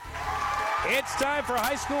It's time for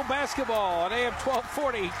high school basketball on AM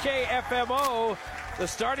 1240 KFMO. The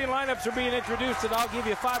starting lineups are being introduced, and I'll give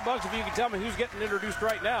you $5 if you can tell me who's getting introduced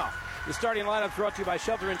right now. The starting lineup brought to you by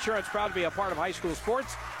Shelter Insurance, proud to be a part of high school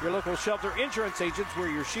sports. Your local Shelter Insurance agents, we're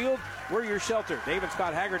your shield, we're your shelter. Dave and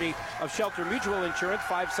Scott Haggerty of Shelter Mutual Insurance,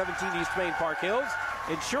 517 East Main Park Hills,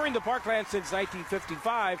 insuring the parkland since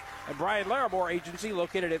 1955. And Brian Larimore Agency,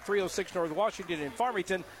 located at 306 North Washington in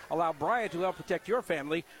Farmington, allow Brian to help protect your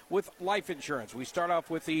family with life insurance. We start off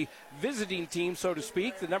with the visiting team, so to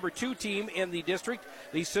speak, the number 2 team in the district,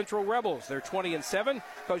 the Central Rebels. They're 20-7,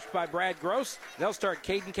 coached by Brad Gross. They'll start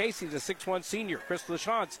Caden Casey, the 6'1 senior, Chris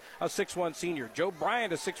LaChance, a 6'1 senior, Joe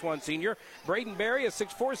Bryant, a 6'1 senior, Braden Berry, a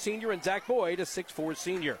 6'4 senior, and Zach Boyd, a 6'4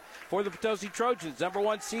 senior. For the Potosi Trojans, number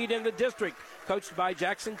 1 seed in the district, coached by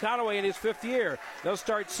Jackson Conaway in his 5th year. They'll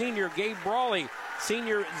start senior Gabe Brawley,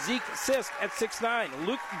 senior Zeke Sisk at 6'9".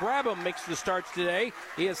 Luke Brabham makes the starts today.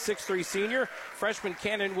 He is 6'3 senior. Freshman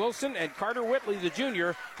Cannon Wilson and Carter Whitley, the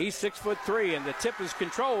junior. He's 6'3", and the tip is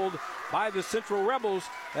controlled by the Central Rebels.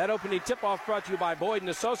 That opening tip-off brought to you by Boyd &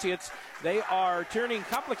 Associates. They are turning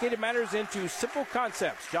complicated matters into simple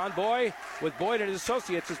concepts. John Boy with Boyd &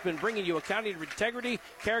 Associates has been bringing you accounting integrity,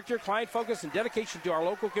 character, client focus, and dedication to our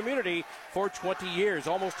local community for 20 years.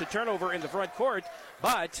 Almost a turnover in the front court,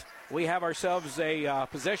 but we have ourselves a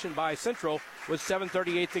possession by Central with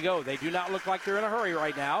 7:38 to go. They do not look like they're in a hurry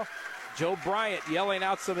right now. Joe Bryant yelling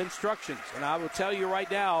out some instructions. And I will tell you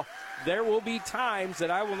right now, there will be times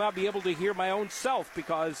that I will not be able to hear my own self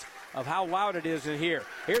because of how loud it is in here.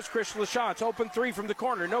 Here's Chris LaChance, open 3 from the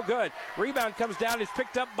corner, no good. Rebound comes down, is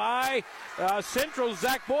picked up by Central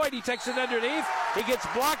Zach Boyd. He takes it underneath. He gets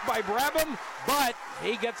blocked by Brabham, but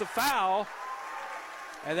he gets a foul,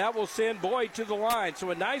 and that will send Boyd to the line.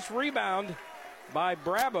 So a nice rebound by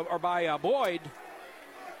Brabham, or by Boyd,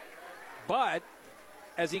 but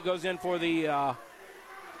as he goes in for the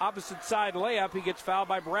opposite side layup, he gets fouled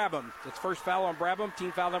by Brabham. That's first foul on Brabham,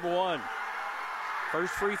 team foul number 1.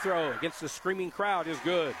 First free throw against the screaming crowd is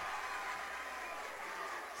good.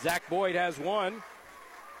 Zach Boyd has 1.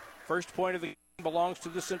 First point of the game belongs to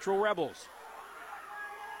the Central Rebels.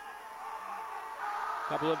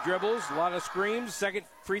 Couple of dribbles, a lot of screams. Second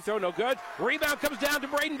free throw, no good. Rebound comes down to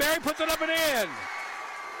Braden Berry, puts it up and in.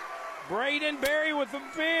 Braden Berry with a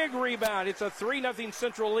big rebound. It's a 3-0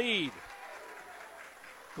 Central lead.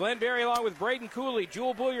 Glenn Berry along with Braden Cooley,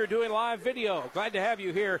 Jewel Boulier doing live video. Glad to have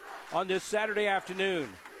you here on this Saturday afternoon.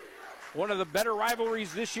 One of the better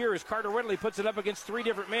rivalries this year is Carter Whitley puts it up against 3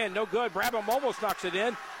 different men. No good. Brabham almost knocks it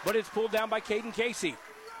in, but it's pulled down by Caden Casey.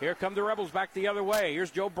 Here come the Rebels back the other way.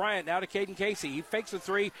 Here's Joe Bryant now to Caden Casey. He fakes a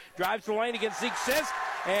 3, drives the lane against Zeke Sisk,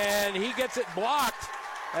 and he gets it blocked.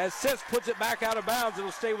 As Sisk puts it back out of bounds,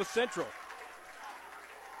 it'll stay with Central.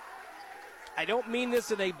 I don't mean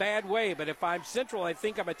this in a bad way, but if I'm Central, I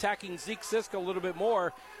think I'm attacking Zeke Sisk a little bit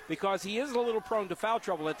more because he is a little prone to foul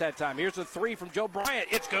trouble at that time. Here's a 3 from Joe Bryant.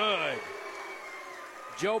 It's good.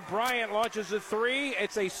 Joe Bryant launches a 3.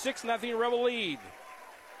 It's a 6-0 Rebel lead.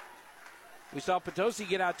 We saw Potosi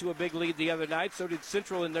get out to a big lead the other night. So did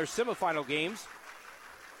Central in their semifinal games.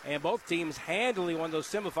 And both teams handily won those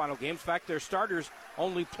semifinal games. In fact, their starters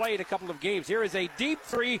only played a couple of games. Here is a deep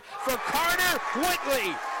 3 for Carter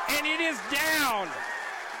Whitley, and it is down.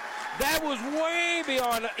 That was way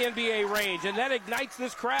beyond NBA range, and that ignites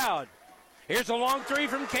this crowd. Here's a long 3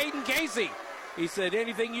 from Caden Casey. He said,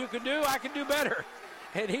 anything you can do, I can do better.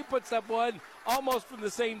 And he puts up one almost from the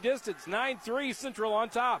same distance. 9-3 Central on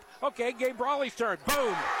top. Okay, Gabe Brawley's turn.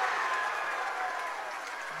 Boom.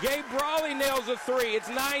 Gabe Brawley nails a 3. It's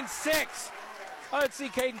 9-6. Let's see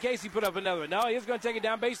Caden Casey put up another one. No, he's going to take it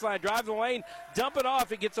down baseline, drive the lane, dump it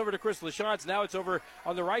off. It gets over to Chris LaChance. Now it's over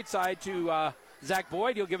on the right side to Zach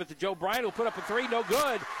Boyd. He'll give it to Joe Bryant. He'll put up a 3. No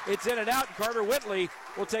good. It's in and out. And Carter Whitley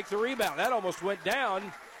will take the rebound. That almost went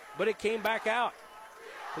down, but it came back out.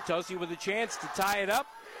 Potosi with a chance to tie it up.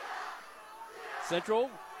 Central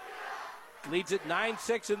leads it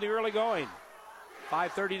 9-6 in the early going.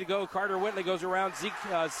 5:30 to go. Carter Whitley goes around Zeke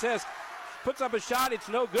Sisk. Puts up a shot. It's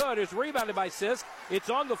no good. It's rebounded by Sisk. It's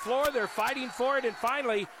on the floor. They're fighting for it. And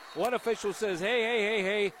finally, one official says,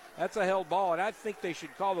 hey, that's a held ball. And I think they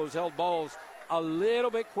should call those held balls a little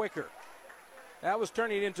bit quicker. That was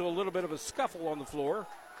turning into a little bit of a scuffle on the floor.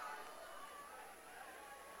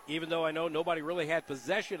 Even though I know nobody really had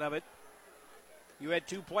possession of it, you had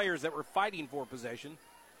 2 players that were fighting for possession.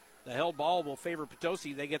 The held ball will favor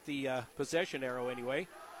Potosi. They get the possession arrow anyway.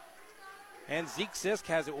 And Zeke Sisk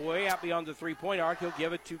has it way out beyond the 3-point arc. He'll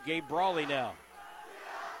give it to Gabe Brawley now.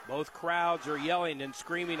 Both crowds are yelling and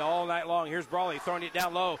screaming all night long. Here's Brawley throwing it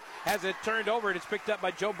down low. Has it turned over, and it's picked up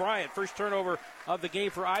by Joe Bryant. First turnover of the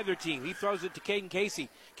game for either team. He throws it to Caden Casey.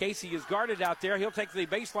 Casey is guarded out there. He'll take the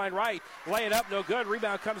baseline right. Lay it up, no good.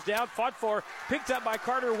 Rebound comes down, fought for, picked up by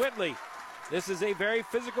Carter Whitley. This is a very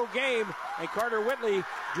physical game, and Carter Whitley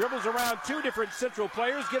dribbles around two different Central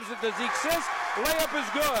players, gives it to Zeke Sisk. Layup is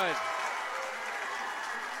good.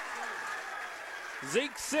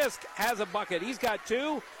 Zeke Sisk has a bucket. He's got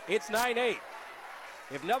two. It's 9-8.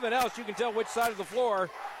 If nothing else, you can tell which side of the floor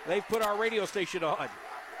they've put our radio station on.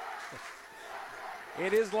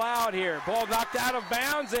 It is loud here. Ball knocked out of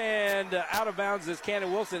bounds, and out of bounds as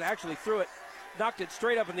Cannon Wilson actually threw it, knocked it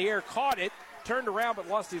straight up in the air, caught it, turned around but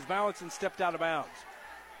lost his balance and stepped out of bounds.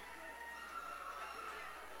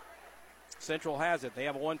 Central has it. They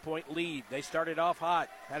have a 1-point lead. They started off hot.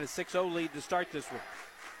 Had a 6-0 lead to start this one.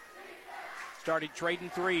 Started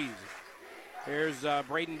trading threes. Here's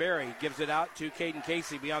Braden Berry. Gives it out to Caden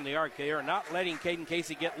Casey beyond the arc. They are not letting Caden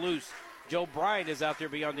Casey get loose. Joe Bryant is out there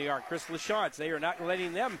beyond the arc. Chris LaChance, they are not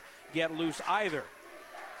letting them get loose either.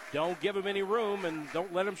 Don't give them any room and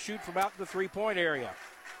don't let them shoot from out the three-point area.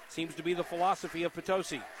 Seems to be the philosophy of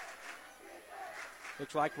Potosi.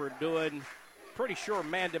 Looks like we're doing pretty sure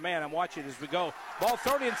man-to-man. I'm watching as we go. Ball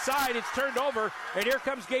thrown inside. It's turned over. And here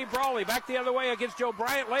comes Gabe Brawley. Back the other way against Joe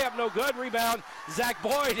Bryant. Layup no good. Rebound Zach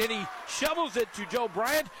Boyd. And he shovels it to Joe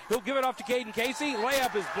Bryant. He'll give it off to Caden Casey.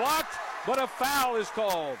 Layup is blocked, but a foul is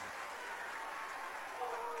called.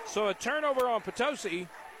 So a turnover on Potosi.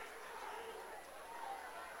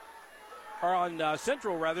 Or on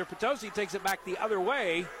Central, rather. Potosi takes it back the other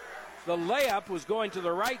way. The layup was going to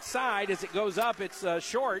the right side. As it goes up, it's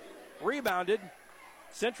short. Rebounded.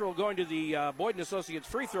 Central going to the Boyd & Associates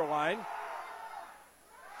free throw line.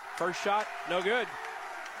 First shot, no good.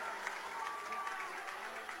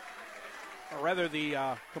 Or rather,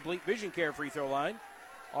 the Complete Vision Care free throw line,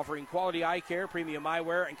 offering quality eye care, premium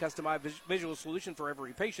eyewear, and customized visual solution for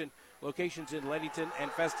every patient. Locations in Leadington and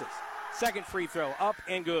Festus. Second free throw, up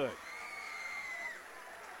and good.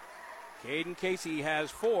 Caden Casey has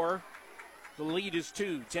 4. The lead is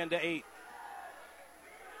 2, 10-8.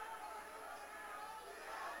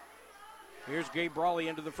 Here's Gabe Brawley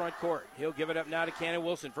into the front court. He'll give it up now to Cannon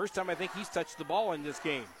Wilson. First time I think he's touched the ball in this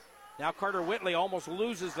game. Now Carter Whitley almost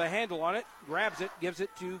loses the handle on it. Grabs it, gives it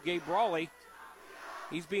to Gabe Brawley.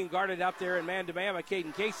 He's being guarded out there in man-to-man by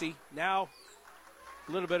Caden Casey. Now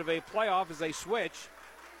a little bit of a playoff as they switch.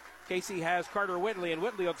 Casey has Carter Whitley, and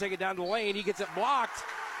Whitley will take it down the lane. He gets it blocked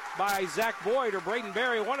by Zach Boyd or Braden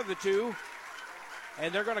Berry, one of the two.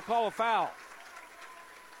 And they're going to call a foul.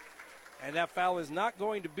 And that foul is not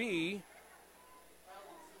going to be...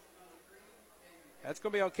 That's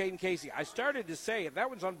going to be on Caden Casey. I started to say if that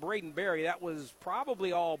one's on Braden Berry, that was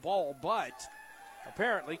probably all ball, but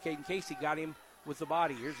apparently Caden Casey got him with the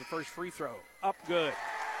body. Here's the first free throw. Up good.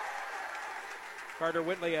 Carter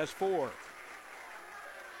Whitley has 4.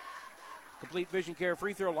 Complete Vision Care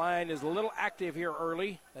free throw line is a little active here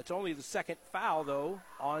early. That's only the second foul, though,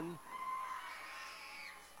 on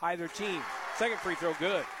either team. Second free throw,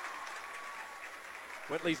 good.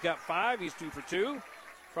 Whitley's got 5. He's 2 for 2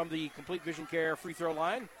 from the Complete Vision Care free throw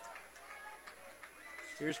line.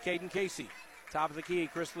 Here's Caden Casey. Top of the key,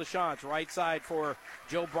 Chris LaChance. Right side for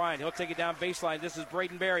Joe Bryant. He'll take it down baseline. This is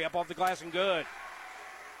Braden Berry up off the glass and good.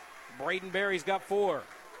 Braden Berry's got 4.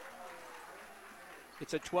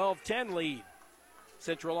 It's a 12-10 lead.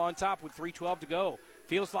 Central on top with 3:12 to go.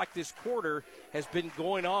 Feels like this quarter has been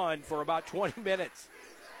going on for about 20 minutes.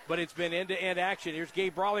 But it's been end-to-end action. Here's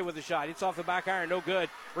Gabe Brawley with a shot. It's off the back iron, no good.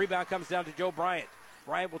 Rebound comes down to Joe Bryant.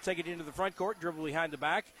 Bryant will take it into the front court, dribble behind the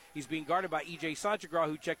back. He's being guarded by E.J. Sanchagra,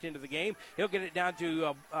 who checked into the game. He'll get it down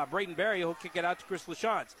to Braden Berry. He'll kick it out to Chris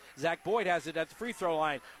LaChance. Zach Boyd has it at the free throw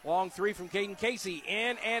line. Long three from Caden Casey.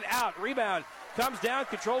 In and out. Rebound comes down,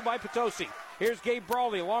 controlled by Potosi. Here's Gabe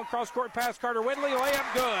Brawley. Long cross-court pass, Carter Whitley.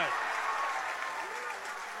 Layup good.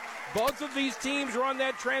 Both of these teams run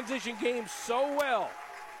that transition game so well.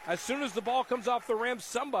 As soon as the ball comes off the rim,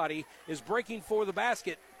 somebody is breaking for the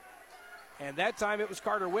basket. And that time it was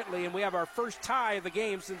Carter Whitley, and we have our first tie of the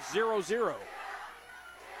game since 0-0.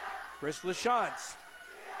 Chris LaChance.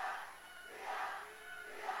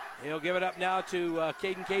 He'll give it up now to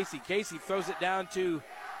Caden Casey. Casey throws it down to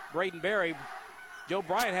Braden Berry. Joe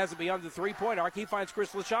Bryant has it beyond the three-point arc. He finds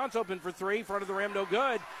Chris LaChance open for 3. Front of the rim, no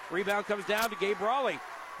good. Rebound comes down to Gabe Brawley.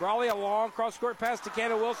 Brawley, a long cross-court pass to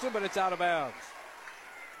Cannon Wilson, but it's out of bounds.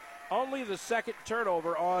 Only the second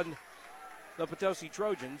turnover on the Potosi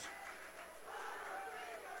Trojans.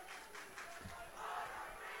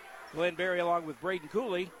 Glenn Berry along with Braden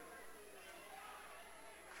Cooley.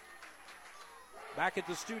 back at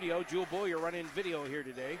the studio. Jewel Boyer running video here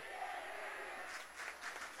today.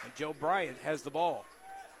 And Joe Bryant has the ball.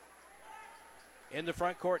 In the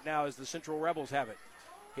front court now as the Central Rebels have it.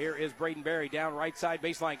 Here is Braden Berry down right side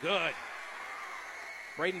baseline. Good.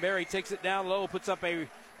 Braden Berry takes it down low, puts up a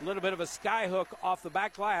little bit of a sky hook off the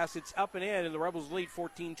back glass. It's up and in, and the Rebels lead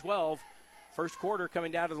 14-12. First quarter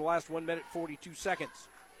coming down to the last 1 minute, 42 seconds.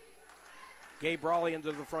 Gabe Brawley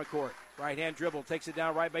into the front court. Right-hand dribble, takes it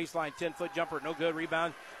down right baseline, 10-foot jumper, no good.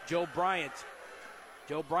 Rebound, Joe Bryant.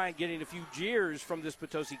 Joe Bryant getting a few jeers from this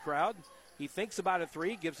Potosi crowd. He thinks about a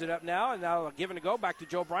three, gives it up now, and now giving a go back to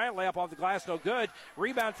Joe Bryant. Layup off the glass, no good.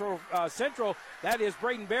 Rebound for Central. That is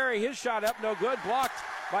Braden Berry. His shot up, no good. Blocked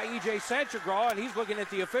by E.J. Sanchagraw, and he's looking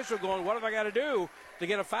at the official going, what have I got to do to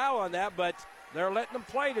get a foul on that? But they're letting them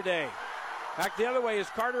play today. Back the other way is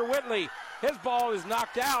Carter Whitley. His ball is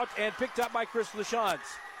knocked out and picked up by Chris LaChance.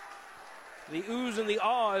 The oohs and the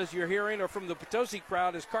ahs you're hearing are from the Potosi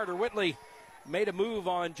crowd as Carter Whitley made a move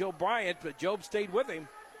on Joe Bryant, but Job stayed with him.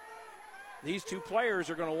 These two players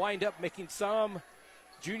are going to wind up making some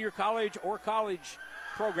junior college or college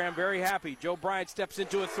program very happy. Joe Bryant steps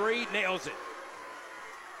into a three, nails it.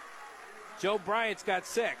 Joe Bryant's got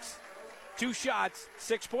 6. 2 shots,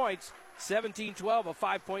 6 points, 17-12, a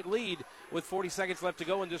 5-point lead with 40 seconds left to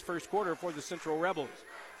go in this first quarter for the Central Rebels.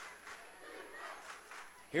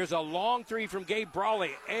 Here's a long three from Gabe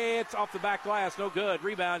Brawley. It's off the back glass, no good.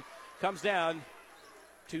 Rebound comes down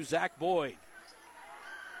to Zach Boyd.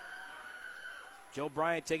 Joe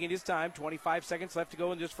Bryant taking his time, 25 seconds left to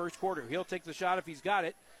go in this first quarter. He'll take the shot if he's got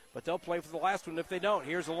it, but they'll play for the last one if they don't.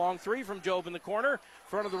 Here's a long three from Job in the corner.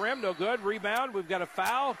 Front of the rim, no good. Rebound, we've got a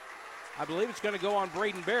foul. I believe it's going to go on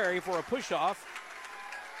Braden Berry for a push-off.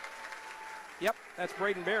 Yep, that's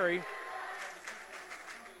Braden Berry.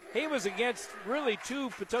 He was against really 2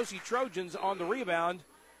 Potosi Trojans on the rebound,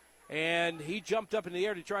 and he jumped up in the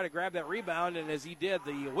air to try to grab that rebound, and as he did,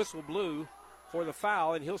 the whistle blew for the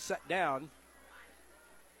foul, and he'll set down.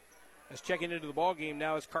 As checking into the ballgame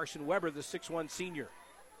now is Carson Weber, the 6'1 senior.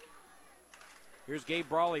 Here's Gabe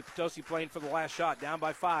Brawley, Potosi playing for the last shot, down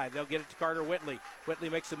by 5. They'll get it to Carter Whitley. Whitley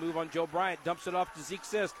makes a move on Joe Bryant, dumps it off to Zeke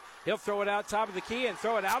Sisk. He'll throw it out top of the key and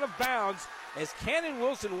throw it out of bounds as Cannon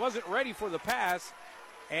Wilson wasn't ready for the pass.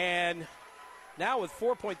 And now with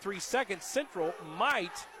 4.3 seconds, Central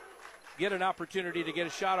might get an opportunity to get a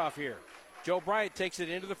shot off here. Joe Bryant takes it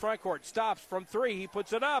into the front court, stops from 3, he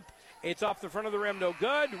puts it up. It's off the front of the rim, no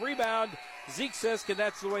good. Rebound, Zeke Sisk, and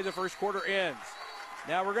that's the way the first quarter ends.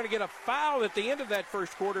 Now we're going to get a foul at the end of that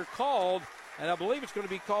first quarter called, and I believe it's going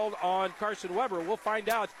to be called on Carson Weber. We'll find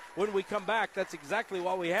out when we come back. That's exactly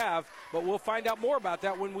what we have, but we'll find out more about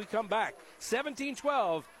that when we come back.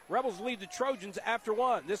 17-12, Rebels lead the Trojans after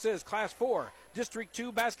 1. This is Class 4, District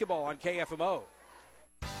 2 basketball on KFMO.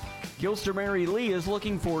 Gilster Mary Lee is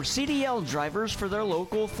looking for CDL drivers for their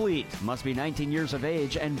local fleet. Must be 19 years of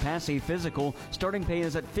age and pass a physical. Starting pay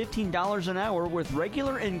is at $15 an hour with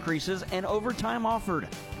regular increases and overtime offered.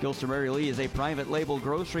 Gilster Mary Lee is a private label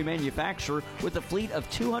grocery manufacturer with a fleet of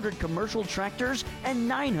 200 commercial tractors and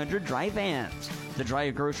 900 dry vans. The dry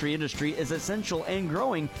grocery industry is essential and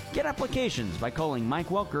growing. Get applications by calling Mike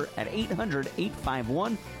Welker at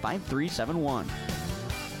 800-851-5371.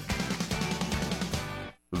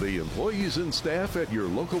 The employees and staff at your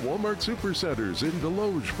local Walmart Supercenters in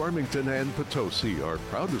Deloge, Farmington, and Potosi are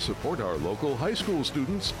proud to support our local high school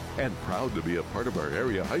students and proud to be a part of our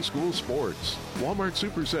area high school sports. Walmart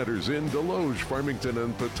Supercenters in Deloge, Farmington,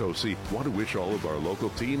 and Potosi want to wish all of our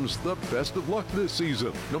local teams the best of luck this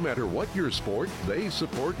season. No matter what your sport, they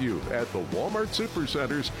support you at the Walmart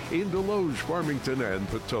Supercenters in Deloge, Farmington, and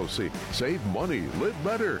Potosi. Save money, live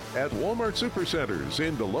better at Walmart Supercenters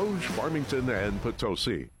in Deloge, Farmington, and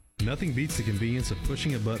Potosi. Nothing beats the convenience of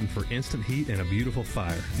pushing a button for instant heat and a beautiful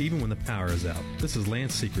fire, even when the power is out. This is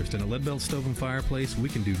Lance Sechrist, and at Leadbelt Stove and Fireplace, we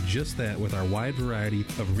can do just that with our wide variety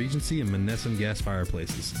of Regency and Monessen gas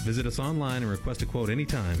fireplaces. Visit us online and request a quote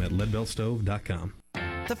anytime at leadbeltstove.com.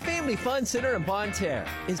 The Family Fun Center in Bonne Terre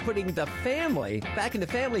is putting the family back into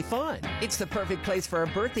family fun. It's the perfect place for a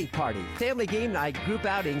birthday party, family game night, group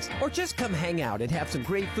outings, or just come hang out and have some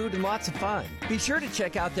great food and lots of fun. Be sure to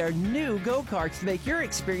check out their new go-karts to make your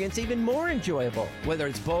experience even more enjoyable. Whether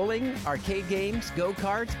it's bowling, arcade games,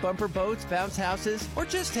 go-karts, bumper boats, bounce houses, or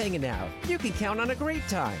just hanging out, you can count on a great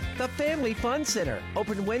time. The Family Fun Center,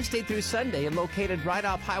 open Wednesday through Sunday and located right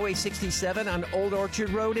off Highway 67 on Old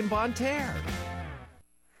Orchard Road in Bonne Terre.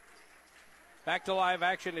 Back to live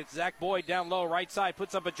action. It's Zach Boyd down low, right side,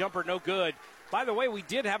 puts up a jumper, no good. By the way, we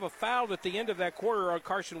did have a foul at the end of that quarter on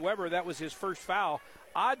Carson Weber. That was his first foul.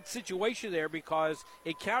 Odd situation there because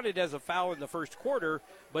it counted as a foul in the first quarter,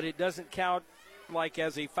 but it doesn't count looked like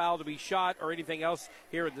as a foul to be shot or anything else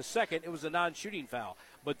here in the second. It was a non-shooting foul.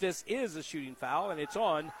 But this is a shooting foul, and it's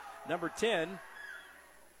on number 10.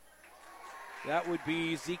 That would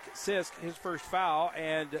be Zeke Sisk, his first foul,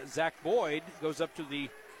 and Zach Boyd goes up to the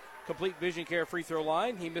complete vision care free throw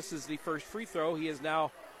line. He misses the first free throw. He is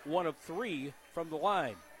now 1 of 3 from the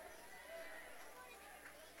line.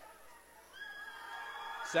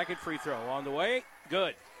 Second free throw on the way.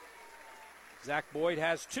 Good. Zach Boyd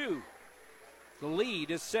has 2. The lead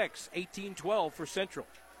is 6, 18-12 for Central.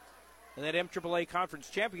 In that MAAA Conference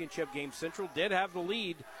Championship game, Central did have the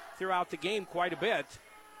lead throughout the game quite a bit.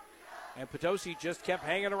 And Potosi just kept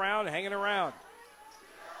hanging around.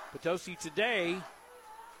 Potosi today,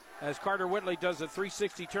 as Carter Whitley does a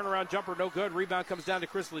 360 turnaround jumper, no good. Rebound comes down to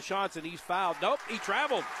Chris LaChance, and he's fouled. Nope, he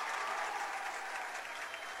traveled.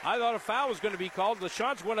 I thought a foul was going to be called.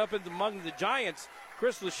 LaChance went up among the Giants.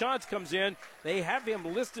 Chris LaChance comes in. They have him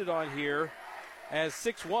listed on here as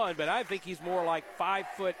 6'1", but I think he's more like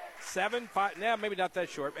 5'7", maybe not that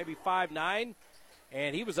short, maybe 5'9".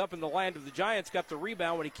 And he was up in the land of the Giants, got the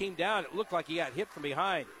rebound. When he came down, it looked like he got hit from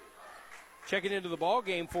behind. Checking into the ball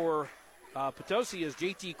game for Potosi is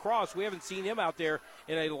JT Cross. We haven't seen him out there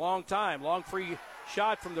in a long time. Long free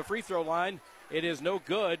shot from the free throw line. It is no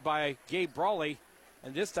good by Gabe Brawley.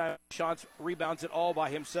 And this time, Chance rebounds it all by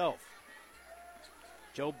himself.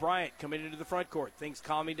 Joe Bryant coming into the front court. Things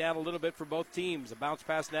calming down a little bit for both teams. A bounce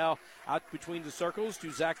pass now out between the circles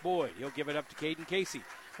to Zach Boyd. He'll give it up to Caden Casey.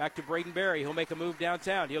 Back to Braden Berry. He'll make a move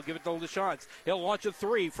downtown. He'll give it to LaChance. He'll launch a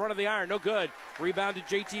 3. Front of the iron. No good. Rebound to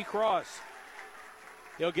JT Cross.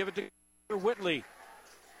 He'll give it to Whitley.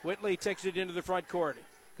 Whitley takes it into the front court.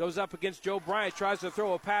 Goes up against Joe Bryant. Tries to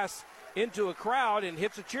throw a pass into a crowd and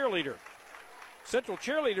hits a cheerleader. Central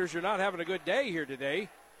cheerleaders are not having a good day here today.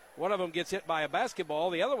 One of them gets hit by a basketball.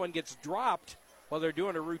 The other one gets dropped while they're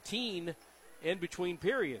doing a routine in between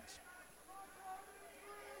periods.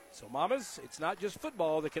 So, mamas, it's not just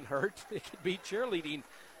football that can hurt. It can be cheerleading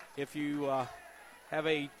if you have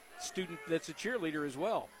a student that's a cheerleader as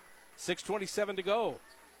well. 6:27 to go.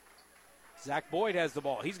 Zach Boyd has the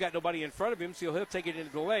ball. He's got nobody in front of him, so he'll take it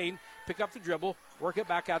into the lane, pick up the dribble, work it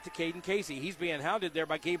back out to Caden Casey. He's being hounded there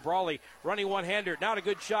by Gabe Brawley, running one-hander. Not a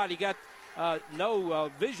good shot. He got no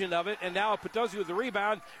vision of it, and now Potosi with the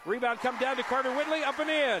rebound. Rebound come down to Carter Whitley, up and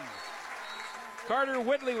in. Carter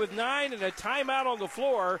Whitley with 9 and a timeout on the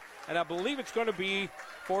floor, and I believe it's going to be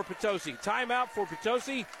for Potosi. Timeout for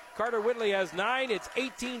Potosi. Carter Whitley has 9. It's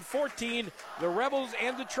 18-14, the Rebels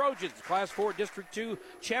and the Trojans. Class 4 District 2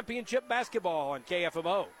 Championship basketball on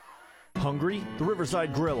KFMO. Hungry? The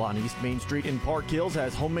Riverside Grill on East Main Street in Park Hills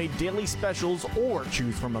has homemade daily specials, or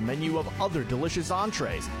choose from a menu of other delicious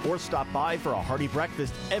entrees, or stop by for a hearty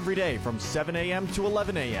breakfast every day from 7 a.m. to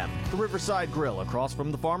 11 a.m. The Riverside Grill across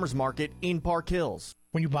from the Farmers Market in Park Hills.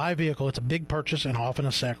 When you buy a vehicle, it's a big purchase and often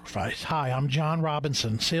a sacrifice. Hi, I'm John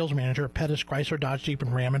Robinson, sales manager at Pettis Chrysler Dodge Jeep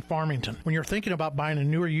and Ram in Farmington. When you're thinking about buying a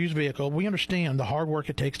new or used vehicle, we understand the hard work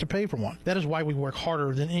it takes to pay for one. That is why we work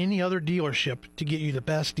harder than any other dealership to get you the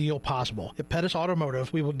best deal possible. At Pettis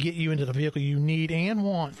Automotive, we will get you into the vehicle you need and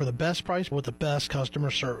want for the best price with the best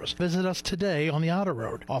customer service. Visit us today on the Outer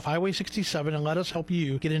Road off Highway 67 and let us help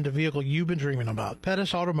you get into the vehicle you've been dreaming about.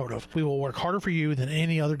 Pettis Automotive, we will work harder for you than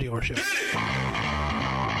any other dealership.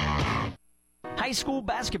 High school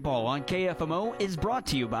basketball on KFMO is brought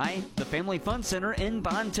to you by the Family Fun Center in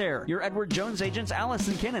Bonne Terre, your Edward Jones agents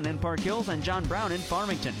Allison Kinnon in Park Hills and John Brown in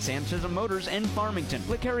Farmington, Sam Chisholm Motors in Farmington,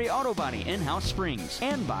 LeCarry Auto Body in House Springs,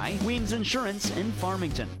 and by Weems Insurance in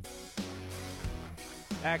Farmington.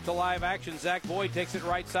 Back to live action. Zach Boyd takes it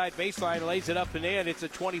right side baseline, lays it up and in. It's a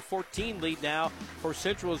 2014 lead now for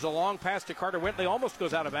Central. As a long pass to Carter Whitley, almost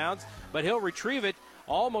goes out of bounds, but he'll retrieve it,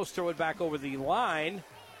 almost throw it back over the line.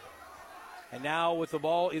 And now with the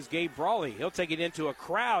ball is Gabe Brawley. He'll take it into a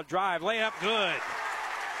crowd drive. Layup good.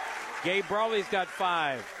 Gabe Brawley's got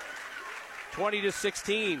 5.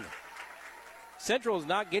 20-16. Central is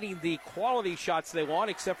not getting the quality shots they want,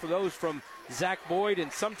 except for those from Zach Boyd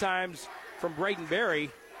and sometimes from Braden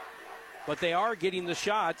Berry. But they are getting the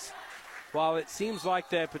shots, while it seems like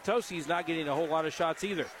that Potosi is not getting a whole lot of shots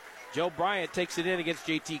either. Joe Bryant takes it in against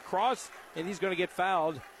JT Cross, and he's going to get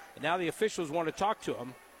fouled. And now the officials want to talk to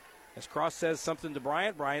him. As Cross says something to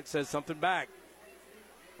Bryant, Bryant says something back.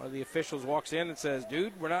 One of the officials walks in and says,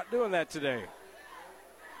 dude, we're not doing that today.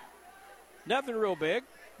 Nothing real big,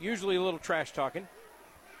 usually a little trash talking.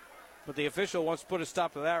 But the official wants to put a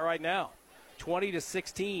stop to that right now.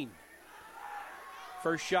 20-16.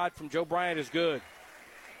 First shot from Joe Bryant is good.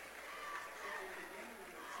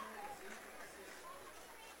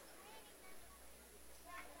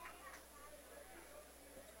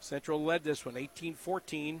 Central led this one,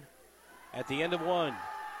 18-14 at the end of one.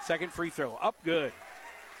 Second free throw, up good.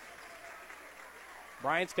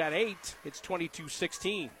 Bryant's got 8. It's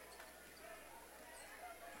 22-16.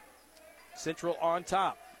 Central on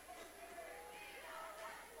top.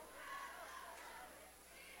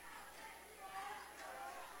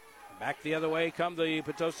 Back the other way come the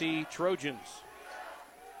Potosi Trojans.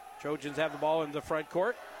 Trojans have the ball in the front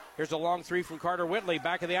court. Here's a long three from Carter Whitley.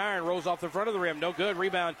 Back of the iron, rolls off the front of the rim. No good.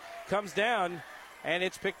 Rebound comes down, and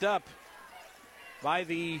it's picked up by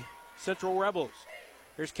the Central Rebels.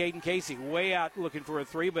 Here's Caden Casey way out looking for a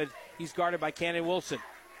three, but he's guarded by Cannon Wilson.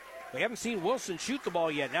 We haven't seen Wilson shoot the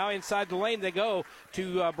ball yet. Now inside the lane they go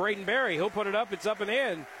to Braden Berry. He'll put it up. It's up and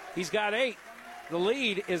in. He's got 8. The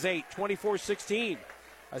lead is 8, 24-16.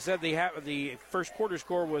 I said the first quarter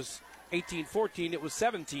score was 18-14. It was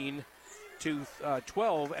 17-12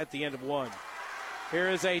 at the end of one. Here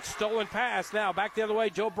is a stolen pass. Now back the other way.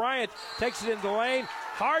 Joe Bryant takes it into the lane.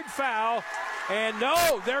 Hard foul. And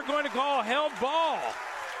no, they're going to call held ball.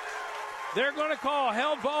 They're going to call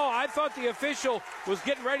held ball. I thought the official was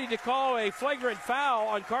getting ready to call a flagrant foul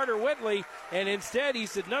on Carter Whitley, and instead he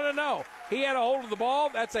said, no. He had a hold of the ball.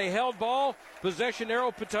 That's a held ball. Possession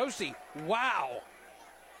arrow Potosi. Wow.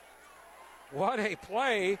 What a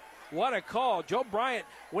play. What a call. Joe Bryant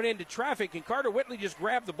went into traffic, and Carter Whitley just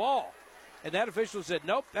grabbed the ball. And that official said,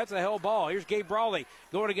 nope, that's a held ball. Here's Gabe Brawley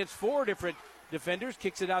going against 4 different defenders,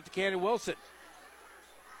 kicks it out to Cannon Wilson.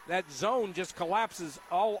 That zone just collapses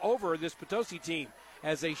all over this Potosi team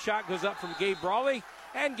as a shot goes up from Gabe Brawley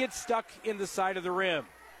and gets stuck in the side of the rim.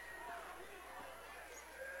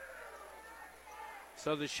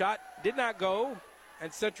 So the shot did not go,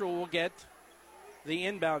 and Central will get the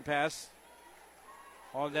inbound pass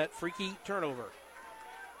on that freaky turnover.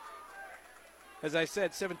 As I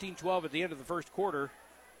said, 17-12 at the end of the first quarter.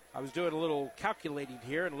 I was doing a little calculating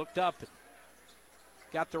here and looked up and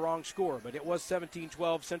got the wrong score, but it was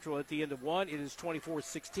 17-12 Central at the end of one. It is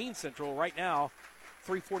 24-16 Central right now.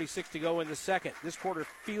 3:46 to go in the second. This quarter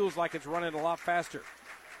feels like it's running a lot faster.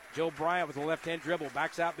 Joe Bryant with a left-hand dribble,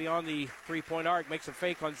 backs out beyond the three-point arc, makes a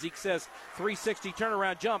fake on Zeke Sisk. 360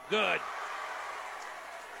 turnaround jump, good.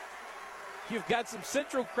 You've got some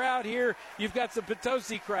Central crowd here. You've got some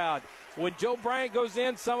Potosi crowd. When Joe Bryant goes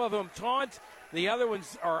in, some of them taunt. The other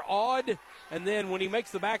ones are awed. And then when he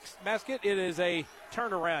makes the basket, it is a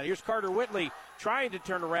turnaround. Here's Carter Whitley trying to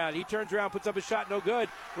turn around. He turns around, puts up a shot, no good.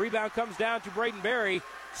 Rebound comes down to Braden Berry.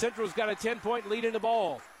 Central's got a 10-point lead in the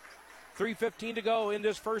ball. 3:15 to go in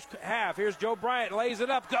this first half. Here's Joe Bryant, lays it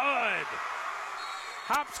up, good.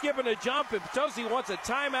 Hop, skip, and a jump, and Potosi wants a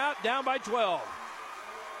timeout, down by 12.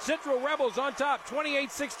 Central Rebels on top,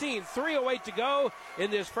 28-16, 3:08 to go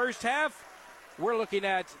in this first half. We're looking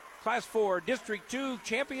at Class 4 District 2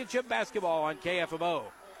 Championship Basketball on KFMO.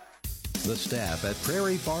 The staff at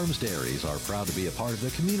Prairie Farms Dairies are proud to be a part of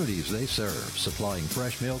the communities they serve, supplying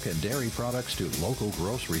fresh milk and dairy products to local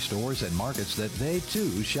grocery stores and markets that they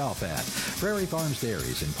too shop at. Prairie Farms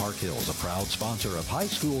Dairies in Park Hills, a proud sponsor of high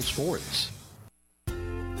school sports.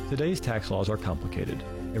 Today's tax laws are complicated.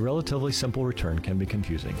 A relatively simple return can be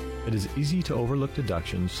confusing. It is easy to overlook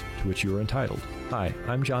deductions to which you are entitled. Hi,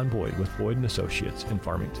 I'm John Boyd with Boyd & Associates in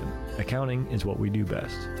Farmington. Accounting is what we do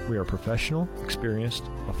best. We are professional, experienced,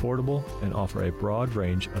 affordable, and offer a broad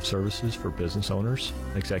range of services for business owners,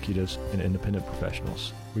 executives, and independent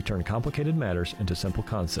professionals. We turn complicated matters into simple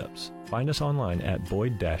concepts. Find us online at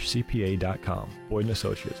boyd-cpa.com. Boyd &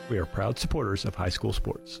 Associates. We are proud supporters of high school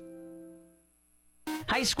sports.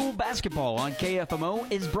 High school basketball on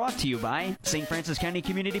KFMO is brought to you by St. Francis County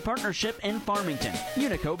Community Partnership in Farmington,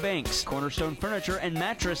 Unico Banks, Cornerstone Furniture and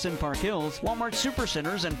Mattress in Park Hills, Walmart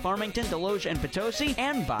Supercenters in Farmington, Deloge, and Potosi,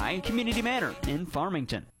 and by Community Manor in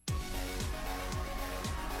Farmington.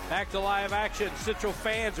 Back to live action. Central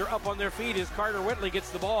fans are up on their feet as Carter Whitley gets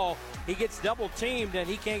the ball. He gets double teamed and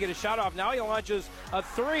he can't get a shot off. Now he launches a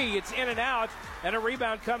three. It's in and out, and a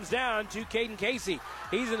rebound comes down to Caden Casey.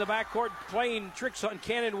 He's in the backcourt playing tricks on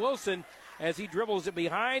Cannon Wilson as he dribbles it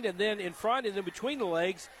behind and then in front and then between the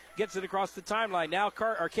legs, gets it across the timeline. Now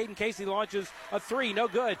Caden Casey launches a three, no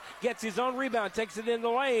good. Gets his own rebound, takes it in the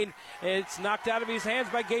lane. It's knocked out of his hands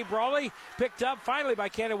by Gabe Brawley, picked up finally by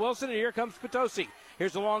Cannon Wilson, and here comes Potosi.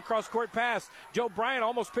 Here's a long cross-court pass. Joe Bryant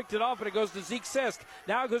almost picked it off, and it goes to Zeke Sisk.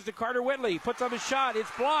 Now it goes to Carter Whitley. Puts up his shot. It's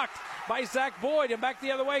blocked by Zach Boyd, and back the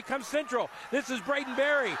other way comes Central. This is Braden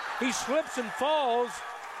Berry. He slips and falls,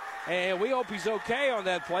 and we hope he's okay on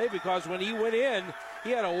that play because when he went in, he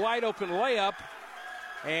had a wide-open layup,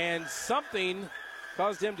 and something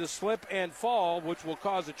caused him to slip and fall, which will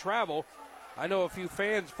cause a travel. I know a few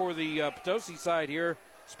fans for the Potosi side here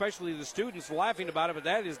especially the students laughing about it, but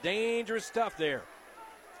that is dangerous stuff there.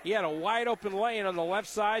 He had a wide open lane on the left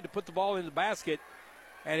side to put the ball in the basket,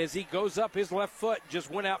 and as he goes up, his left foot just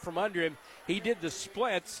went out from under him. He did the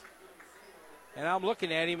splits, and I'm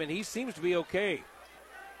looking at him, and he seems to be okay. In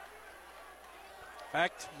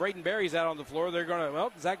fact, Braden Berry's out on the floor. They're going to,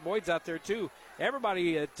 well, Zach Boyd's out there too.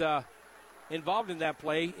 Everybody that involved in that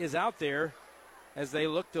play is out there as they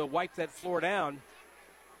look to wipe that floor down.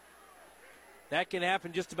 That can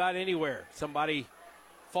happen just about anywhere. Somebody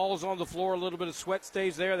falls on the floor, a little bit of sweat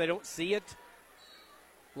stays there. They don't see it.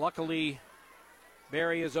 Luckily,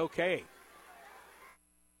 Berry is okay.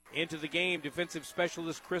 Into the game, defensive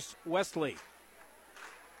specialist Chris Wesley.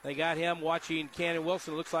 They got him watching Cannon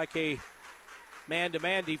Wilson. Looks like a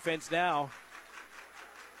man-to-man defense now.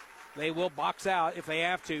 They will box out if they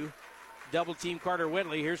have to. Double-team Carter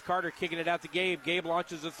Whitley. Here's Carter kicking it out to Gabe. Gabe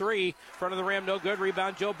launches a three. Front of the rim, no good.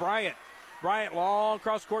 Rebound, Joe Bryant. Bryant, long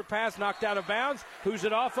cross-court pass, knocked out of bounds. Who's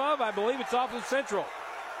it off of? I believe it's off of Central.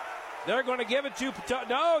 They're going to give it to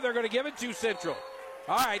no, they're going to give it to Central.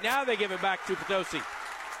 All right, now they give it back to Potosi.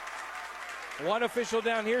 One official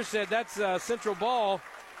down here said that's Central ball.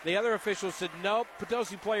 The other official said nope,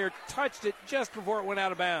 Potosi player touched it just before it went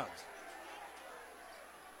out of bounds.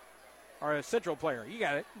 Or a Central player, you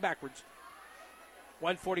got it, backwards.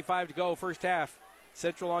 1:45 to go, first half.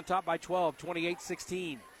 Central on top by 12,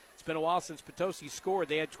 28-16. It's been a while since Potosi scored.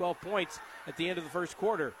 They had 12 points at the end of the first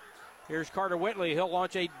quarter. Here's Carter Whitley. He'll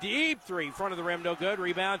launch a deep three. Front of the rim, no good.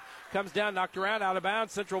 Rebound comes down, knocked around, out of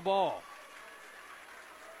bounds. Central ball.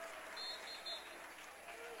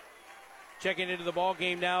 Checking into the ball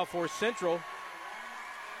game now for Central.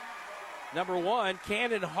 Number 1,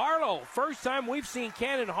 Cannon Harlow. First time we've seen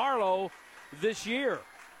Cannon Harlow this year.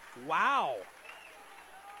 Wow.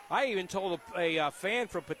 I even told a fan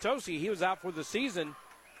from Potosi he was out for the season,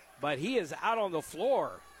 but he is out on the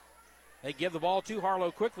floor. They give the ball to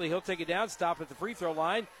Harlow quickly. He'll take it down, stop at the free throw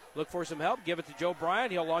line, look for some help, give it to Joe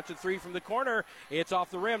Bryant. He'll launch a three from the corner. It's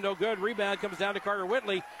off the rim, no good. Rebound comes down to Carter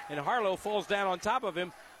Whitley, and Harlow falls down on top of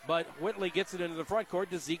him, but Whitley gets it into the front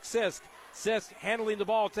court to Zeke Sisk. Sisk handling the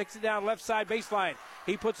ball, takes it down left side baseline.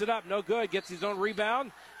 He puts it up, no good, gets his own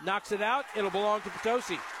rebound, knocks it out. It'll belong to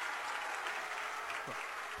Potosi.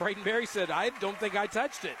 Braden Berry said, I don't think I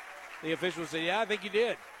touched it. The official said, yeah, I think you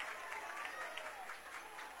did.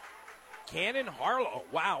 Cannon Harlow.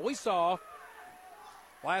 Wow, we saw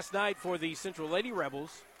last night for the Central Lady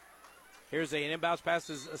Rebels. Here's an inbounds pass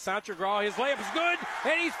to Santragraw. His layup is good,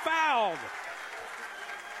 and he's fouled.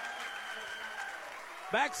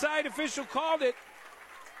 Backside official called it.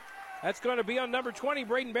 That's going to be on number 20,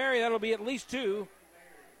 Braden Berry. That'll be at least 2.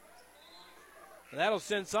 And that'll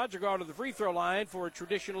send Santragraw to the free throw line for a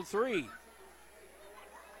traditional 3.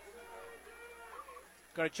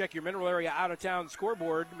 Going to check your Mineral Area out-of-town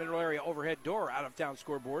scoreboard, Mineral Area overhead door out-of-town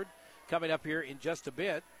scoreboard coming up here in just a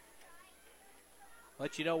bit.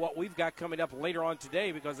 Let you know what we've got coming up later on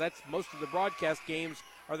today, because that's most of the broadcast games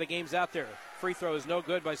are the games out there. Free throw is no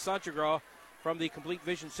good by Santragraw from the Complete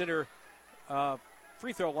Vision Center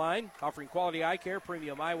free throw line, offering quality eye care,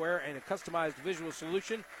 premium eyewear, and a customized visual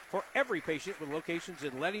solution for every patient with locations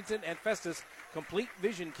in Leadington and Festus. Complete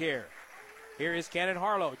Vision Care. Here is Cannon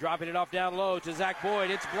Harlow, dropping it off down low to Zach Boyd.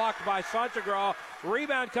 It's blocked by Santragraw.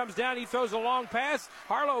 Rebound comes down. He throws a long pass.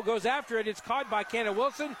 Harlow goes after it. It's caught by Cannon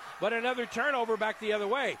Wilson, but another turnover back the other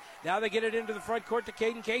way. Now they get it into the front court to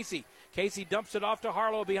Caden Casey. Casey dumps it off to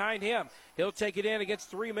Harlow behind him. He'll take it in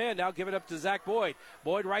against 3 men. Now give it up to Zach Boyd.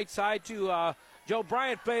 Boyd right side to Joe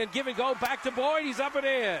Bryant, playing give and go back to Boyd. He's up and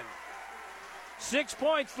in. 6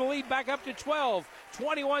 points, the lead back up to 12.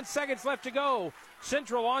 21 seconds left to go.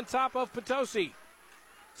 Central on top of Potosi.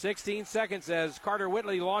 16 seconds as Carter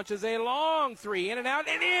Whitley launches a long three. In and out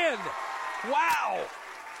and in. Wow.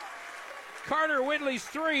 Carter Whitley's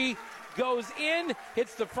three goes in,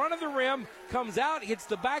 hits the front of the rim, comes out, hits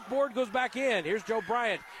the backboard, goes back in. Here's Joe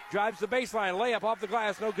Bryant. Drives the baseline. Layup off the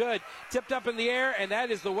glass. No good. Tipped up in the air, and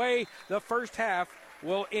that is the way the first half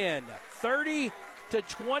will end.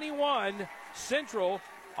 30-21. Central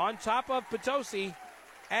on top of Potosi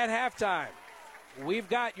at halftime. We've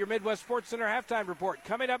got your Midwest Sports Center halftime report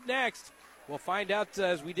coming up next. We'll find out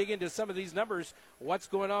as we dig into some of these numbers what's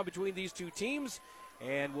going on between these two teams,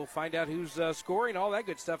 and we'll find out who's scoring, all that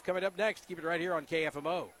good stuff coming up next. Keep it right here on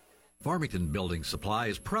KFMO. Farmington Building Supply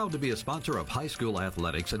is proud to be a sponsor of high school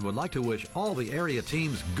athletics and would like to wish all the area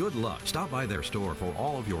teams good luck. Stop by their store for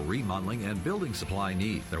all of your remodeling and building supply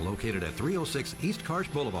needs. They're located at 306 East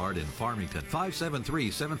Karsh Boulevard in Farmington.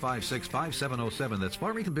 573-756-5707. That's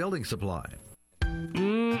Farmington Building Supply.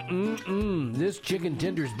 This chicken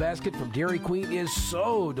tenders basket from Dairy Queen is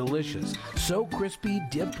so delicious. So crispy,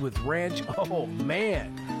 dipped with ranch. Oh,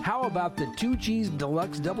 man. How about the 2-cheese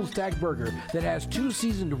deluxe double stack burger that has 2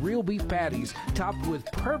 seasoned real beef patties topped with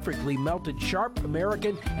perfectly melted sharp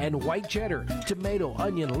American and white cheddar, tomato,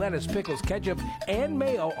 onion, lettuce, pickles, ketchup, and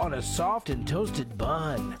mayo on a soft and toasted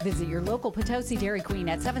bun. Visit your local Potosi Dairy Queen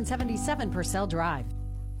at 777 Purcell Drive.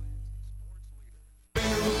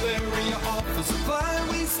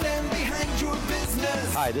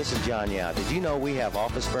 Hi, this is John Yao. Did you know we have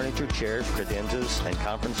office furniture, chairs, credenzas, and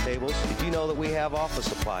conference tables? Did you know that we have office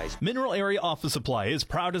supplies? Mineral Area Office Supply is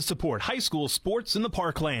proud to support high school sports in the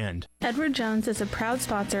Parkland. Edward Jones is a proud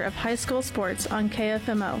sponsor of high school sports on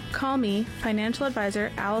KFMO. Call me, financial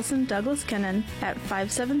advisor Allison Douglas Kennan, at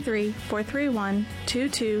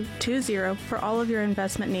 573-431-2220 for all of your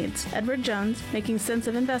investment needs. Edward Jones, making sense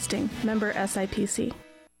of investing. Member SIPC.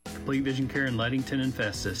 Complete Vision Care in Leadington and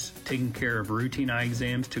Festus, taking care of routine eye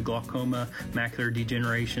exams to glaucoma, macular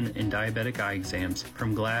degeneration, and diabetic eye exams,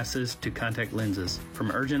 from glasses to contact lenses, from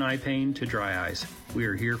urgent eye pain to dry eyes. We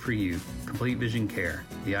are here for you. Complete Vision Care,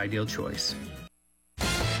 the ideal choice.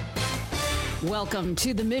 Welcome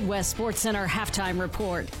to the Midwest Sports Center Halftime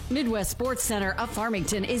Report. Midwest Sports Center of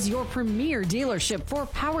Farmington is your premier dealership for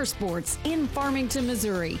power sports in Farmington,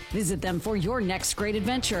 Missouri. Visit them for your next great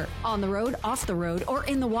adventure. On the road, off the road, or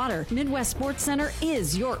in the water, Midwest Sports Center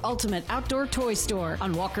is your ultimate outdoor toy store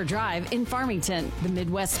on Walker Drive in Farmington. The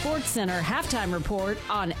Midwest Sports Center Halftime Report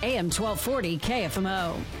on AM 1240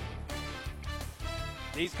 KFMO.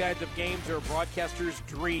 These kinds of games are a broadcaster's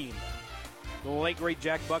dream. The late, great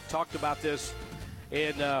Jack Buck talked about this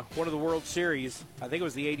in one of the World Series. I think it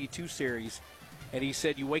was the 82 series. And he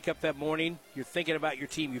said, you wake up that morning, you're thinking about your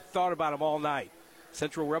team. You've thought about them all night.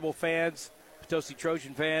 Central Rebel fans, Potosi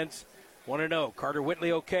Trojan fans want to know, Carter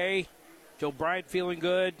Whitley okay? Joe Bryant feeling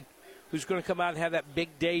good? Who's going to come out and have that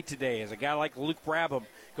big day today? Is a guy like Luke Brabham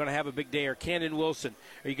going to have a big day? Or Cannon Wilson?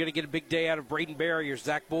 Are you going to get a big day out of Braden Berry or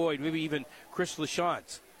Zach Boyd? Maybe even Chris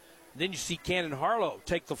LaChance? Then you see Cannon Harlow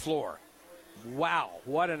take the floor. Wow,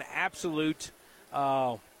 what an absolute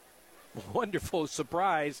wonderful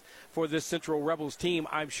surprise for this Central Rebels team,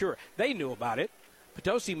 I'm sure. They knew about it.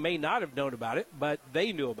 Potosi may not have known about it, but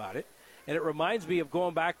they knew about it. And it reminds me of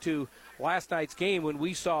going back to last night's game when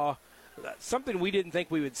we saw something we didn't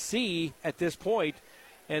think we would see at this point,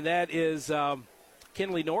 and that is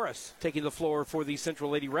Kinley Norris taking the floor for the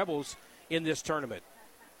Central Lady Rebels in this tournament.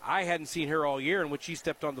 I hadn't seen her all year, and when she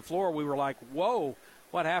stepped on the floor, we were like, whoa,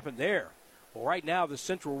 what happened there? Well, right now, the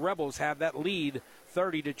Central Rebels have that lead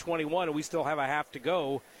 30-21, and we still have a half to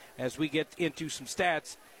go as we get into some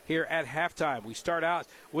stats here at halftime. We start out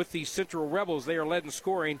with the Central Rebels. They are led in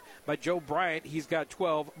scoring by Joe Bryant. He's got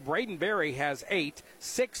 12. Braden Berry has 8.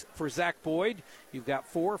 6 for Zach Boyd. You've got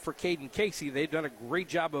 4 for Caden Casey. They've done a great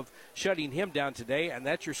job of shutting him down today, and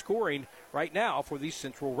that's your scoring right now for the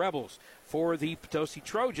Central Rebels. For the Potosi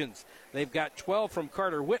Trojans, they've got 12 from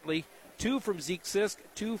Carter Whitley, 2 from Zeke Sisk,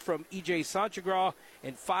 2 from E.J. Sanchagraw,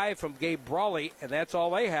 and 5 from Gabe Brawley, and that's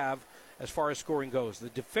all they have as far as scoring goes. The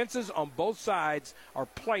defenses on both sides are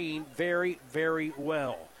playing very, very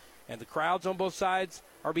well, and the crowds on both sides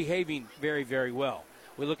are behaving very, very well.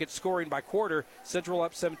 We look at scoring by quarter. Central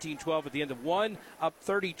up 17-12 at the end of 1, up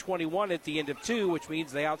 30-21 at the end of 2, which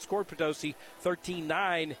means they outscored Potosi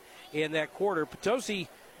 13-9 in that quarter. Potosi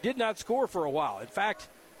did not score for a while. In fact,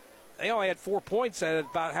 they only had 4 points at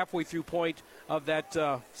about halfway through point of that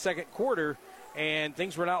second quarter, and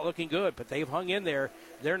things were not looking good, but they've hung in there.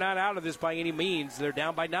 They're not out of this by any means. They're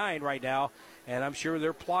down by 9 right now, and I'm sure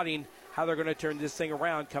they're plotting how they're going to turn this thing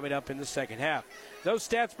around coming up in the second half. Those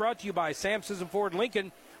stats brought to you by Sam Sism Ford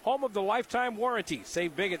Lincoln, home of the lifetime warranty.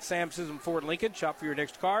 Save big at Sam Sism Ford Lincoln. Shop for your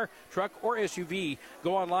next car, truck, or SUV.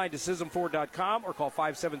 Go online to SismFord.com or call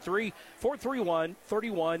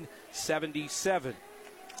 573-431-3177.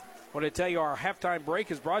 I want to tell you our halftime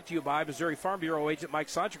break is brought to you by Missouri Farm Bureau agent Mike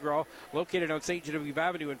Sanchagraw, located on St. Genevieve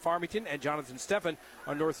Avenue in Farmington, and Jonathan Steffen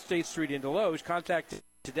on North State Street in Deloge. Contact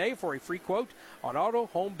today for a free quote on auto,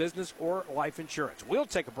 home, business, or life insurance. We'll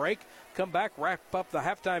take a break, come back, wrap up the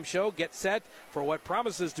halftime show, get set for what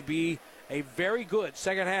promises to be a very good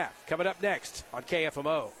second half. Coming up next on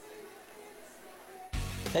KFMO.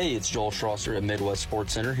 Hey, it's Joel Schlosser at Midwest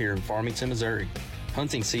Sports Center here in Farmington, Missouri.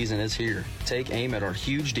 Hunting season is here. Take aim at our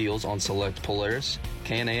huge deals on select Polaris,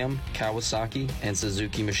 Can-Am, Kawasaki, and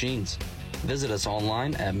Suzuki machines. Visit us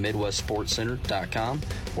online at MidwestSportsCenter.com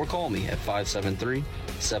or call me at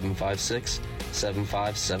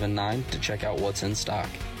 573-756-7579 to check out what's in stock.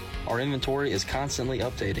 Our inventory is constantly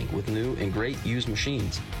updating with new and great used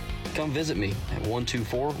machines. Come visit me at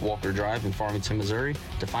 124 Walker Drive in Farmington, Missouri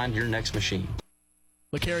to find your next machine.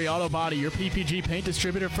 LeCarry Auto Body, your PPG paint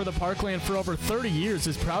distributor for the Parkland for over 30 years,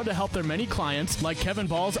 is proud to help their many clients like Kevin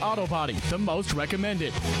Ball's Auto Body, the most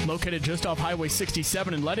recommended. Located just off Highway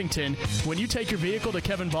 67 in Leadington, when you take your vehicle to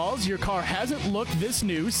Kevin Ball's, your car hasn't looked this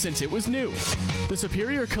new since it was new. The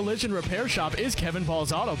Superior Collision Repair Shop is Kevin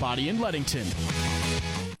Ball's Auto Body in Leadington.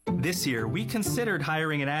 This year, we considered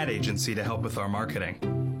hiring an ad agency to help with our marketing.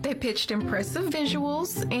 They pitched impressive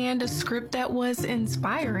visuals and a script that was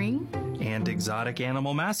inspiring. And exotic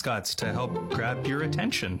animal mascots to help grab your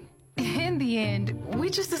attention. In the end, we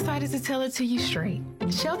just decided to tell it to you straight.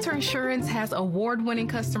 Shelter Insurance has award-winning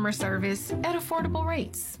customer service at affordable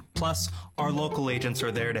rates. Plus, our local agents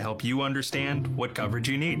are there to help you understand what coverage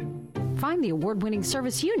you need. Find the award-winning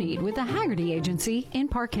service you need with the Haggerty Agency in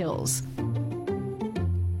Park Hills.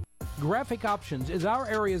 Graphic Options is our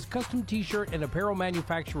area's custom t-shirt and apparel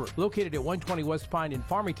manufacturer. Located at 120 West Pine in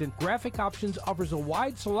Farmington, Graphic Options offers a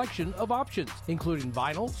wide selection of options, including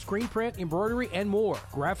vinyl, screen print, embroidery, and more.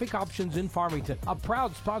 Graphic Options in Farmington, a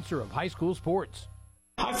proud sponsor of high school sports.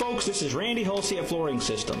 Hi folks, this is Randy Holsey at Flooring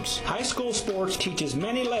Systems. High school sports teaches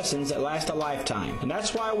many lessons that last a lifetime, and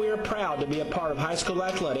that's why we are proud to be a part of high school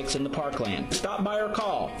athletics in the Parkland. Stop by or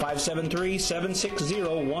call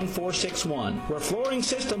 573-760-1461. We're Flooring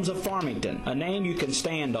Systems of Farmington, a name you can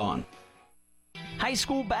stand on. High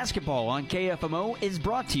school basketball on KFMO is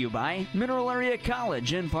brought to you by Mineral Area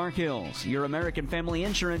College in Park Hills, your American Family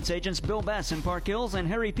Insurance agents Bill Bass in Park Hills and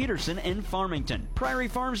Harry Peterson in Farmington, Prairie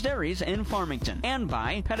Farms Dairies in Farmington, and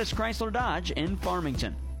by Pettis Chrysler Dodge in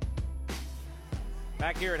Farmington.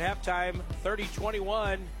 Back here at halftime,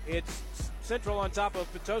 30-21, it's Central on top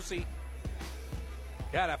of Potosi.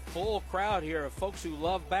 Got a full crowd here of folks who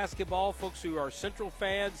love basketball, folks who are Central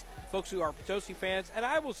fans, folks who are Potosi fans, and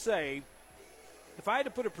I will say, if I had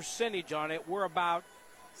to put a percentage on it, we're about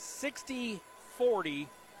 60-40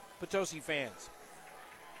 Potosi fans.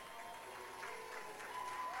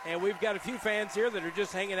 And we've got a few fans here that are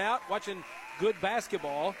just hanging out, watching good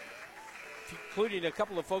basketball, including a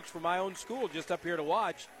couple of folks from my own school just up here to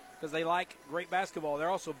watch because they like great basketball. They're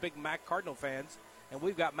also big MAC Cardinal fans, and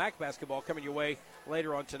we've got MAC basketball coming your way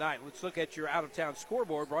later on tonight. Let's look at your out-of-town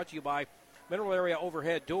scoreboard brought to you by Mineral Area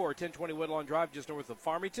Overhead Door, 1020 Woodlawn Drive, just north of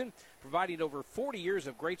Farmington, providing over 40 years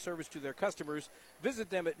of great service to their customers. Visit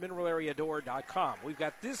them at mineralareadoor.com. We've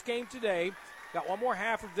got this game today, got one more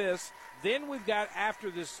half of this. Then we've got,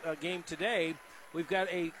 after this game today, we've got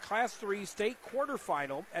a Class 3 state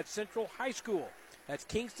quarterfinal at Central High School. That's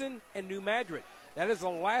Kingston and New Madrid. That is a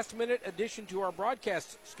last-minute addition to our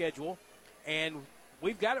broadcast schedule, and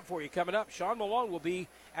we've got it for you coming up. Sean Malone will be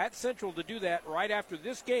at Central to do that right after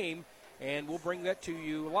this game, and we'll bring that to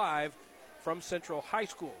you live from Central High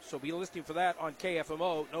School. So be listening for that on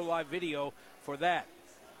KFMO. No live video for that.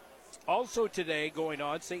 Also today going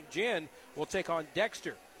on, St. Jen will take on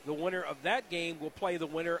Dexter. The winner of that game will play the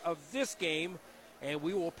winner of this game, and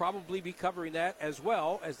we will probably be covering that as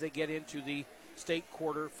well as they get into the state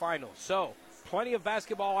quarterfinals. So plenty of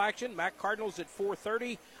basketball action. MAC Cardinals at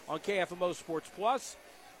 4:30 on KFMO Sports Plus.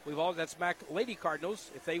 That's MAC Lady Cardinals.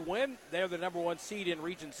 If they win, they're the number 1 seed in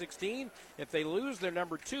Region 16. If they lose, they're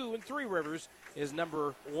number 2, and Three Rivers is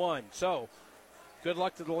number 1. So good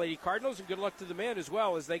luck to the Lady Cardinals, and good luck to the men as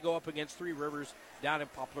well as they go up against Three Rivers down in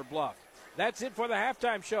Poplar Bluff. That's it for the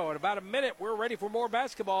halftime show. In about a minute, we're ready for more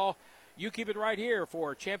basketball. You keep it right here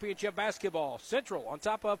for championship basketball. Central on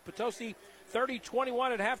top of Potosi,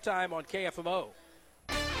 30-21 at halftime on KFMO.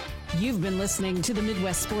 You've been listening to the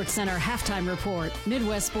Midwest Sports Center Halftime Report.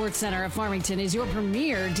 Midwest Sports Center of Farmington is your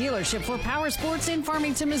premier dealership for power sports in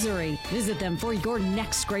Farmington, Missouri. Visit them for your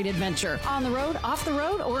next great adventure. On the road, off the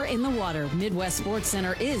road, or in the water, Midwest Sports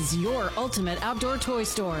Center is your ultimate outdoor toy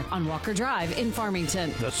store on Walker Drive in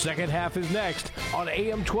Farmington. The second half is next on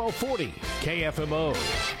AM 1240 KFMO.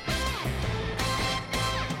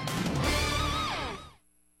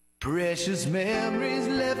 Precious memories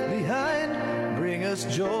left behind bring us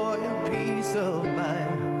joy and peace of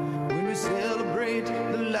mind when we celebrate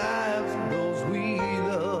the lives of those we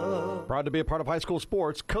love. Proud to be a part of high school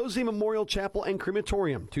sports, Cozy Memorial Chapel and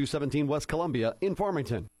Crematorium, 217 West Columbia in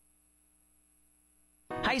Farmington.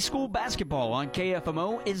 High school basketball on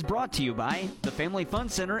KFMO is brought to you by the Family Fun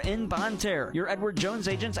Center in Bonne Terre, your Edward Jones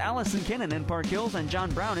agents Allison Kinnon in Park Hills and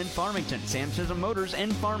John Brown in Farmington, Samson Motors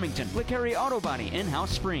in Farmington, LeCarry Auto Body in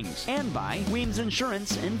House Springs, and by Weems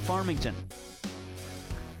Insurance in Farmington.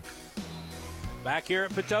 Back here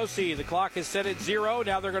at Potosi, the clock is set at 0.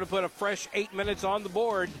 Now they're going to put a fresh 8 minutes on the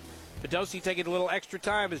board. Potosi taking a little extra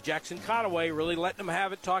time as Jackson Conaway really letting them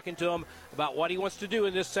have it, talking to him about what he wants to do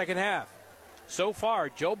in this second half. so far.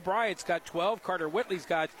 Joe Bryant's got 12. Carter Whitley's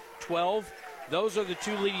got 12. Those are the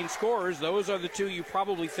two leading scorers. Those are the two you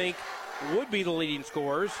probably think would be the leading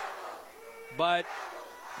scorers. But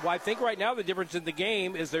I think right now the difference in the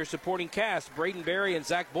game is their supporting cast, Braden Berry and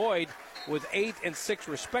Zach Boyd, with 8 and 6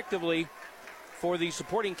 respectively. For the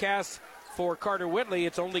supporting cast for Carter Whitley,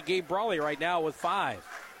 it's only Gabe Brawley right now with 5.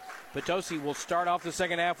 Potosi will start off the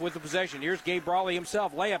second half with the possession. Here's Gabe Brawley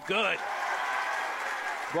himself. Layup good.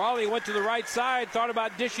 Brawley went to the right side, thought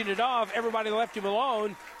about dishing it off. Everybody left him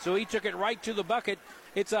alone, so he took it right to the bucket.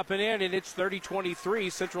 It's up and in, and it's 30-23.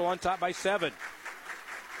 Central on top by 7.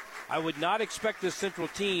 I would not expect this Central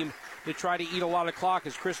team to try to eat a lot of clock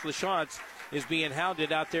as Chris LaChance is being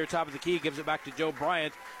hounded out there top of the key. Gives it back to Joe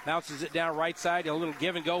Bryant. Bounces it down right side. A little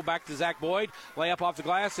give and go back to Zach Boyd. Layup off the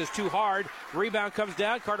glass is too hard. Rebound comes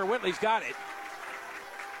down. Carter Whitley's got it.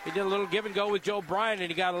 He did a little give and go with Joe Bryant, and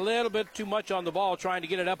he got a little bit too much on the ball trying to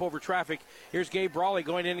get it up over traffic. Here's Gabe Brawley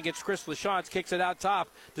going in against Chris LaChance. Kicks it out top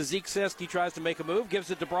to Zeke Sisk. He tries to make a move. Gives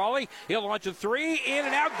it to Brawley. He'll launch a three. In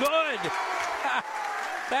and out. Good.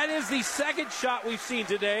 That is the second shot we've seen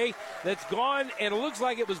today that's gone, and it looks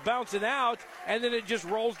like it was bouncing out, and then it just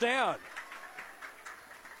rolls down.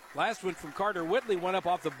 Last one from Carter Whitley went up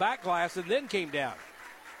off the back glass and then came down.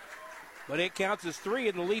 But it counts as 3,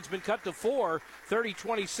 and the lead's been cut to 4,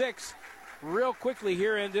 30-26. Real quickly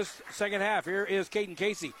here in this second half. Here is Caden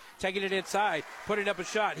Casey taking it inside, putting up a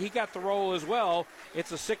shot. He got the roll as well.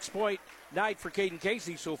 It's a 6-point night for Caden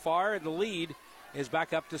Casey so far, and the lead is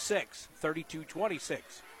back up to 6, 32-26.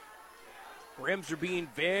 Rims are being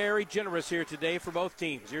very generous here today for both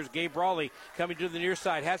teams. Here's Gabe Brawley coming to the near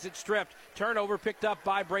side. Has it stripped. Turnover picked up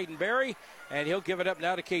by Braden Berry, and he'll give it up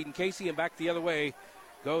now to Caden Casey, and back the other way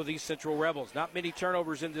go these Central Rebels. Not many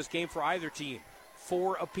turnovers in this game for either team.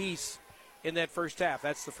 4 apiece in that first half.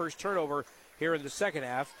 That's the first turnover here in the second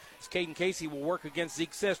half. As Caden Casey will work against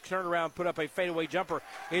Zeke Sisk. Turn around, put up a fadeaway jumper.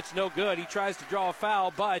 It's no good. He tries to draw a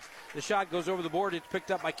foul, but the shot goes over the board. It's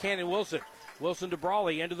picked up by Cannon Wilson. Wilson to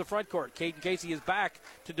Brawley into the front court. Caden Casey is back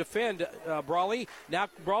to defend Brawley. Now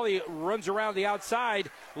Brawley runs around the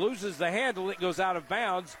outside, loses the handle. It goes out of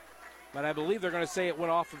bounds, but I believe they're going to say it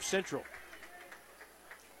went off of Central.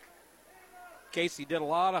 Casey did a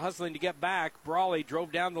lot of hustling to get back. Brawley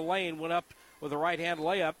drove down the lane, went up with a right-hand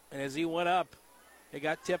layup, and as he went up, it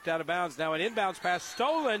got tipped out of bounds. Now an inbounds pass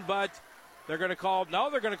stolen, but they're going to call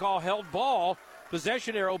held ball.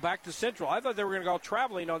 Possession arrow back to Central. I thought they were going to call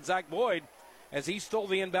traveling on Zach Boyd as he stole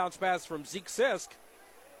the inbounds pass from Zeke Sisk.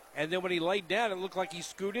 And then when he laid down, it looked like he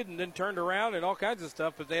scooted and then turned around and all kinds of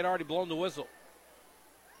stuff, but they had already blown the whistle.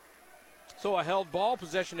 So a held ball,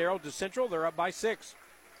 possession arrow to Central. They're up by 6.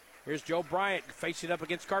 Here's Joe Bryant facing up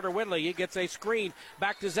against Carter Whitley. He gets a screen.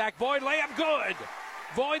 Back to Zach Boyd. Layup good.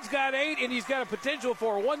 Boyd's got 8, and he's got a potential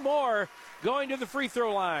for one more going to the free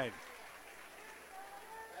throw line.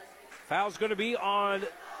 Foul's going to be on,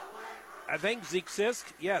 I think, Zeke Sisk.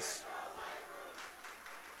 Yes.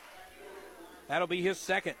 That'll be his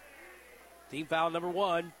second. Team foul number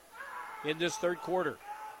 1 in this third quarter.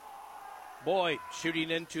 Boyd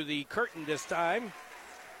shooting into the curtain this time.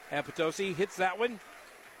 And Potosi hits that one.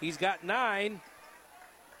 He's got 9,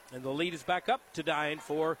 and the lead is back up to 9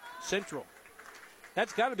 for Central.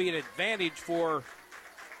 That's got to be an advantage for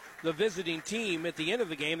the visiting team at the end of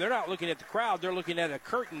the game. They're not looking at the crowd. They're looking at a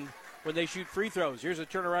curtain when they shoot free throws. Here's a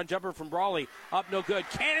turnaround jumper from Brawley. Up, no good.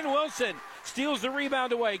 Cannon Wilson steals the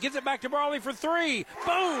rebound away. Gives it back to Brawley for 3.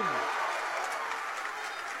 Boom!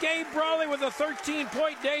 Gabe Brawley with a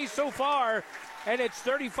 13-point day so far, and it's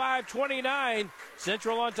 35-29.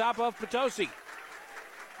 Central on top of Potosi.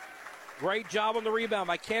 Great job on the rebound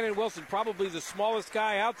by Cannon Wilson, probably the smallest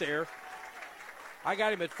guy out there. I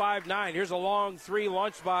got him at 5'9". Here's a long 3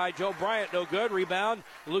 launched by Joe Bryant. No good. Rebound,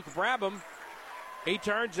 Luke Brabham. He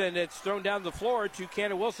turns, and it's thrown down the floor to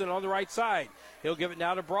Cannon Wilson on the right side. He'll give it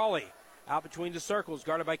now to Brawley. Out between the circles,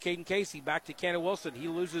 guarded by Caden Casey. Back to Cannon Wilson. He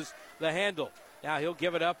loses the handle. Now he'll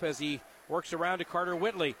give it up as he works around to Carter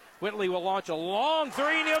Whitley. Whitley will launch a long 3,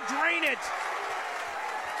 and he'll drain it.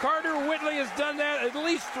 Carter Whitley has done that at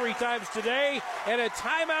least 3 times today, and a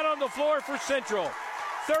timeout on the floor for Central.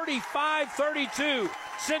 35-32.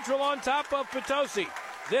 Central on top of Potosi.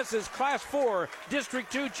 This is Class 4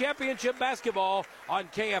 District 2 Championship Basketball on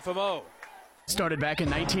KFMO. Started back in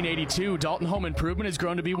 1982, Dalton Home Improvement has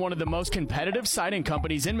grown to be one of the most competitive siding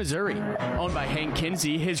companies in Missouri. Owned by Hank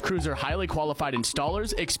Kinsey, his crews are highly qualified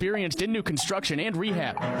installers, experienced in new construction and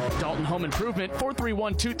rehab. Dalton Home Improvement,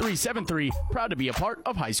 431-2373, proud to be a part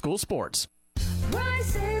of high school sports.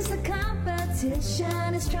 Price is the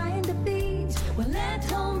competition is trying to beat. Well, at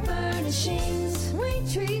Home Furnishings, we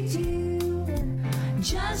treat you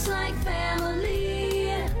just like family.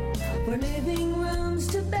 For living rooms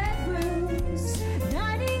to bedrooms,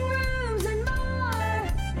 dining rooms and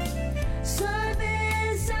more.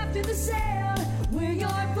 Service after the sale, we're your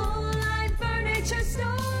full-line furniture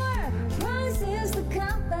store. Prices the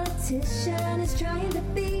competition is trying to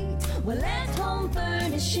beat. Well, at Home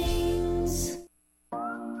Furnishings.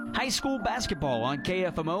 High school basketball on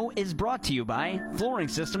KFMO is brought to you by Flooring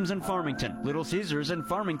Systems in Farmington, Little Caesars in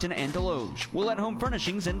Farmington and Deloge, Willett Home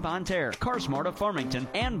Furnishings in Bonne Terre, CarSmart of Farmington,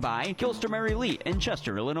 and by Gilster Mary Lee in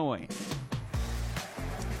Chester, Illinois.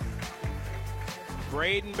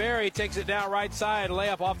 Braden Berry takes it down right side.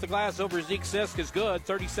 Layup off the glass over Zeke Sisk is good.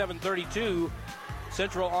 37-32.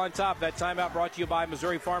 Central on top. That timeout brought to you by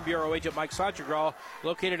Missouri Farm Bureau agent Mike Sonchagral,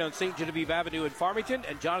 located on St. Genevieve Avenue in Farmington,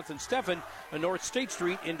 and Jonathan Steffen on North State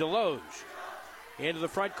Street in Deloge. Into the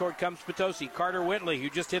front court comes Potosi. Carter Whitley, who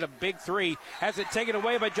just hit a big three, has it taken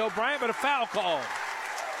away by Joe Bryant, but a foul call.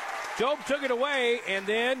 Job took it away, and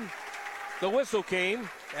then the whistle came,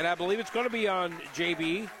 and I believe it's going to be on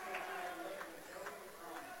JB.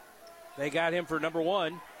 They got him for number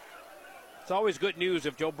one. It's always good news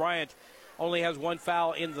if Joe Bryant only has one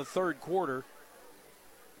foul in the third quarter.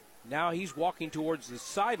 Now he's walking towards the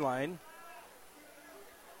sideline.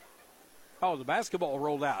 Oh, the basketball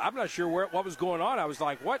rolled out. I'm not sure what was going on. I was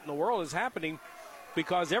like, what in the world is happening?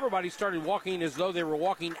 Because everybody started walking as though they were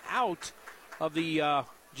walking out of the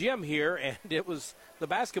gym here, and it was the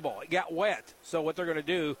basketball. It got wet. So what they're going to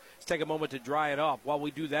do is take a moment to dry it off. While we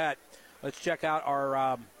do that, let's check out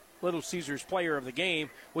our Little Caesars player of the game,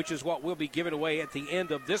 which is what we'll be giving away at the end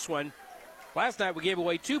of this one. Last night we gave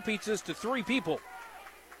away 2 pizzas to 3 people.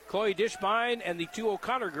 Chloe Dishbine and the 2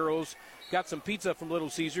 O'Connor girls got some pizza from Little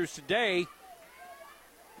Caesars. Today,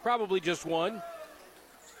 probably just one.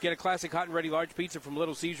 Get a classic hot and ready large pizza from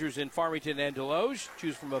Little Caesars in Farmington and Deloge.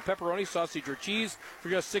 Choose from a pepperoni, sausage, or cheese for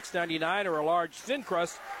just $6.99, or a large thin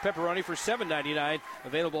crust pepperoni for $7.99.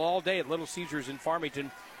 Available all day at Little Caesars in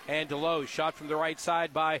Farmington and Deloge. Shot from the right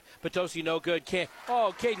side by Potosi, no good.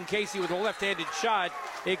 Caden Casey with a left-handed shot.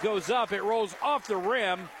 It goes up. It rolls off the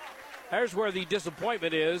rim. There's where the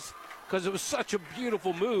disappointment is, because it was such a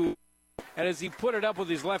beautiful move. And as he put it up with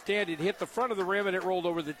his left hand, it hit the front of the rim, and it rolled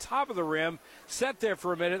over the top of the rim. Sat there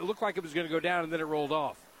for a minute. It looked like it was going to go down, and then it rolled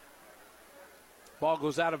off. Ball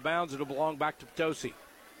goes out of bounds. It'll belong back to Potosi.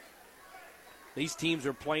 These teams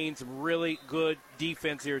are playing some really good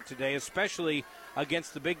defense here today, especially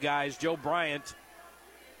against the big guys. Joe Bryant,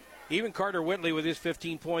 even Carter Whitley with his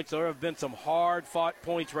 15 points. There have been some hard-fought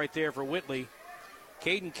points right there for Whitley.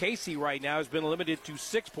 Caden Casey right now has been limited to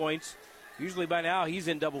 6 points. Usually by now he's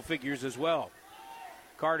in double figures as well.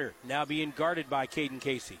 Carter now being guarded by Caden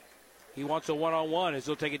Casey. He wants a one-on-one as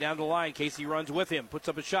he'll take it down the line. Casey runs with him, puts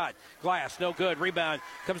up a shot. Glass, no good. Rebound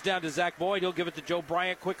comes down to Zach Boyd. He'll give it to Joe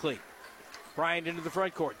Bryant quickly. Bryant into the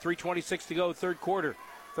front court. 3:26 to go, third quarter.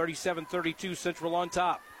 37-32, Central on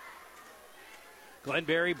top. Glenn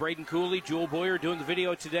Berry, Braden Cooley, Jewel Boyer doing the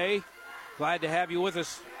video today. Glad to have you with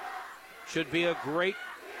us. Should be a great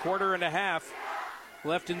quarter and a half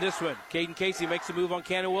left in this one. Caden Casey makes a move on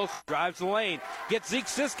Cannon Wilson. Drives the lane. Gets Zeke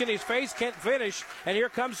Sisk in his face. Can't finish. And here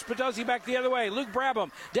comes Potosi back the other way. Luke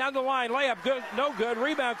Brabham down the line. Layup. Good. No good.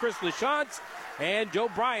 Rebound Chris LaChance. And Joe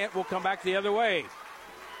Bryant will come back the other way.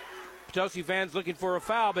 Potosi fans looking for a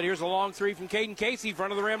foul, but here's a long three from Caden Casey.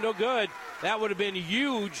 Front of the rim. No good. That would have been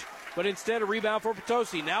huge. But instead a rebound for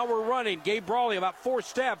Potosi. Now we're running. Gabe Brawley about 4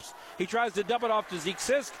 steps. He tries to dump it off to Zeke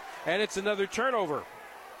Sisk. And it's another turnover.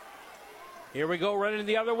 Here we go, running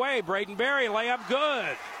the other way. Braden Berry, layup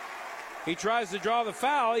good. He tries to draw the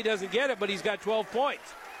foul. He doesn't get it, but he's got 12 points.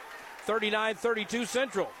 39-32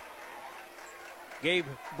 Central. Gabe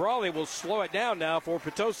Brawley will slow it down now for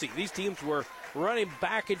Potosi. These teams were running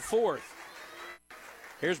back and forth.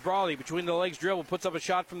 Here's Brawley between the legs dribble, puts up a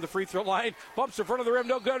shot from the free throw line, bumps in front of the rim,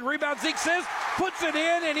 no good. Rebound, Zeke Sisk puts it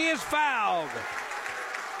in, and he is fouled.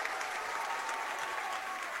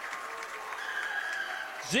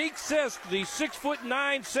 Zeke Sisk, the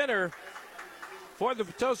 6'9" center for the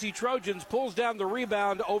Potosi Trojans, pulls down the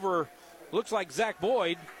rebound over, looks like Zach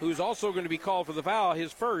Boyd, who's also going to be called for the foul,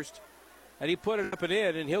 his first. And he put it up and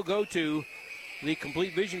in, and he'll go to the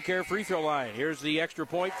Complete Vision Care free throw line. Here's the extra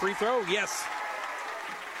point free throw. Yes.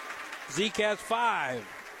 Zeke has 5.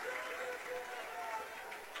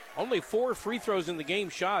 Only 4 free throws in the game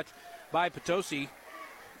shot by Potosi.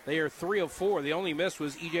 They are 3 of 4. The only miss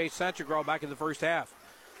was E.J. Sanchagral back in the first half.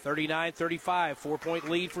 39-35, 4-point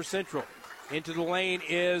lead for Central. Into the lane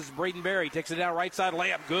is Braden Berry. Takes it down right side,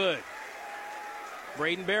 layup good.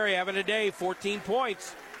 Braden Berry having a day, 14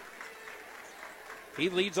 points. He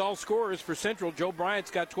leads all scorers for Central. Joe Bryant's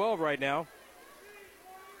got 12 right now.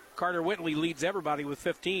 Carter Whitley leads everybody with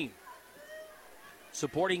 15.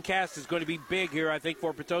 Supporting cast is going to be big here, I think,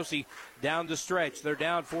 for Potosi down the stretch. They're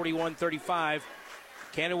down 41-35.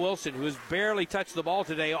 Cannon Wilson, who has barely touched the ball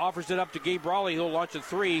today, offers it up to Gabe Brawley. He'll launch a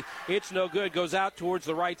three. It's no good. Goes out towards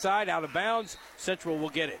the right side, out of bounds. Central will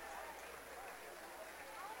get it.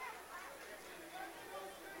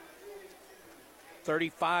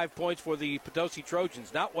 35 points for the Potosi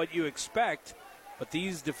Trojans. Not what you expect, but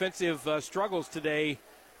these defensive struggles today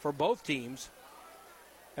for both teams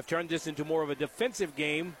have turned this into more of a defensive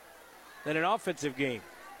game than an offensive game.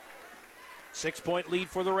 6-point lead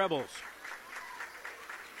for the Rebels.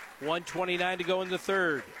 1:29 to go in the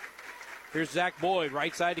third. Here's Zach Boyd,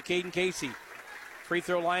 right side to Caden Casey. Free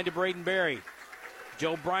throw line to Braden Berry.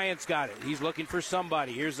 Joe Bryant's got it. He's looking for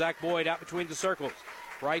somebody. Here's Zach Boyd out between the circles.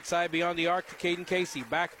 Right side beyond the arc to Caden Casey.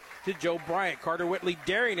 Back to Joe Bryant. Carter Whitley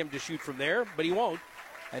daring him to shoot from there, but he won't.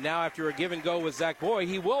 And now after a give and go with Zach Boyd,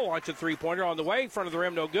 he will launch a three-pointer on the way. In front of the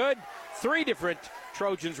rim, no good. 3 different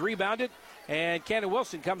Trojans rebounded, and Cannon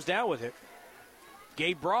Wilson comes down with it.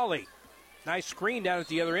 Gabe Brawley. Nice screen down at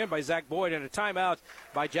the other end by Zach Boyd, and a timeout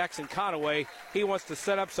by Jackson Conaway. He wants to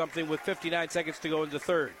set up something with 59 seconds to go in the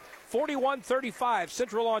third. 41-35,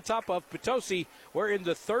 Central on top of Potosi. We're in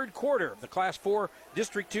the third quarter of the Class 4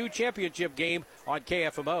 District 2 championship game on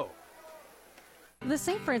KFMO. The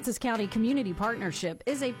St. Francis County Community Partnership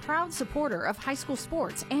is a proud supporter of high school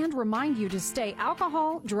sports and remind you to stay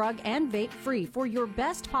alcohol, drug, and vape free for your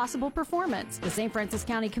best possible performance. The St. Francis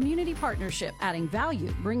County Community Partnership, adding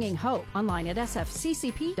value, bringing hope. Online at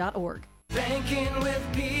sfccp.org. Banking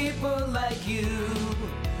with people like you.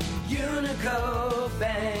 Unico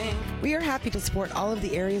Bank. We are happy to support all of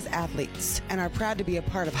the area's athletes and are proud to be a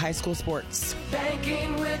part of high school sports.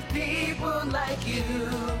 Banking with people like you.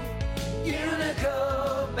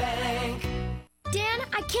 Unico Bank. Dan,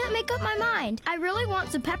 I can't make up my mind. I really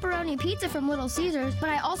want some pepperoni pizza from Little Caesars, but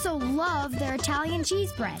I also love their Italian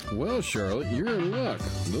cheese bread. Well, Charlotte, you're in luck.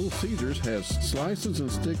 Little Caesars has slices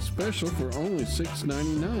and sticks special for only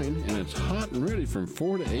 $6.99, and it's hot and ready from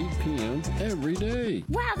 4 to 8 p.m. every day.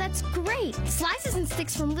 Wow, that's great. Slices and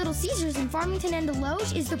sticks from Little Caesars in Farmington and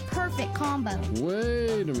Deloge is the perfect combo.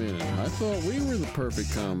 Wait a minute. I thought we were the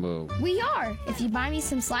perfect combo. We are, if you buy me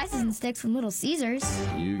some slices and sticks from Little Caesars.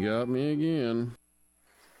 You got me again.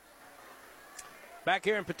 Back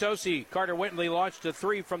here in Potosi, Carter Whitley launched a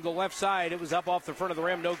three from the left side. It was up off the front of the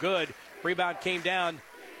rim, no good. Rebound came down,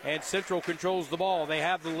 and Central controls the ball. They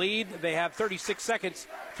have the lead. They have 36 seconds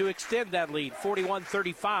to extend that lead,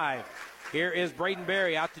 41-35. Here is Braden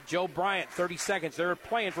Berry out to Joe Bryant, 30 seconds. They're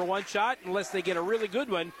playing for one shot unless they get a really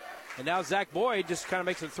good one. And now Zach Boyd just kind of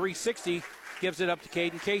makes a 360, gives it up to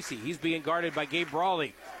Caden Casey. He's being guarded by Gabe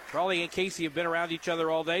Brawley. Brawley and Casey have been around each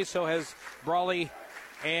other all day, so has Brawley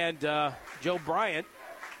and Joe Bryant.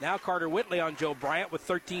 Now Carter Whitley on Joe Bryant with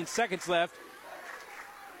 13 seconds left.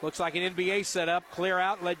 Looks like an NBA setup. Clear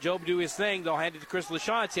out, let Job do his thing. They'll hand it to Chris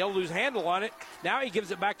LaChance. He'll lose handle on it. Now he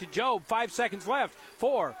gives it back to Job. 5 seconds left.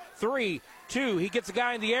 4, 3, 2. He gets a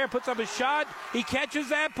guy in the air, puts up his shot. He catches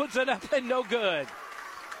that, puts it up, and no good.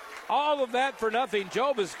 All of that for nothing.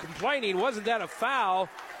 Job is complaining. Wasn't that a foul?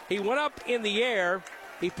 He went up in the air.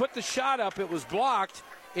 He put the shot up. It was blocked.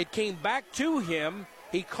 It came back to him.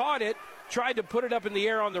 He caught it, tried to put it up in the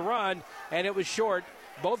air on the run, and it was short.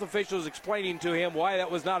 Both officials explaining to him why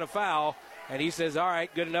that was not a foul, and he says, all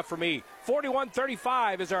right, good enough for me.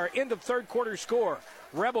 41-35 is our end of third quarter score.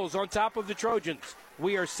 Rebels on top of the Trojans.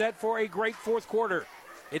 We are set for a great fourth quarter.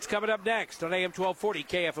 It's coming up next on AM 1240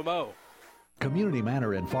 KFMO. Community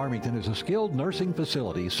Manor in Farmington is a skilled nursing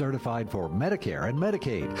facility certified for Medicare and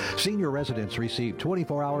Medicaid. Senior residents receive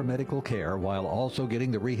 24-hour medical care while also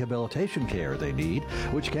getting the rehabilitation care they need,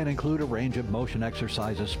 which can include a range of motion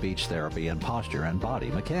exercises, speech therapy, and posture and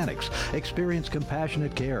body mechanics. Experience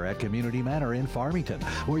compassionate care at Community Manor in Farmington,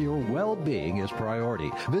 where your well-being is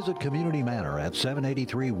priority. Visit Community Manor at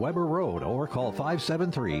 783 Weber Road or call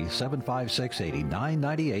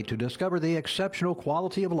 573-756-8998 to discover the exceptional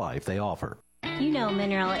quality of life they offer. You know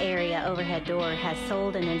Mineral Area Overhead Door has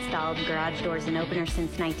sold and installed garage doors and openers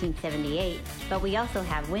since 1978, but we also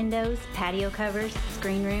have windows, patio covers,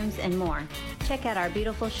 screen rooms, and more. Check out our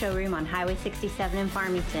beautiful showroom on Highway 67 in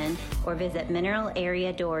Farmington or visit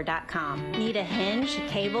mineralareadoor.com. Need a hinge,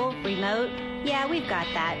 cable, remote? Yeah, we've got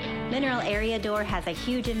that. Mineral Area Door has a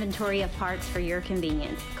huge inventory of parts for your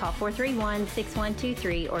convenience. Call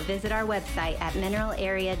 431-6123 or visit our website at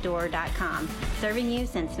mineralareadoor.com. Serving you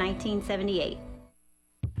since 1978.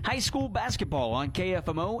 High school basketball on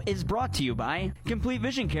KFMO is brought to you by Complete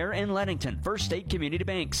Vision Care in Leadington, First State Community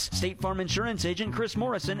Banks, State Farm Insurance Agent Chris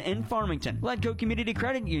Morrison in Farmington, Ledco Community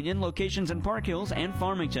Credit Union locations in Park Hills and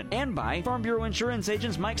Farmington, and by Farm Bureau Insurance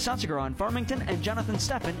Agents Mike Sotziger on Farmington and Jonathan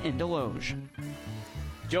Steffen in Deloge.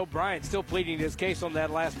 Joe Bryant still pleading his case on that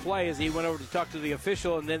last play as he went over to talk to the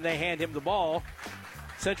official, and then they hand him the ball.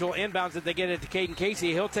 Central inbounds it. They get it to Caden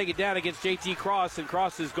Casey. He'll take it down against JT Cross, and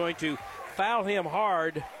Cross is going to foul him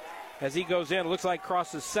hard as he goes in. It looks like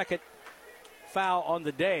Cross's second foul on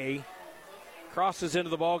the day. Cross is into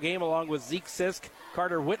the ball game along with Zeke Sisk,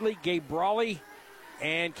 Carter Whitley, Gabe Brawley,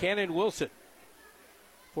 and Cannon Wilson.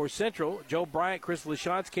 For Central, Joe Bryant, Chris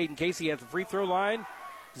Lachance, Caden Casey at the free throw line.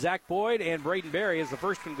 Zach Boyd and Braden Berry as the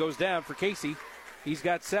first one goes down for Casey. He's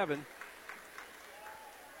got 7.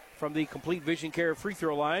 From the Complete Vision Care free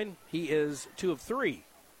throw line, he is 2 of 3.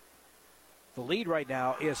 The lead right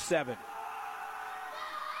now is 7.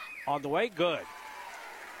 On the way, good.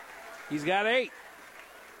 He's got 8.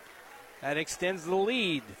 That extends the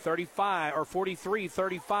lead,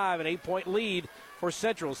 43-35, an 8-point lead for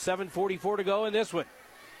Central. 7:44 to go in this one.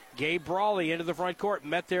 Gabe Brawley into the front court,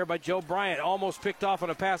 met there by Joe Bryant, almost picked off on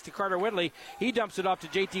a pass to Carter Whitley. He dumps it off to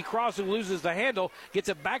JT Cross, who loses the handle, gets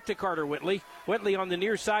it back to Carter Whitley. Whitley on the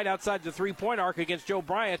near side outside the three-point arc against Joe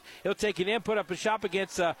Bryant. He'll take it in, put up a shot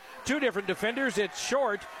against 2 different defenders. It's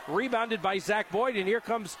short, rebounded by Zach Boyd, and here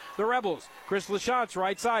comes the Rebels. Chris Lachance,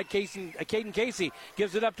 right side. Caden Casey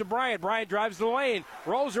gives it up to Bryant. Bryant drives the lane,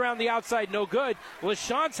 rolls around the outside, no good.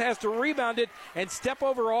 Lachance has to rebound it and step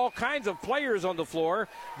over all kinds of players on the floor,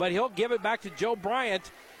 but he'll give it back to Joe Bryant,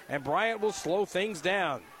 and Bryant will slow things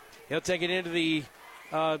down. He'll take it into the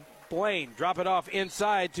lane, drop it off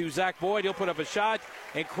inside to Zach Boyd. He'll put up a shot,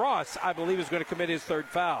 and Cross, I believe, is going to commit his 3rd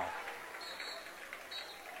foul.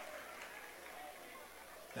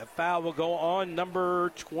 That foul will go on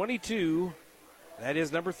number 22. That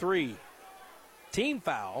is number 3. Team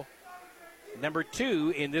foul, number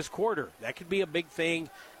 2 in this quarter. That could be a big thing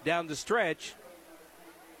down the stretch.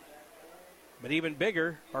 But even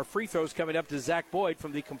bigger are free throws coming up to Zach Boyd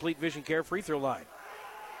from the Complete Vision Care free throw line.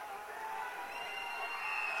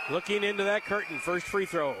 Looking into that curtain, first free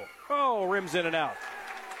throw. Oh, rims in and out.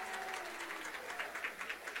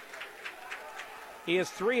 He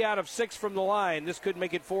is 3 out of 6 from the line. This could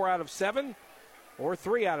make it 4 out of 7 or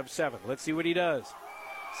 3 out of 7. Let's see what he does.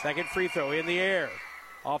 Second free throw in the air.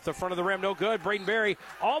 Off the front of the rim, no good. Braden Berry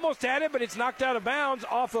almost had it, but it's knocked out of bounds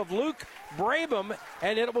off of Luke Brabham,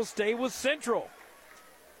 and it will stay with Central.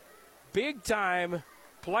 Big time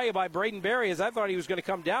play by Braden Berry, as I thought he was going to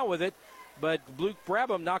come down with it, but Luke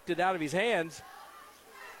Brabham knocked it out of his hands.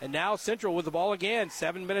 And now Central with the ball again.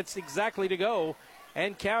 7 minutes exactly to go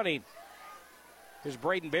and counting. Here's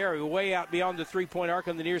Braden Berry way out beyond the three-point arc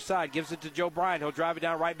on the near side. Gives it to Joe Bryant. He'll drive it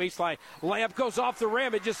down right baseline. Layup goes off the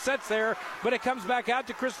rim. It just sits there, but it comes back out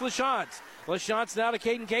to Chris Lachance. Lachance now to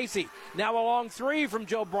Caden Casey. Now a long 3 from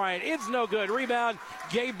Joe Bryant. It's no good. Rebound,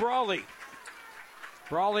 Gabe Brawley.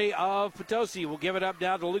 Brawley of Potosi will give it up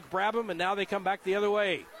down to Luke Brabham, and now they come back the other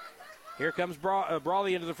way. Here comes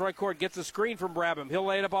Brawley into the front court. Gets a screen from Brabham. He'll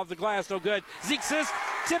lay it up off the glass. No good. Zeke Sisk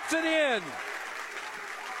tips it in.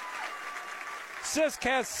 Sisk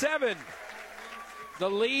has 7. The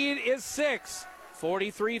lead is 6,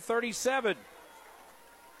 43-37.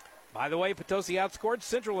 By the way, Potosi outscored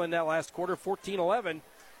Central in that last quarter, 14-11,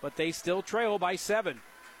 but they still trail by 7.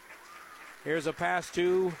 Here's a pass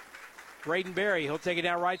to Braden Berry. He'll take it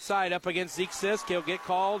down right side up against Zeke Sisk. He'll get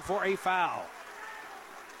called for a foul.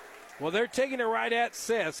 Well, they're taking it right at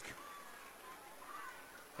Sisk,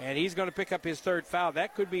 and he's going to pick up his 3rd foul.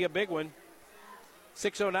 That could be a big one.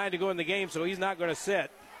 6:09 to go in the game, so he's not going to sit.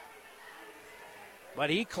 But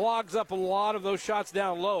he clogs up a lot of those shots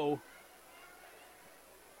down low.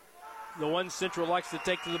 The one Central likes to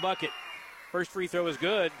take to the bucket. First free throw is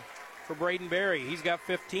good for Braden Berry. He's got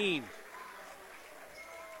 15.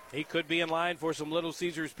 He could be in line for some Little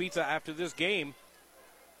Caesars pizza after this game.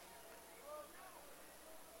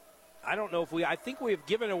 I don't know if I think we have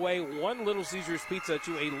given away one Little Caesars pizza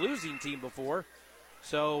to a losing team before.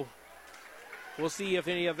 So we'll see if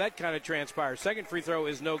any of that kind of transpires. Second free throw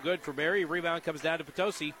is no good for Berry. Rebound comes down to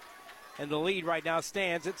Potosi, and the lead right now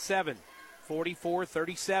stands at 7,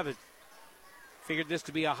 44-37. Figured this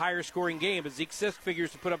to be a higher scoring game, but Zeke Sisk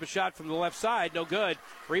figures to put up a shot from the left side. No good.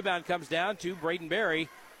 Rebound comes down to Braden Berry,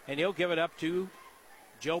 and he'll give it up to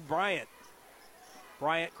Joe Bryant.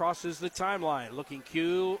 Bryant crosses the timeline, looking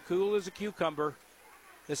cool as a cucumber.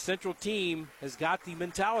 The Central team has got the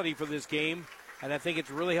mentality for this game And I think it's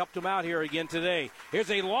really helped him out here again today. Here's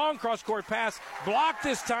a long cross-court pass, blocked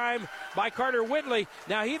this time by Carter Whitley.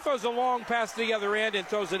 Now he throws a long pass to the other end and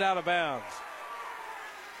throws it out of bounds.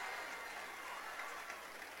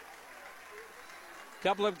 A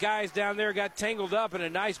couple of guys down there got tangled up in a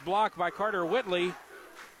nice block by Carter Whitley.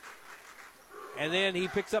 And then he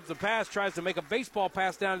picks up the pass, tries to make a baseball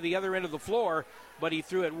pass down to the other end of the floor, but he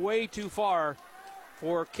threw it way too far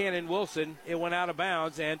for Cannon Wilson. It went out of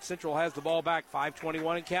bounds, and Central has the ball back,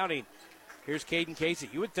 5:21 and counting. Here's Caden Casey.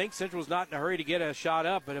 You would think Central's not in a hurry to get a shot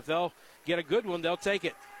up, but if they'll get a good one, they'll take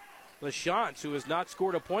it. LaChance, who has not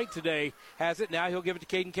scored a point today, has it. Now he'll give it to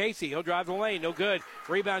Caden Casey. He'll drive the lane. No good.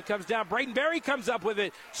 Rebound comes down. Braden Berry comes up with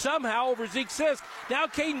it somehow over Zeke Sisk. Now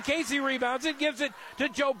Caden Casey rebounds it, gives it to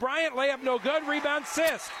Joe Bryant. Layup no good. Rebound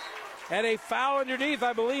Sisk. And a foul underneath,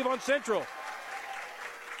 I believe, on Central.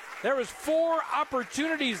 There was 4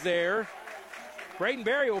 opportunities there. Braden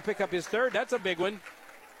Berry will pick up his third. That's a big one.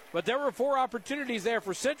 But there were 4 opportunities there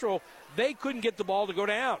for Central. They couldn't get the ball to go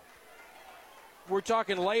down. We're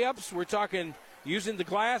talking layups. We're talking using the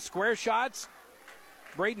glass, square shots.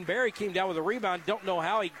 Braden Berry came down with a rebound. Don't know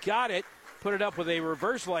how he got it. Put it up with a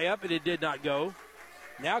reverse layup, and it did not go.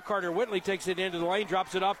 Now Carter Whitley takes it into the lane,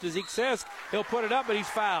 drops it off to Zeke Sisk. He'll put it up, but he's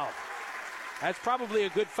fouled. That's probably a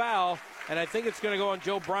good foul, and I think it's going to go on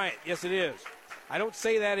Joe Bryant. Yes, it is. I don't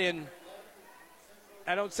say that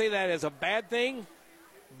as a bad thing,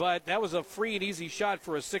 but that was a free and easy shot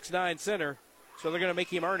for a 6'9" center. So they're going to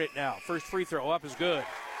make him earn it now. First free throw up is good.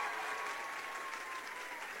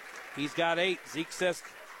 He's got 8. Zeke Sisk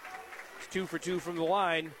is 2 for 2 from the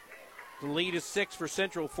line. The lead is 6 for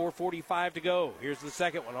Central, 4:45 to go. Here's the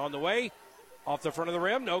second one on the way. Off the front of the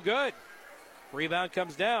rim, no good. Rebound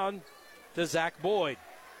comes down to Zach Boyd.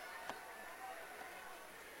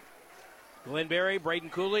 Glenn Berry, Braden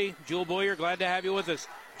Cooley, Jewel Boyer, glad to have you with us.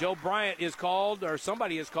 Joe Bryant is called, or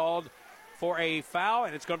somebody is called, for a foul,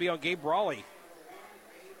 and it's going to be on Gabe Brawley.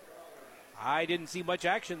 I didn't see much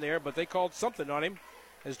action there, but they called something on him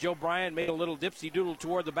as Joe Bryant made a little dipsy-doodle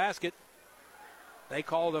toward the basket. They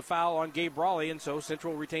called a foul on Gabe Brawley, and so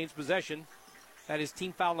Central retains possession. That is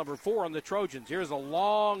team foul number 4 on the Trojans. Here's a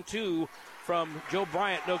long 2 from Joe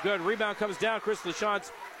Bryant. No good. Rebound comes down. Chris LaChance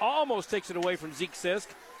almost takes it away from Zeke Sisk,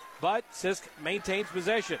 but Sisk maintains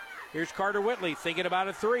possession. Here's Carter Whitley thinking about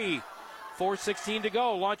a 3. 4:16 to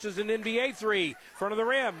go. Launches an NBA 3. Front of the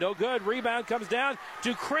rim. No good. Rebound comes down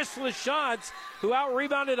to Chris LaChance, who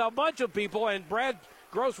out-rebounded a bunch of people, and Brad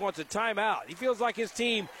Gross wants a timeout. He feels like his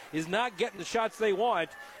team is not getting the shots they want,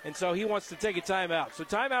 and so he wants to take a timeout. So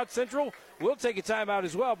timeout Central will take a timeout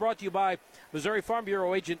as well, brought to you by Missouri Farm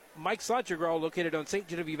Bureau agent Mike Sonchagro, located on St.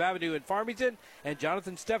 Genevieve Avenue in Farmington, and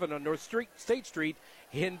Jonathan Steffen on State Street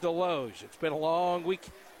in Deloge. It's been a long week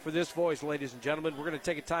for this voice, ladies and gentlemen. We're going to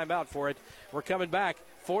take a timeout for it. We're coming back.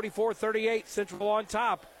 44-38, Central on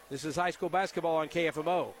top. This is high school basketball on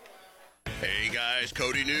KFMO. Hey guys,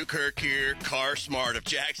 Cody Newkirk here, Car Smart of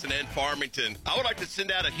Jackson and Farmington. I would like to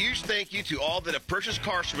send out a huge thank you to all that have purchased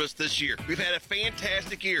cars from us this year. We've had a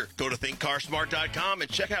fantastic year. Go to thinkcarsmart.com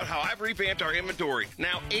and check out how I've revamped our inventory.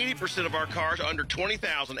 Now 80% of our cars are under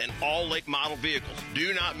 $20,000 and all late model vehicles.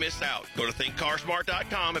 Do not miss out. Go to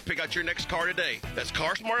thinkcarsmart.com and pick out your next car today. That's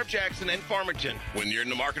Car Smart of Jackson and Farmington. When you're in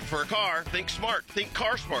the market for a car, think smart, think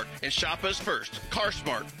Car Smart, and shop us first. Car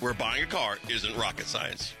Smart, where buying a car isn't rocket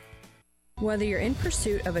science. Whether you're in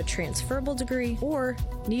pursuit of a transferable degree or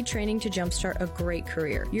need training to jumpstart a great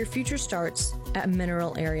career, your future starts at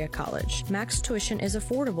Mineral Area College. Max tuition is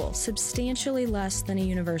affordable, substantially less than a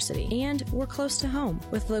university, and we're close to home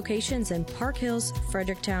with locations in Park Hills,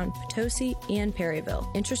 Fredericktown, Potosi, and Perryville.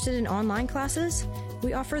 Interested in online classes?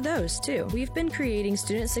 We offer those too. We've been creating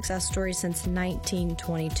student success stories since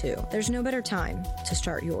 1922. There's no better time to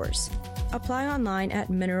start yours. Apply online at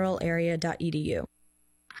mineralarea.edu.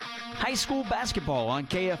 High school basketball on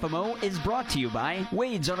KFMO is brought to you by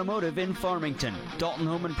Wade's Automotive in Farmington, Dalton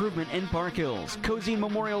Home Improvement in Park Hills, Cozy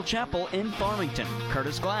Memorial Chapel in Farmington,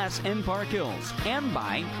 Curtis Glass in Park Hills, and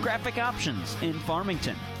by Graphic Options in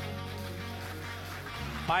Farmington.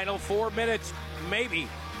 Final 4 minutes, maybe,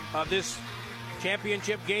 of this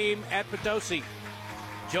championship game at Potosi.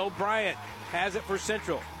 Joe Bryant has it for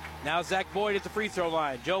Central. Now Zach Boyd at the free throw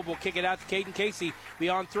line. Joe will kick it out to Caden Casey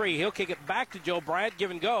beyond 3. He'll kick it back to Joe Bryant.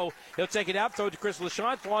 Give and go. He'll take it out, throw it to Chris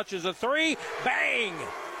LaChance. Launches a 3. Bang!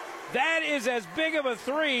 That is as big of a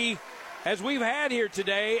 3 as we've had here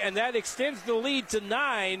today, and that extends the lead to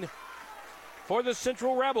 9 for the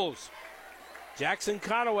Central Rebels. Jackson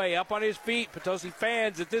Conaway up on his feet. Potosi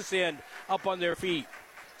fans at this end up on their feet.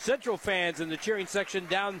 Central fans in the cheering section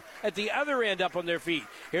down at the other end up on their feet.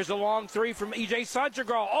 Here's a long three from E.J.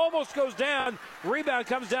 Sanchagral. Almost goes down. Rebound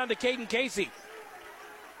comes down to Caden Casey.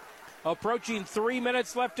 Approaching 3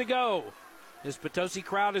 minutes left to go. This Potosi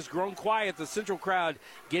crowd has grown quiet. The Central crowd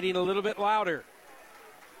getting a little bit louder.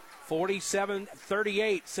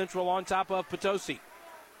 47-38, Central on top of Potosi.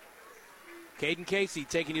 Caden Casey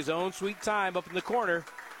taking his own sweet time up in the corner,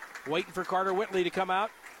 waiting for Carter Whitley to come out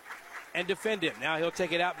and defend him. Now he'll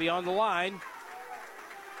take it out beyond the line.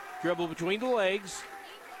 Dribble between the legs.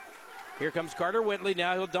 Here comes Carter Whitley.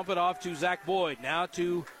 Now he'll dump it off to Zach Boyd. Now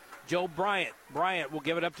to Joe Bryant. Bryant will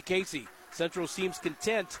give it up to Casey. Central seems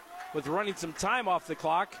content with running some time off the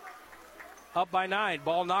clock. Up by 9.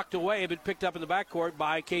 Ball knocked away, but picked up in the backcourt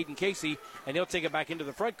by Caden Casey, and he'll take it back into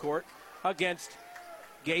the front court against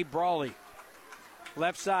Gabe Brawley.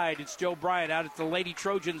 Left side, it's Joe Bryant out at the Lady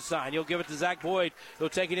Trojans sign. He'll give it to Zach Boyd. He'll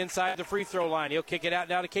take it inside the free throw line. He'll kick it out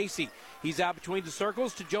now to Casey. He's out between the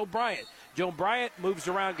circles to Joe Bryant. Joe Bryant moves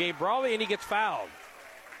around Gabe Brawley, and he gets fouled.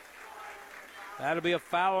 That'll be a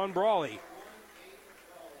foul on Brawley.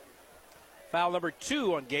 Foul number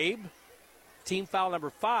 2 on Gabe. Team foul number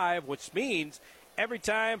 5, which means every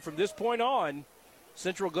time from this point on,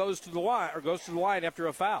 Central goes to the line after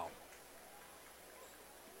a foul.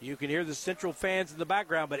 You can hear the Central fans in the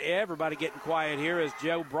background, but everybody getting quiet here as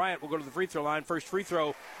Joe Bryant will go to the free throw line. First free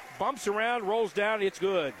throw, bumps around, rolls down, it's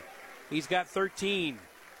good. He's got 13.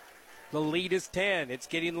 The lead is 10. It's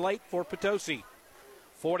getting late for Potosi.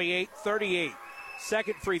 48-38.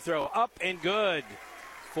 Second free throw, up and good.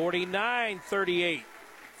 49-38.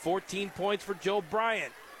 14 points for Joe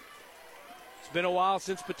Bryant. It's been a while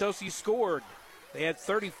since Potosi scored. They had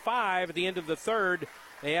 35 at the end of the third.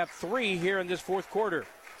 They have 3 here in this fourth quarter.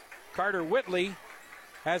 Carter Whitley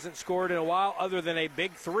hasn't scored in a while other than a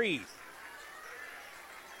big 3.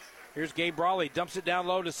 Here's Gabe Brawley. Dumps it down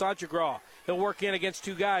low to Sanchagral. He'll work in against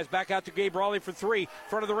 2 guys. Back out to Gabe Brawley for 3.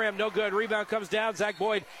 Front of the rim, no good. Rebound comes down. Zach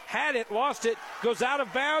Boyd had it, lost it. Goes out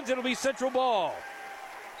of bounds. It'll be Central ball.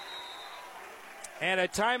 And a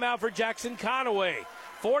timeout for Jackson Conaway.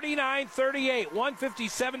 49-38,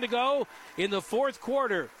 1:57 to go in the fourth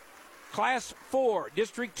quarter. Class 4,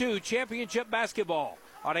 District 2 championship basketball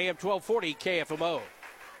on AM 1240 KFMO.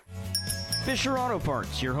 Fisher Auto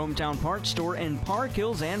Parts, your hometown parts store in Park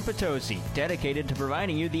Hills and Potosi, dedicated to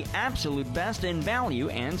providing you the absolute best in value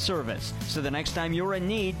and service. So the next time you're in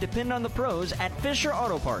need, depend on the pros at Fisher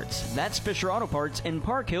Auto Parts. That's Fisher Auto Parts in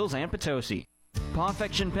Park Hills and Potosi.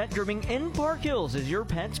 Pawfection Pet Grooming in Park Hills is your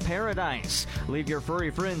pet's paradise. Leave your furry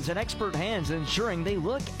friends in expert hands, ensuring they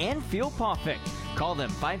look and feel perfect. Call them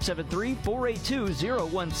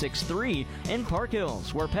 573-482-0163 in Park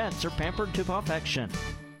Hills, where pets are pampered to perfection.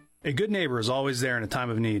 A good neighbor is always there in a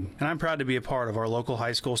time of need, and I'm proud to be a part of our local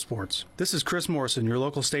high school sports. This is Chris Morrison, your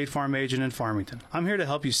local State Farm agent in Farmington. I'm here to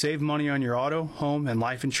help you save money on your auto, home, and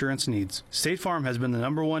life insurance needs. State Farm has been the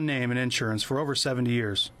 #1 name in insurance for over 70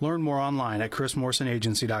 years. Learn more online at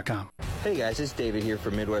chrismorrisonagency.com. Hey guys, it's David here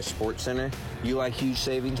from Midwest Sports Center. You like huge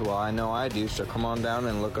savings? Well, I know I do, so come on down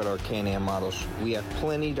and look at our Can-Am models. We have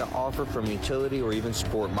plenty to offer from utility or even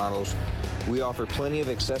sport models. We offer plenty of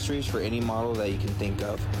accessories for any model that you can think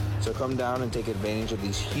of. So come down and take advantage of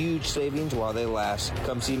these huge savings while they last.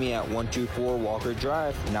 Come see me at 124 Walker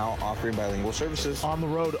Drive, now offering bilingual services. On the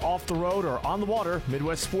road, off the road, or on the water,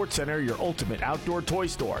 Midwest Sports Center, your ultimate outdoor toy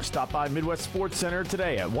store. Stop by Midwest Sports Center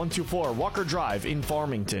today at 124 Walker Drive in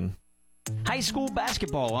Farmington. High school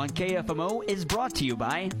basketball on KFMO is brought to you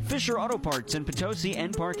by Fisher Auto Parts in Potosi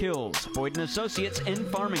and Park Hills, Boyd & Associates in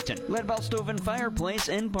Farmington, Leadbelt Stove and Fireplace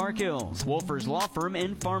in Park Hills, Wolfers Law Firm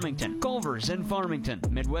in Farmington, Culver's in Farmington,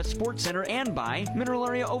 Midwest Sports Center, and by Mineral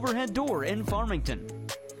Area Overhead Door in Farmington.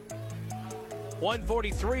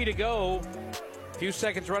 1:43 to go. A few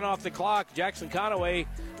seconds run off the clock. Jackson Conaway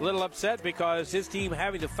a little upset because his team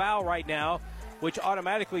having to foul right now, which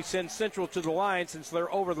automatically sends Central to the line since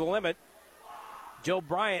they're over the limit. Joe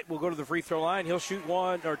Bryant will go to the free throw line. He'll shoot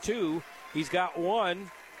 1 or 2. He's got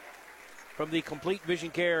 1 from the Complete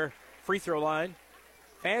Vision Care free throw line.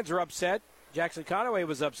 Fans are upset. Jackson Conaway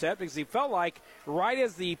was upset because he felt like right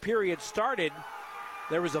as the period started,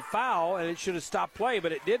 there was a foul and it should have stopped play,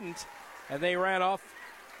 but it didn't. And they ran off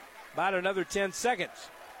about another 10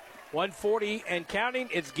 seconds. 1:40 and counting.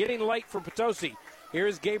 It's getting late for Potosi.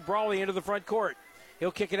 Here's Gabe Brawley into the front court.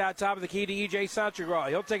 He'll kick it out top of the key to E.J. Sanchagral.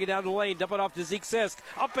 He'll take it down the lane, dump it off to Zeke Sisk.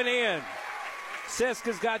 Up and in. Sisk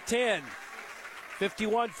has got 10.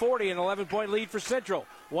 51-40, an 11-point lead for Central.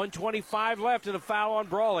 1:25 left and a foul on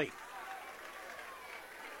Brawley.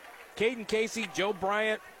 Caden Casey, Joe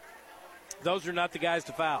Bryant, those are not the guys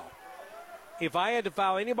to foul. if I had to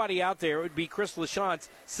foul anybody out there, it would be Chris LaChance,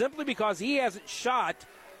 simply because he hasn't shot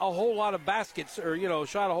a whole lot of baskets or,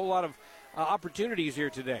 shot a whole lot of opportunities here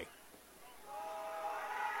today.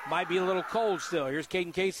 Might be a little cold still. Here's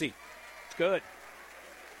Caden Casey. It's good.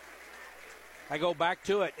 I go back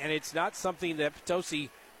to it, and it's not something that Potosi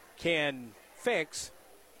can fix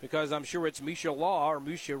because I'm sure it's Misha law or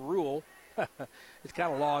Misha rule. It's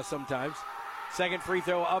kind of law sometimes. Second free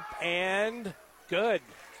throw up and good.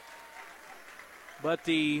 But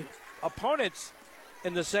the opponents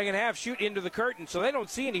in the second half shoot into the curtain, so they don't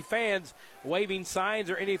see any fans waving signs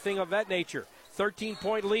or anything of that nature.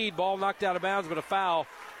 13-point lead, ball knocked out of bounds, but a foul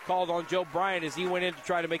called on Joe Bryant as he went in to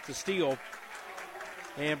try to make the steal.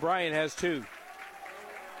 And Bryant has 2.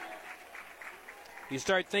 You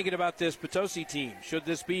start thinking about this Potosi team. Should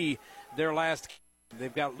this be their last?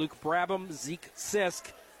 They've got Luke Brabham, Zeke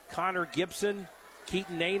Sisk, Connor Gibson,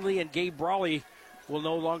 Keaton Ainley, and Gabe Brawley will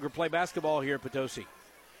no longer play basketball here at Potosi.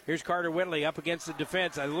 Here's Carter Whitley up against the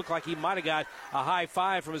defense. It looked like he might have got a high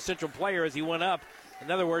five from a Central player as he went up. In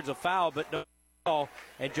other words, a foul, but no foul.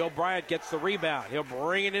 And Joe Bryant gets the rebound. He'll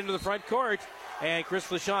bring it into the front court, and Chris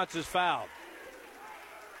LaChance is fouled.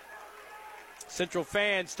 Central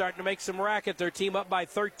fans starting to make some racket. Their team up by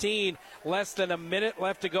 13. Less than a minute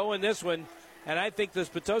left to go in this one. And I think this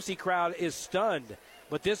Potosi crowd is stunned.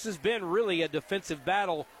 But this has been really a defensive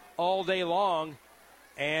battle all day long.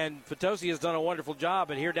 And Potosi has done a wonderful job.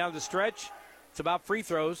 And here down the stretch, it's about free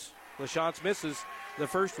throws. LaChance misses the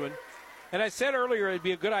first one. And I said earlier it'd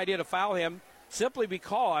be a good idea to foul him simply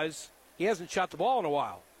because he hasn't shot the ball in a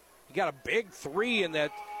while. He got a big 3 in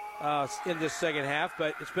that in this second half,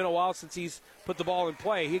 but it's been a while since he's put the ball in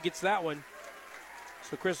play. He gets that one.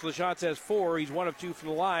 So Chris LaChance has 4. He's 1 of 2 from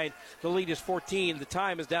the line. The lead is 14. The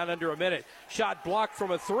time is down under a minute. Shot blocked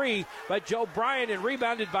from a 3 by Joe Bryant and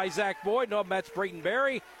rebounded by Zach Boyd. No, that's Braden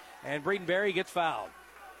Berry, and Braden Berry gets fouled.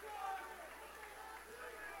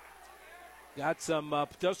 Got some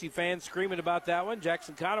Potosi fans screaming about that one.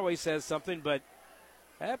 Jackson Conaway says something, but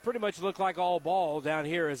that pretty much looked like all ball down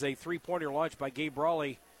here as a three-pointer launch by Gabe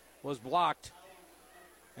Brawley was blocked.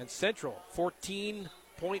 And Central,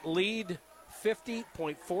 14-point lead,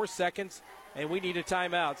 50.4 seconds, and we need a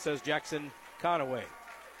timeout, says Jackson Conaway.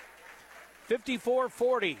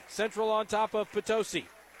 54-40, Central on top of Potosi.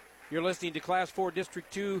 You're listening to Class 4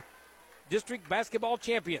 District 2 District Basketball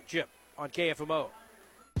Championship on KFMO.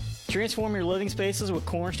 Transform your living spaces with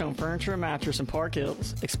Cornerstone Furniture and Mattress in Park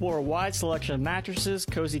Hills. Explore a wide selection of mattresses,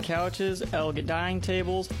 cozy couches, elegant dining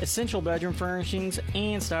tables, essential bedroom furnishings,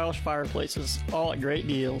 and stylish fireplaces, all at great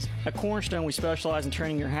deals. At Cornerstone, we specialize in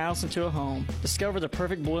turning your house into a home. Discover the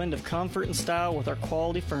perfect blend of comfort and style with our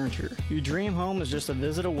quality furniture. Your dream home is just a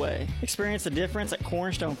visit away. Experience the difference at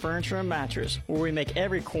Cornerstone Furniture and Mattress, where we make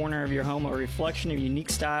every corner of your home a reflection of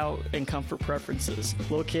unique style and comfort preferences.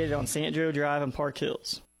 Located on St. Joe Drive in Park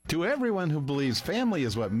Hills. To everyone who believes family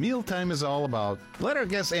is what mealtime is all about, let our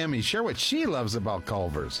guest Emmy share what she loves about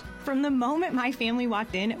Culver's. From the moment my family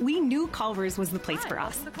walked in, we knew Culver's was the place for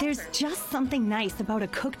us. There's just something nice about a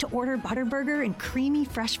cooked-to-order butter burger and creamy,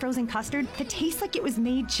 fresh frozen custard that tastes like it was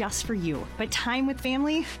made just for you. But time with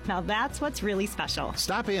family, now that's what's really special.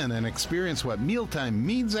 Stop in and experience what mealtime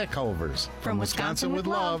means at Culver's. From Wisconsin with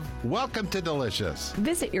love, welcome to Delicious.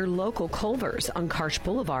 Visit your local Culver's on Karsh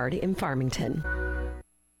Boulevard in Farmington.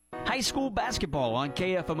 High school basketball on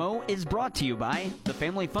KFMO is brought to you by the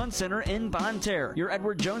Family Fun Center in Bonne Terre, your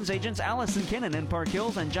Edward Jones agents Allison Kinnon in Park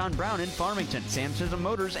Hills and John Brown in Farmington, Samson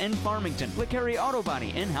Motors in Farmington, LeCarry Auto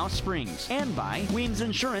Body in House Springs, and by Weems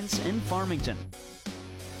Insurance in Farmington.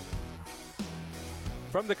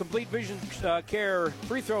 From the Complete Vision Care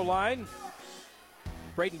free throw line,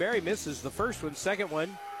 Braden Berry misses the first one. Second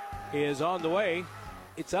one is on the way.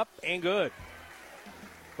 It's up and good.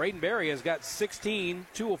 Braden Berry has got 16,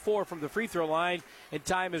 2 of 4 from the free throw line, and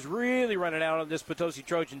time is really running out on this Potosi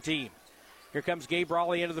Trojan team. Here comes Gabe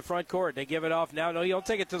Brawley into the front court. They give it off now. No, he'll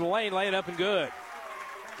take it to the lane, lay it up and good.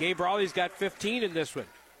 Gabe Brawley's got 15 in this one.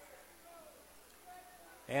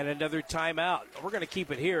 And another timeout. We're going to keep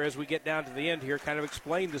it here as we get down to the end here, kind of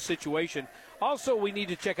explain the situation. Also, we need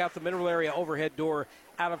to check out the Mineral Area Overhead Door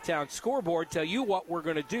out-of-town scoreboard, tell you what we're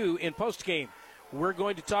going to do in postgame. We're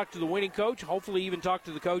going to talk to the winning coach, hopefully even talk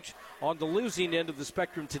to the coach on the losing end of the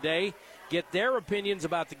spectrum today, get their opinions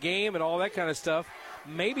about the game and all that kind of stuff,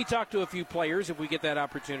 maybe talk to a few players if we get that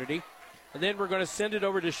opportunity. And then we're going to send it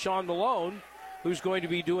over to Sean Malone, who's going to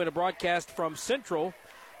be doing a broadcast from Central,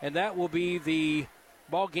 and that will be the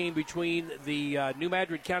ball game between the New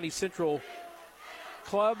Madrid County Central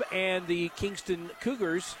Club and the Kingston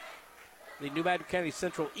Cougars, the New Madrid County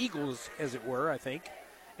Central Eagles, as it were, I think,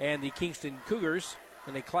 and the Kingston Cougars.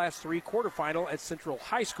 in a Class 3 quarterfinal at Central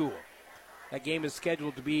High School. That game is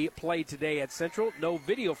scheduled to be played today at Central. No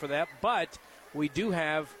video for that, but we do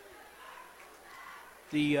have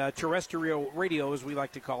the terrestrial radio, as we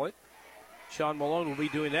like to call it. Sean Malone will be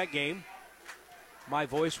doing that game. My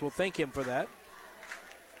voice will thank him for that.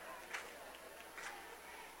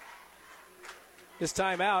 This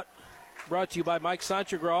timeout brought to you by Mike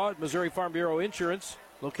Sanchagraw at Missouri Farm Bureau Insurance,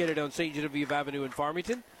 located on St. Genevieve Avenue in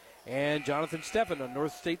Farmington, and Jonathan Steffen on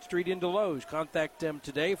North State Street in Deloge. Contact them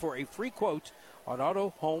today for a free quote on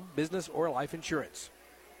auto, home, business, or life insurance.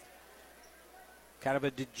 Kind of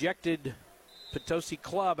a dejected Potosi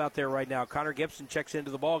club out there right now. Connor Gibson checks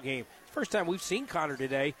into the ball game. First time we've seen Connor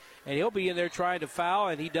today, and he'll be in there trying to foul,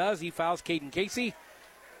 and he does. He fouls Caden Casey.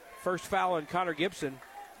 First foul on Connor Gibson.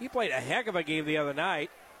 He played a heck of a game the other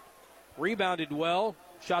night. Rebounded well,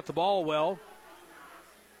 shot the ball well.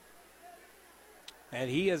 And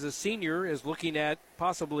he, as a senior, is looking at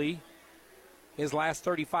possibly his last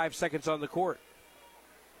 35 seconds on the court.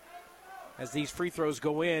 As these free throws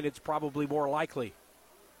go in, it's probably more likely.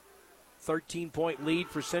 13-point lead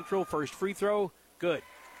for Central. First free throw, good.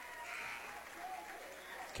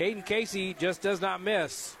 Caden Casey just does not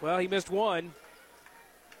miss. Well, he missed one.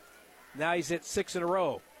 Now he's hit 6 in a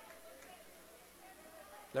row.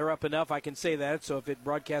 They're up enough, I can say that, so if it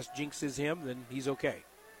broadcast jinxes him, then he's okay.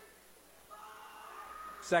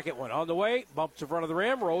 Second one on the way, bumps in front of the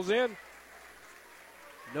rim, rolls in.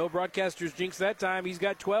 No broadcasters jinx that time. He's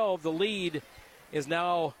got 12. The lead is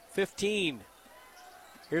now 15.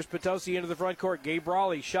 Here's Potosi into the front court. Gabe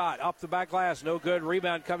Brawley shot up the back glass. No good.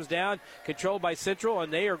 Rebound comes down. Controlled by Central,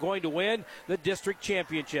 and they are going to win the district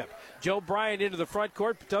championship. Joe Bryant into the front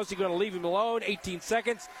court. Potosi going to leave him alone. 18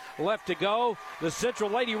 seconds left to go. The Central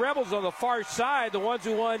Lady Rebels on the far side, the ones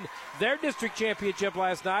who won their district championship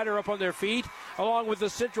last night, are up on their feet, along with the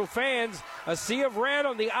Central fans. A sea of red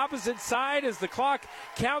on the opposite side as the clock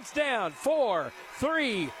counts down. 4,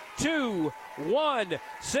 3, 2, 1.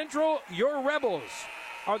 Central, your Rebels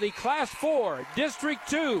are the Class 4 District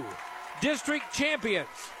 2 district champions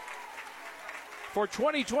for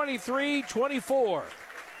 2023-24.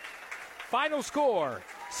 Final score,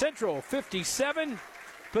 Central 57,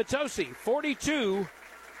 Potosi 42.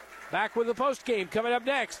 Back with the postgame coming up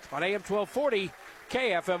next on AM 1240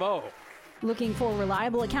 KFMO. Looking for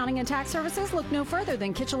reliable accounting and tax services? Look no further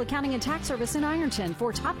than Kitchell Accounting and Tax Service in Ironton.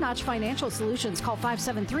 For top-notch financial solutions, call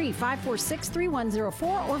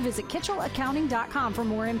 573-546-3104 or visit KitchellAccounting.com for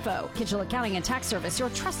more info. Kitchell Accounting and Tax Service, your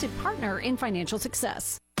trusted partner in financial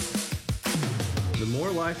success. The more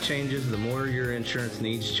life changes, the more your insurance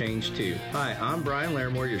needs change too. Hi, I'm Brian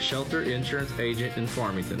Larimore, your shelter insurance agent in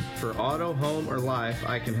Farmington. For auto, home, or life,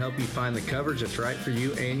 I can help you find the coverage that's right for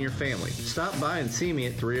you and your family. Stop by and see me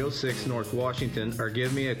at 306 North Washington or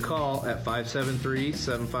give me a call at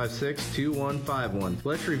 573-756-2151.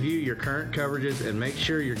 Let's review your current coverages and make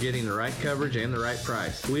sure you're getting the right coverage and the right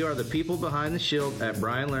price. We are the people behind the shield at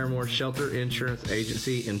Brian Larimore Shelter Insurance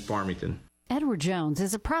Agency in Farmington. Edward Jones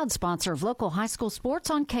is a proud sponsor of local high school sports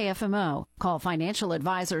on KFMO. Call financial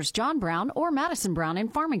advisors John Brown or Madison Brown in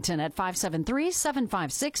Farmington at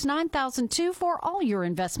 573-756-9002 for all your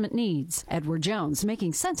investment needs. Edward Jones,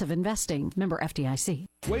 making sense of investing. Member FDIC.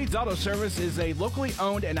 Wade's Auto Service is a locally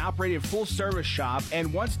owned and operated full-service shop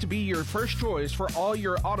and wants to be your first choice for all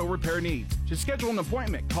your auto repair needs. To schedule an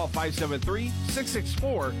appointment, call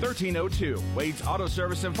 573-664-1302. Wade's Auto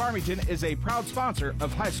Service in Farmington is a proud sponsor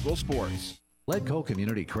of high school sports. Ledco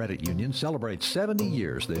Community Credit Union celebrates 70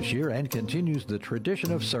 years this year and continues the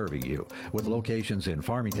tradition of serving you. With locations in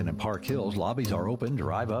Farmington and Park Hills, lobbies are open,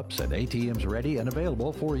 drive-ups, and ATMs ready and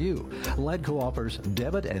available for you. Ledco offers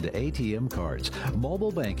debit and ATM cards,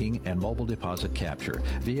 mobile banking, and mobile deposit capture.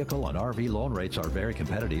 Vehicle and RV loan rates are very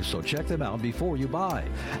competitive, so check them out before you buy.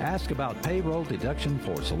 Ask about payroll deduction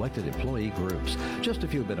for selected employee groups. Just a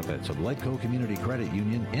few benefits of Ledco Community Credit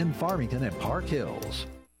Union in Farmington and Park Hills.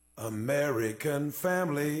 American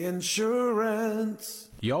Family Insurance.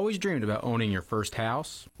 You always dreamed about owning your first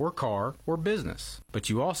house, or car, or business,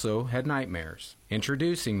 but you also had nightmares.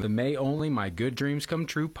 Introducing the May Only My Good Dreams Come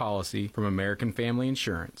True policy from American Family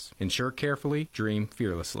Insurance. Insure carefully, dream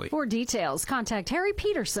fearlessly. For details, contact Harry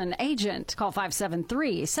Peterson, agent. Call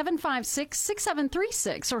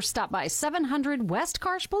 573-756-6736 or stop by 700 West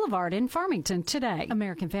Karsh Boulevard in Farmington today.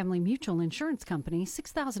 American Family Mutual Insurance Company,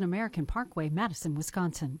 6000 American Parkway, Madison,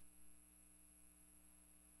 Wisconsin.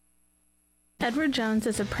 Edward Jones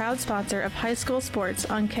is a proud sponsor of high school sports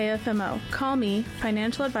on KFMO. Call me,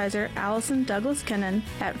 financial advisor Allison Douglas Kennan,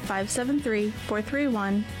 at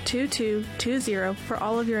 573-431-2220 for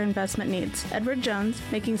all of your investment needs. Edward Jones,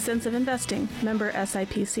 making sense of investing. Member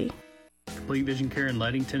SIPC. Complete Vision Care in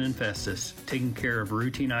Leadington and Festus, taking care of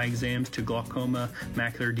routine eye exams to glaucoma,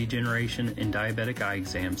 macular degeneration, and diabetic eye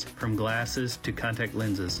exams, from glasses to contact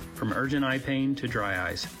lenses, from urgent eye pain to dry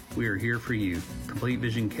eyes. We are here for you. Complete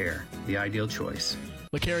Vision Care, the ideal choice.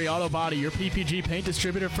 LeCarry Auto Body, your PPG paint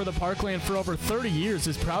distributor for the Parkland for over 30 years,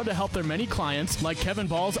 is proud to help their many clients like Kevin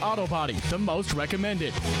Ball's Auto Body, the most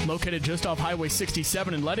recommended. Located just off Highway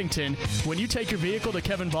 67 in Leadington, when you take your vehicle to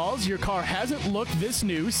Kevin Ball's, your car hasn't looked this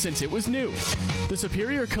new since it was new. The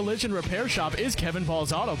Superior Collision Repair Shop is Kevin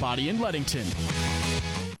Ball's Auto Body in Leadington.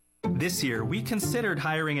 This year, we considered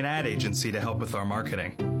hiring an ad agency to help with our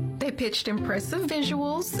marketing. They pitched impressive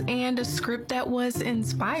visuals and a script that was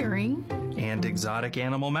inspiring. And exotic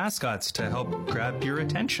animal mascots to help grab your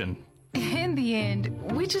attention. In the end,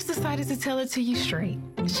 we just decided to tell it to you straight.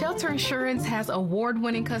 Shelter Insurance has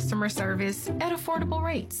award-winning customer service at affordable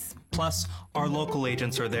rates. Plus, our local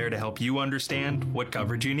agents are there to help you understand what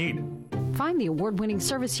coverage you need. Find the award-winning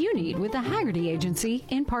service you need with the Haggerty Agency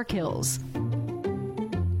in Park Hills.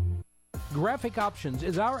 Graphic Options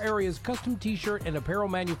is our area's custom t-shirt and apparel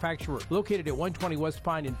manufacturer. Located at 120 West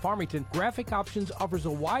Pine in Farmington, Graphic Options offers a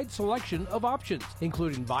wide selection of options,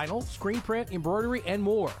 including vinyl, screen print, embroidery, and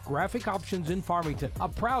more. Graphic Options in Farmington, a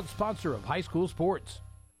proud sponsor of high school sports.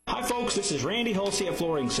 Hi folks, this is Randy Hulsey at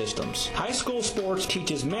Flooring Systems. High school sports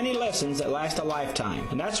teaches many lessons that last a lifetime,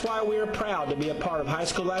 and that's why we are proud to be a part of high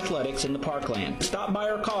school athletics in the Parkland. Stop by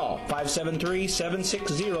or call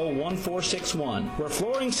 573-760-1461. We're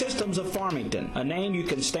Flooring Systems of Farmington, a name you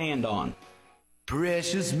can stand on.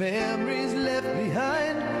 Precious memories left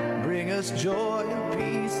behind bring us joy and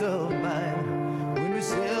peace of mind when we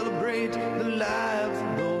celebrate the lives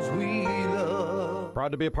of those we love.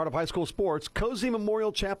 Proud to be a part of high school sports, Cozy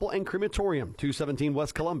Memorial Chapel and Crematorium, 217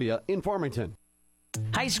 West Columbia in Farmington.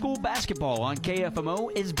 High school basketball on KFMO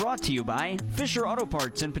is brought to you by Fisher Auto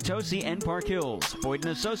Parts in Potosi and Park Hills, Boyd &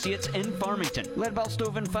 Associates in Farmington, Leadbelt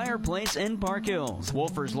Stove and Fireplace in Park Hills,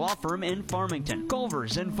 Wolfers Law Firm in Farmington,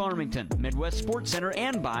 Culver's in Farmington, Midwest Sports Center,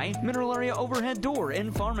 and by Mineral Area Overhead Door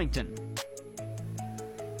in Farmington.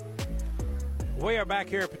 We are back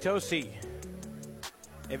here at Potosi.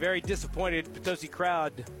 A very disappointed Potosi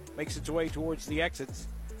crowd makes its way towards the exits.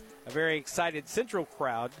 A very excited Central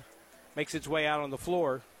crowd makes its way out on the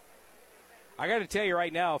floor. I got to tell you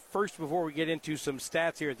right now, first before we get into some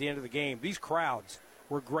stats here at the end of the game, these crowds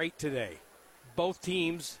were great today. Both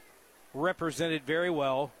teams represented very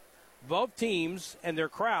well. Both teams and their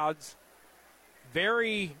crowds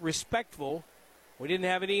very respectful. We didn't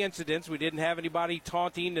have any incidents. We didn't have anybody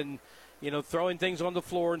taunting and throwing things on the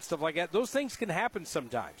floor and stuff like that. Those things can happen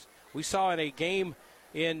sometimes. We saw in a game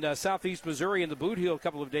in southeast Missouri in the Boot Heel a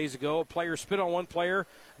couple of days ago, a player spit on one player,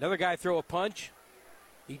 another guy throw a punch,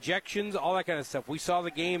 ejections, all that kind of stuff. We saw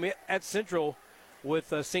the game at Central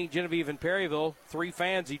with St. Genevieve and Perryville. 3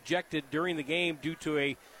 fans ejected during the game due to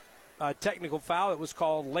a technical foul that was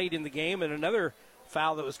called late in the game and another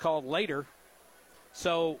foul that was called later.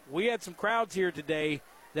 So we had some crowds here today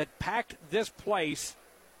that packed this place,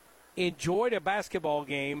 enjoyed a basketball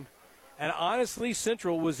game, and honestly,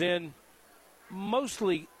 Central was in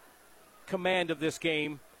mostly command of this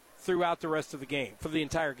game throughout the rest of the game, for the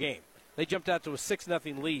entire game. They jumped out to a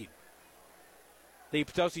 6-0 lead. The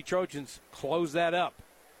Potosi Trojans closed that up.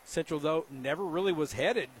 Central, though, never really was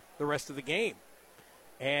headed the rest of the game.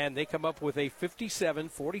 And they come up with a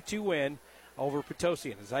 57-42 win over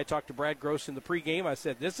Potosi. And as I talked to Brad Gross in the pregame, I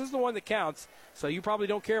said, this is the one that counts, so you probably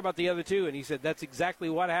don't care about the other two. And he said, that's exactly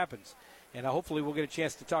what happens. And hopefully we'll get a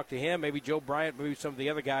chance to talk to him, maybe Joe Bryant, maybe some of the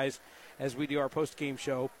other guys as we do our post-game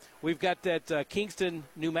show. We've got that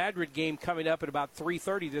Kingston-New Madrid game coming up at about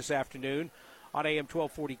 3:30 this afternoon on AM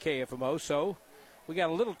 1240 KFMO. So we got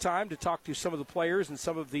a little time to talk to some of the players and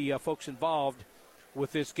some of the folks involved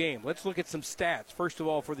with this game. Let's look at some stats. First of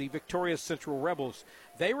all, for the victorious Central Rebels,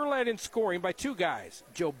 they were led in scoring by 2 guys.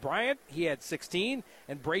 Joe Bryant, he had 16,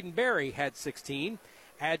 and Braden Berry had 16.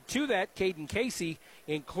 Add to that Caden Casey,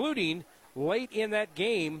 including late in that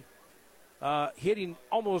game, hitting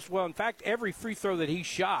almost, well, in fact, every free throw that he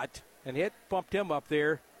shot, and it bumped him up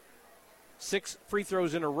there. 6 free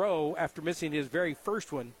throws in a row after missing his very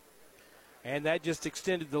first one. And that just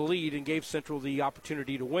extended the lead and gave Central the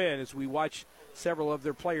opportunity to win as we watch several of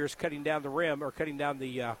their players cutting down the rim or cutting down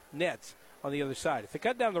the nets on the other side. If they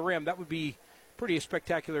cut down the rim, that would be pretty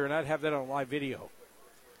spectacular, and I'd have that on live video.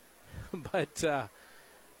 But,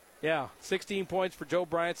 16 points for Joe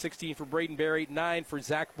Bryant, 16 for Braden Berry, 9 for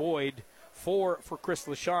Zach Boyd, 4 for Chris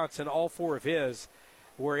LaChance, and all 4 of his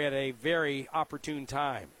were at a very opportune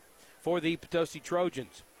time. For the Potosi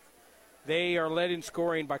Trojans, they are led in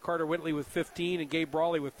scoring by Carter Whitley with 15 and Gabe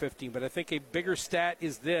Brawley with 15. But I think a bigger stat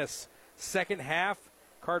is this. Second half,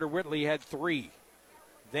 Carter Whitley had 3.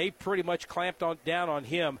 They pretty much clamped down on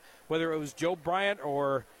him, whether it was Joe Bryant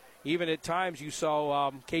or even at times you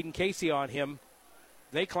saw Caden Casey on him.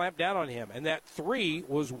 They clamped down on him, and that 3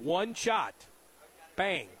 was one shot.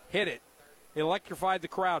 Bang, hit it. Electrified the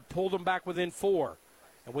crowd, pulled them back within 4,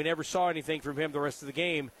 and we never saw anything from him the rest of the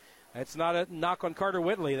game. That's not a knock on Carter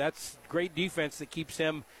Whitley. That's great defense that keeps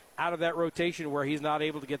him out of that rotation where he's not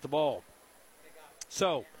able to get the ball.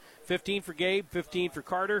 So, 15 for Gabe, 15 for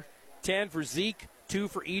Carter, 10 for Zeke, 2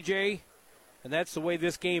 for EJ, and that's the way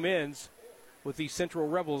this game ends with the Central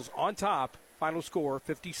Rebels on top. Final score,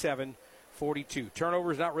 57-42.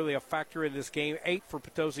 Turnovers not really a factor in this game. 8 for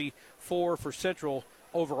Potosi, 4 for Central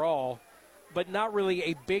overall, but not really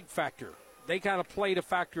a big factor. They kind of played a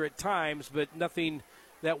factor at times, but nothing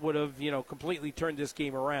that would have, completely turned this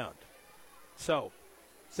game around. So,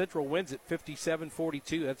 Central wins at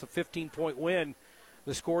 57-42. That's a 15-point win.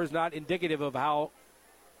 The score is not indicative of how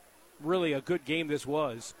really a good game this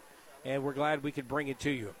was, and we're glad we could bring it to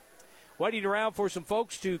you. Waiting around for some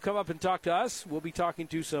folks to come up and talk to us. We'll be talking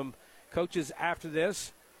to some coaches after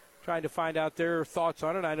this, trying to find out their thoughts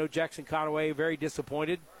on it. I know Jackson Conaway, very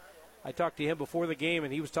disappointed. I talked to him before the game,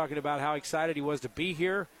 and he was talking about how excited he was to be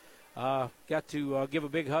here. Got to give a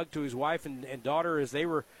big hug to his wife and daughter as they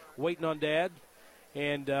were waiting on Dad,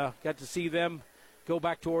 and got to see them go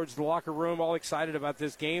back towards the locker room all excited about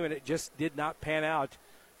this game, and it just did not pan out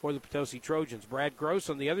for the Potosi Trojans. Brad Gross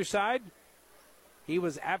on the other side, he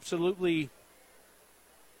was absolutely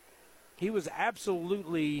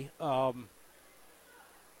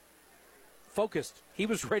focused. He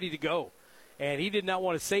was ready to go, and he did not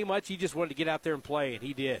want to say much. He just wanted to get out there and play, and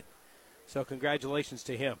he did. So congratulations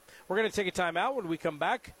to him. We're going to take a timeout. When we come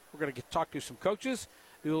back, we're going to talk to some coaches,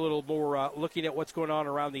 do a little more looking at what's going on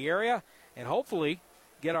around the area, and hopefully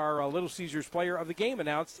get our Little Caesars player of the game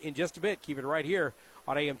announced in just a bit. Keep it right here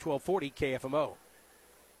on AM 1240 KFMO.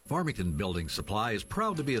 Farmington Building Supply is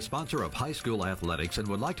proud to be a sponsor of high school athletics and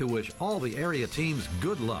would like to wish all the area teams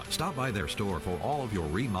good luck. Stop by their store for all of your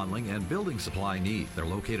remodeling and building supply needs. They're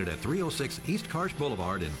located at 306 East Karsh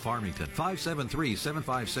Boulevard in Farmington.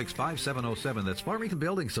 573-756-5707. That's Farmington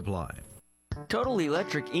Building Supply. Total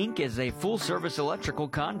Electric Inc. is a full-service electrical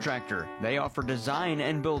contractor. They offer design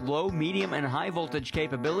and build low, medium, and high-voltage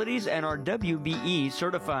capabilities and are WBE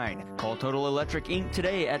certified. Call Total Electric Inc.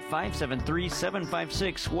 today at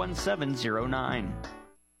 573-756-1709.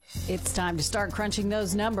 It's time to start crunching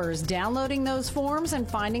those numbers, downloading those forms, and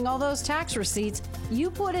finding all those tax receipts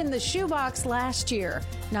you put in the shoebox last year.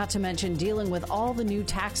 Not to mention dealing with all the new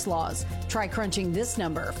tax laws. Try crunching this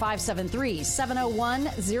number,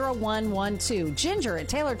 573-701-0112. Ginger at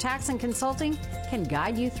Taylor Tax and Consulting can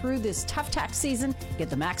guide you through this tough tax season, get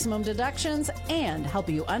the maximum deductions, and help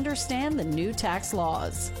you understand the new tax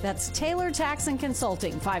laws. That's Taylor Tax and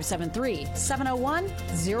Consulting,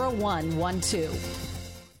 573-701-0112.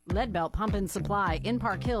 Leadbelt Pump and Supply in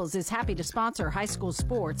Park Hills is happy to sponsor high school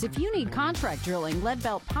sports. If you need contract drilling,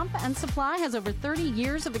 Leadbelt Pump and Supply has over 30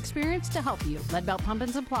 years of experience to help you. Leadbelt Pump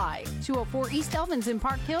and Supply, 204 East Elvins in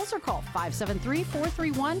Park Hills, or call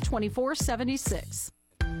 573-431-2476.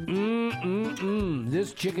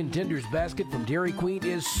 This chicken tenders basket from Dairy Queen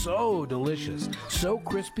is so delicious. So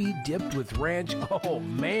crispy, dipped with ranch. Oh,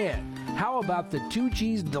 man. How about the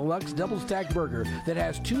 2-cheese deluxe double-stack burger that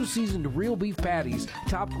has 2 seasoned real beef patties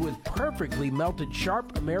topped with perfectly melted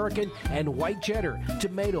sharp American and white cheddar,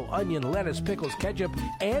 tomato, onion, lettuce, pickles, ketchup,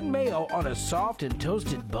 and mayo on a soft and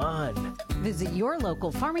toasted bun. Visit your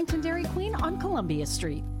local Farmington Dairy Queen on Columbia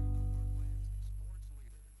Street.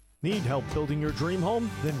 Need help building your dream home?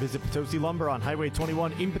 Then visit Potosi Lumber on Highway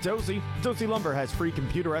 21 in Potosi. Potosi Lumber has free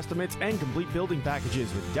computer estimates and complete building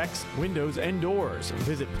packages with decks, windows, and doors.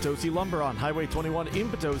 Visit Potosi Lumber on Highway 21 in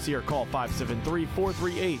Potosi or call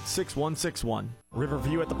 573-438-6161.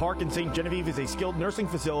 Riverview at the Park in St. Genevieve is a skilled nursing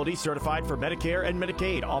facility certified for Medicare and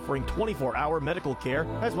Medicaid, offering 24-hour medical care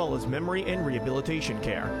as well as memory and rehabilitation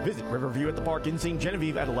care. Visit Riverview at the Park in St.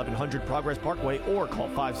 Genevieve at 1100 Progress Parkway or call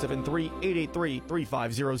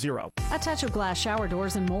 573-883-3500. A Touch of Glass shower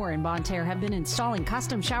doors and more in Bonne Terre have been installing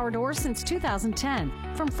custom shower doors since 2010.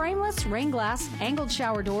 From frameless, rain glass, angled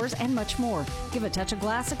shower doors, and much more. Give A Touch of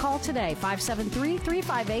Glass a call today,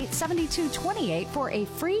 573-358-7228 for a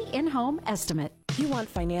free in-home estimate. You want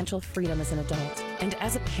financial freedom as an adult. And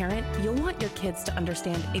as a parent, you'll want your kids to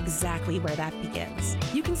understand exactly where that begins.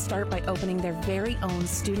 You can start by opening their very own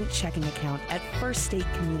student checking account at First State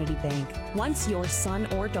Community Bank. Once your son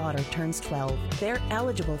or daughter turns 12, they're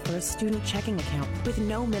eligible for a student checking account with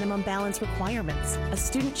no minimum balance requirements. A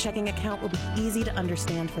student checking account will be easy to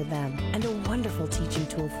understand for them and a wonderful teaching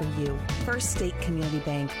tool for you. First State Community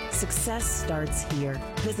Bank. Success starts here.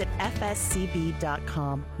 Visit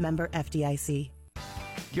fscb.com. Member FDIC.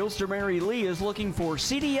 Gilster Mary Lee is looking for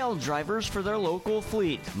CDL drivers for their local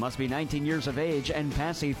fleet. Must be 19 years of age and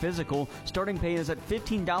pass a physical. Starting pay is at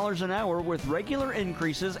 $15 an hour with regular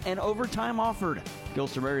increases and overtime offered.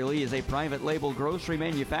 Gilster Mary Lee is a private label grocery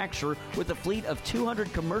manufacturer with a fleet of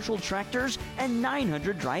 200 commercial tractors and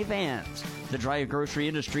 900 dry vans. The dry grocery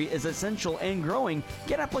industry is essential and growing.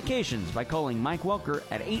 Get applications by calling Mike Welker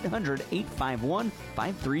at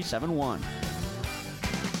 800-851-5371.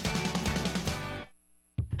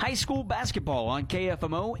 High school basketball on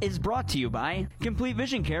KFMO is brought to you by Complete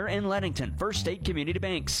Vision Care in Leadington, First State Community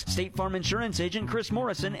Banks, State Farm Insurance Agent Chris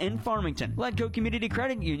Morrison in Farmington, Ledco Community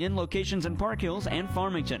Credit Union locations in Park Hills and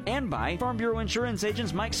Farmington, and by Farm Bureau Insurance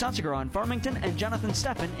Agents Mike Sotziger on Farmington and Jonathan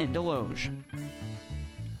Steffen in Deloge.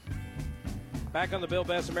 Back on the Bill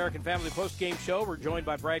Best American Family Post-Game Show, we're joined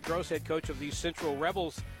by Brad Gross, head coach of the Central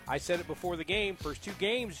Rebels. I said it before the game, first two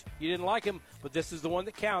games, you didn't like them, but this is the one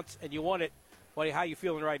that counts, and you won it. How are you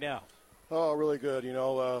feeling right now? Oh, really good.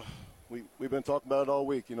 We've been talking about it all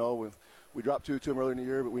week. We dropped 2 to them earlier in the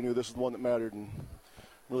year, but we knew this is the one that mattered, and I'm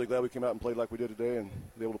really glad we came out and played like we did today and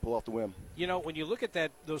be able to pull off the win. When you look at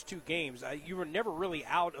those two games, you were never really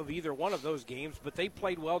out of either one of those games, but they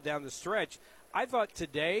played well down the stretch. I thought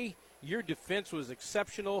today your defense was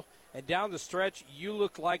exceptional, and down the stretch you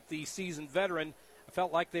looked like the seasoned veteran. I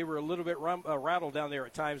felt like they were a little bit rattled down there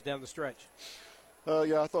at times down the stretch.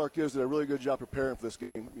 I thought our kids did a really good job preparing for this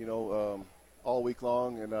game, all week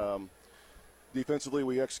long. And defensively,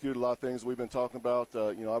 we executed a lot of things we've been talking about.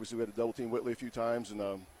 Obviously, we had to double team Whitley a few times, and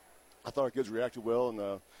I thought our kids reacted well, and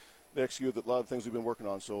they executed a lot of things we've been working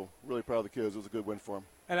on. So really proud of the kids. It was a good win for them.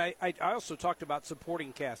 And I also talked about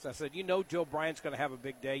supporting cast. I said, Joe Bryant's going to have a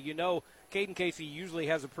big day. Caden Casey usually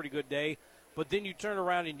has a pretty good day. But then you turn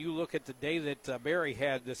around and you look at the day that Barry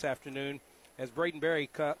had this afternoon as Braden Barry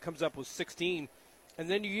comes up with 16. And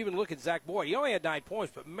then you even look at Zach Boyd. He only had 9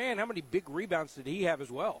 points, but, man, how many big rebounds did he have as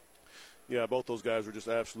well? Yeah, both those guys were just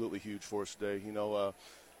absolutely huge for us today.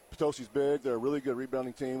 Potosi's big. They're a really good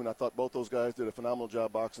rebounding team, and I thought both those guys did a phenomenal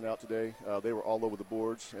job boxing out today. They were all over the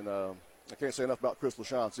boards. And I can't say enough about Chris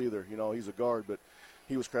LaChance either. He's a guard, but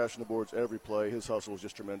he was crashing the boards every play. His hustle was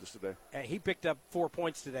just tremendous today. And he picked up 4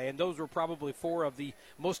 points today, and those were probably 4 of the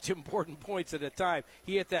most important points at a time.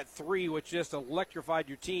 He hit that 3, which just electrified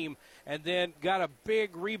your team, and then got a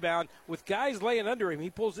big rebound with guys laying under him. He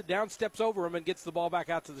pulls it down, steps over him, and gets the ball back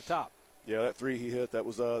out to the top. Yeah, that 3 he hit, that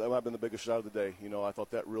might have been the biggest shot of the day. I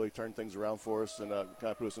thought that really turned things around for us and kind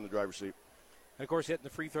of put us in the driver's seat. And, of course, hitting the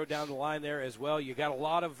free throw down the line there as well. You got a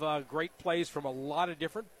lot of great plays from a lot of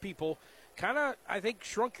different people. Kind of, I think,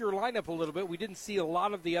 shrunk your lineup a little bit. We didn't see a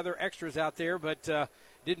lot of the other extras out there, but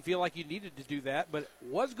didn't feel like you needed to do that. But it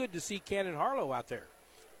was good to see Cannon Harlow out there.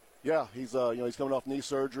 Yeah, he's he's coming off knee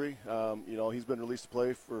surgery. He's been released to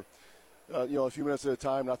play for a few minutes at a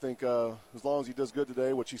time. And I think as long as he does good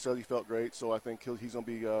today, which he said he felt great, so I think he's going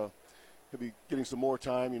to be he'll be getting some more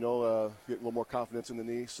time. getting a little more confidence in the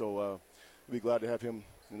knee. So we'll be glad to have him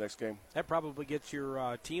in the next game. That probably gets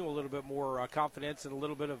your team a little bit more confidence and a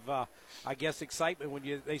little bit of, excitement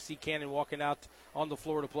when they see Cannon walking out on the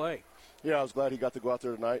floor to play. Yeah, I was glad he got to go out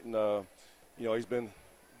there tonight, and he's been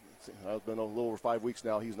a little over 5 weeks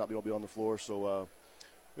now. He's not been able to be on the floor, so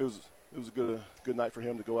it was a good night for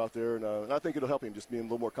him to go out there, and I think it'll help him just being a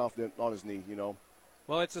little more confident on his knee.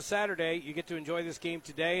 Well, it's a Saturday. You get to enjoy this game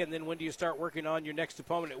today, and then when do you start working on your next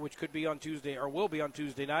opponent, which could be on Tuesday or will be on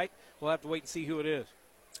Tuesday night? We'll have to wait and see who it is.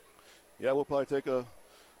 Yeah, we'll probably take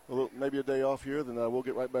maybe a day off here, then we'll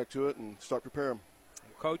get right back to it and start preparing.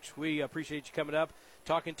 Coach, we appreciate you coming up,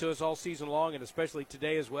 talking to us all season long, and especially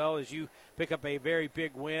today as well as you pick up a very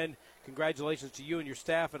big win. Congratulations to you and your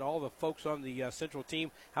staff and all the folks on the Central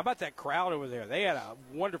team. How about that crowd over there? They had a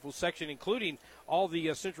wonderful section, including all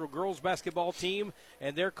the Central girls basketball team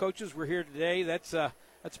and their coaches were here today. That's a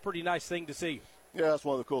pretty nice thing to see. Yeah, that's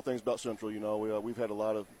one of the cool things about Central. We've had a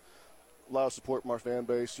lot of support from our fan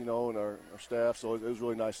base, and our staff. So it was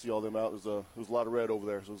really nice to see all them out. It was a lot of red over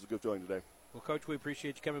there, so it was a good feeling today. Well, Coach, we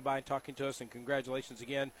appreciate you coming by and talking to us, and congratulations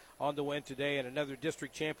again on the win today and another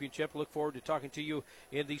district championship. Look forward to talking to you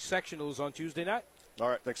in the sectionals on Tuesday night. All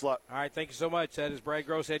right, thanks a lot. All right, thank you so much. That is Brad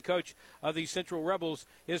Gross, head coach of the Central Rebels.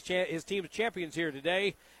 His team's champions here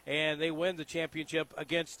today, and they win the championship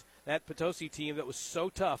against that Potosi team that was so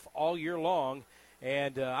tough all year long.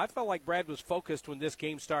 And I felt like Brad was focused when this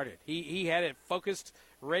game started. He had it focused,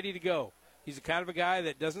 ready to go. He's the kind of a guy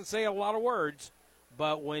that doesn't say a lot of words,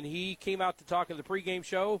 but when he came out to talk in the pregame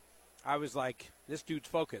show, I was like, this dude's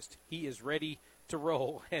focused. He is ready to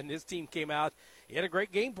roll. And this team came out. He had a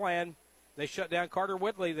great game plan. They shut down Carter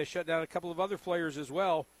Whitley. They shut down a couple of other players as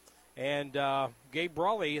well. And Gabe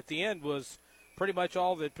Brawley at the end was pretty much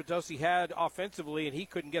all that Potosi had offensively, and he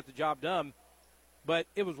couldn't get the job done. But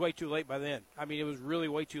it was way too late by then. I mean, it was really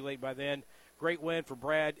way too late by then. Great win for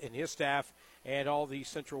Brad and his staff and all the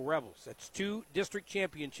Central Rebels. That's 2 district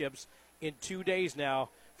championships in 2 days now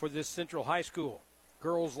for this Central High School.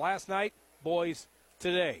 Girls last night, boys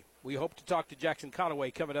today. We hope to talk to Jackson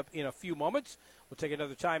Conaway coming up in a few moments. We'll take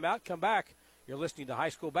another timeout, come back. You're listening to high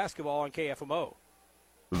school basketball on KFMO.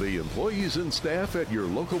 The employees and staff at your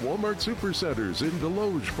local Walmart Supercenters in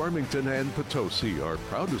Deloge, Farmington, and Potosi are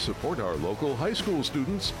proud to support our local high school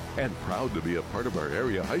students and proud to be a part of our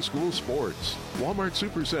area high school sports. Walmart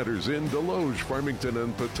Supercenters in Deloge, Farmington,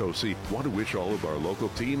 and Potosi want to wish all of our local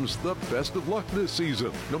teams the best of luck this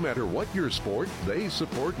season. No matter what your sport, they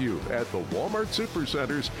support you at the Walmart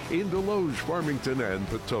Supercenters in Deloge, Farmington, and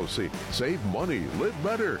Potosi. Save money, live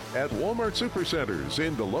better at Walmart Supercenters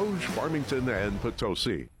in Deloge, Farmington, and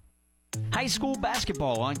Potosi. High school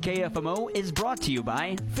basketball on KFMO is brought to you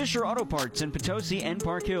by Fisher Auto Parts in Potosi and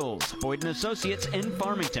Park Hills, Boyd & Associates in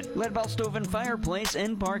Farmington, Leadbelt Stove and Fireplace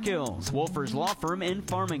in Park Hills, Wolfers Law Firm in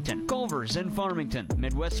Farmington, Culver's in Farmington,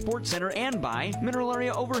 Midwest Sports Center, and by Mineral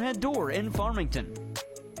Area Overhead Door in Farmington.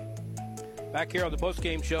 Back here on the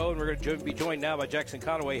postgame show, and we're going to be joined now by Jackson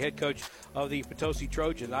Conaway, head coach of the Potosi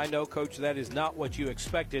Trojans. I know, Coach, that is not what you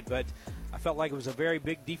expected, but I felt like it was a very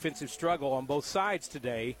big defensive struggle on both sides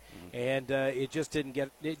today, and it just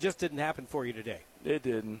didn't happen for you today. It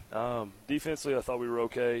didn't. Defensively, I thought we were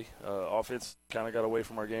okay. Offense kind of got away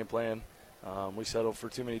from our game plan. We settled for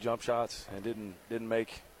too many jump shots and didn't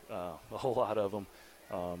make a whole lot of them.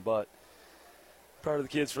 But proud of the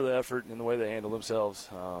kids for the effort and the way they handle themselves.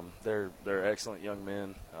 They're excellent young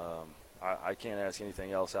men. I can't ask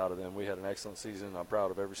anything else out of them. We had an excellent season. I'm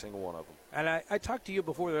proud of every single one of them. And I talked to you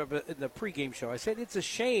before in the pregame show. I said it's a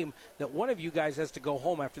shame that one of you guys has to go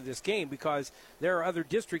home after this game because there are other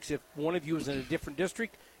districts. If one of you is in a different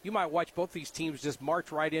district, you might watch both these teams just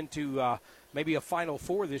march right into maybe a Final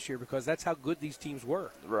Four this year because that's how good these teams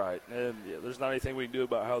were. Right. And there's not anything we can do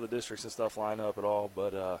about how the districts and stuff line up at all.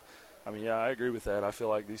 But, I agree with that. I feel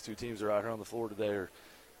like these two teams that are out here on the floor today are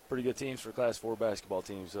pretty good teams for Class 4 basketball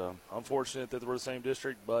teams. I'm fortunate that we're the same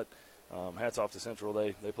district, but hats off to Central.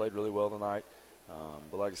 They played really well tonight.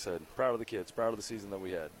 But like I said, proud of the kids, proud of the season that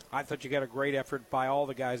we had. I thought you got a great effort by all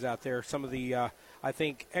the guys out there. Some of the, I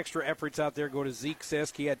think, extra efforts out there go to Zeke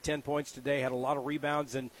Sisk. He had 10 points today, had a lot of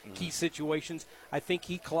rebounds in key situations. I think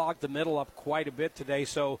he clogged the middle up quite a bit today,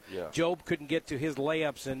 so Job couldn't get to his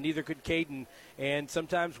layups, and neither could Caden. And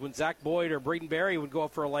sometimes when Zach Boyd or Braden Berry would go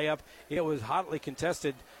up for a layup, it was hotly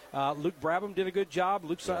contested. Luke Brabham did a good job.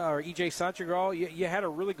 Or E.J. Sanchagral, you had a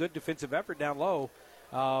really good defensive effort down low.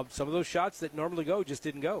 Some of those shots that normally go just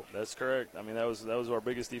didn't go. That's correct. I mean, that was our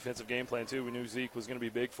biggest defensive game plan too. We knew Zeke was going to be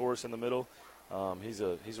big for us in the middle. He's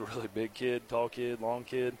a really big kid, tall kid, long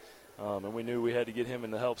kid, and we knew we had to get him in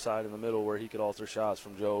the help side in the middle where he could alter shots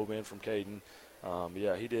from Job and from Caden.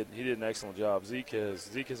 He did an excellent job. Zeke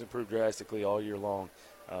has improved drastically all year long.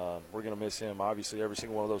 We're going to miss him. Obviously, every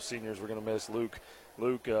single one of those seniors we're going to miss. Luke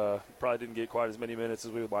probably didn't get quite as many minutes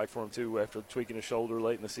as we would like for him to after tweaking his shoulder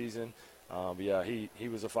late in the season. He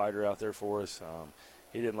was a fighter out there for us.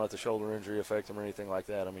 He didn't let the shoulder injury affect him or anything like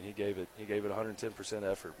that. I mean, he gave it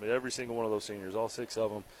 110% effort. But every single one of those seniors, all 6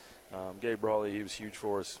 of them, Gabe Brawley, he was huge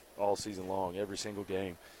for us all season long, every single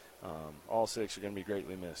game. All 6 are going to be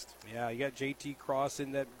greatly missed. Yeah, you got J.T. Cross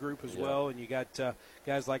in that group as well, and you got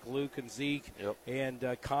guys like Luke and Zeke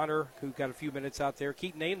and Connor, who got a few minutes out there.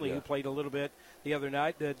 Keaton Ainley, who played a little bit the other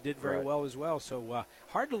night, did very well as well. So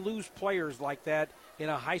hard to lose players like that in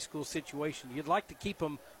a high school situation. You'd like to keep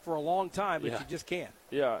them for a long time, but you just can't.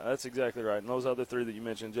 Yeah, that's exactly right. And those other 3 that you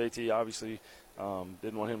mentioned, J.T. obviously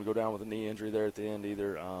didn't want him to go down with a knee injury there at the end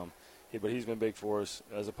either. But he's been big for us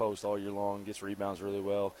as a post all year long, gets rebounds really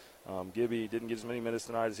well. Gibby didn't get as many minutes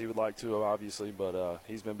tonight as he would like to, obviously, but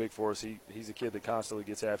he's been big for us. He's a kid that constantly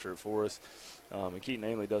gets after it for us. And Keaton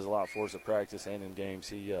Ainley does a lot for us at practice and in games.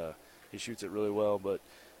 He shoots it really well, but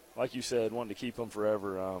like you said, wanting to keep them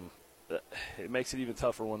forever. It makes it even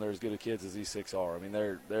tougher when they're as good of kids as these 6 are. I mean,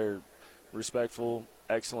 they're respectful,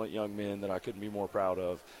 excellent young men that I couldn't be more proud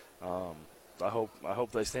of. I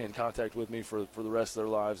hope they stay in contact with me for the rest of their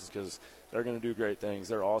lives, because they're going to do great things.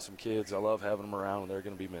 They're awesome kids. I love having them around, and they're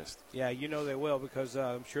going to be missed. Yeah, you know they will, because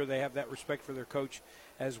I'm sure they have that respect for their coach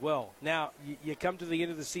as well. Now, you come to the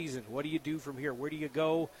end of the season. What do you do from here? Where do you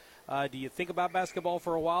go? Do you think about basketball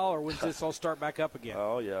for a while, or when does this all start back up again?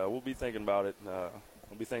 Oh, yeah, we'll be thinking about it.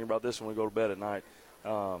 We'll be thinking about this when we go to bed at night.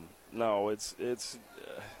 No, it's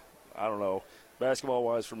I don't know.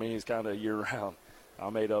 Basketball-wise for me is kind of year-round.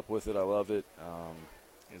 I'm made up with it. I love it.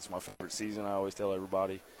 It's my favorite season, I always tell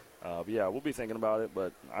everybody. But, yeah, we'll be thinking about it.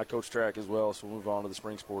 But I coach track as well, so we'll move on to the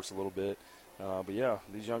spring sports a little bit. But, yeah,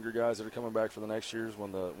 these younger guys that are coming back for the next years,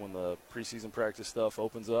 when the preseason practice stuff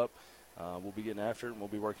opens up, we'll be getting after it, and we'll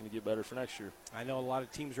be working to get better for next year. I know a lot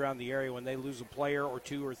of teams around the area, when they lose a player or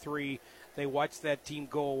 2 or 3, they watch that team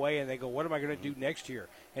go away and they go, what am I going to do next year?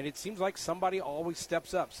 And it seems like somebody always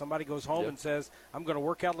steps up. Somebody goes home and says, I'm going to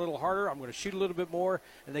work out a little harder, I'm going to shoot a little bit more,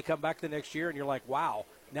 and they come back the next year and you're like, wow,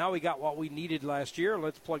 now we got what we needed last year.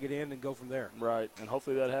 Let's plug it in and go from there. Right, and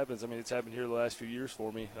hopefully that happens. I mean, it's happened here the last few years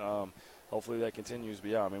for me. Hopefully that continues.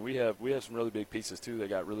 But, yeah, I mean, we have some really big pieces, too. They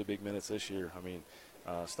got really big minutes this year. I mean,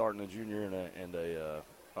 starting a junior and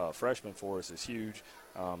a freshman for us is huge.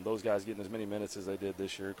 Those guys getting as many minutes as they did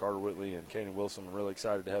this year, Carter Whitley and Kanan Wilson, I'm really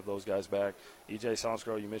excited to have those guys back. E.J.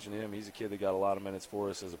 Sonscrow, you mentioned him. He's a kid that got a lot of minutes for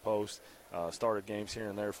us as a post, started games here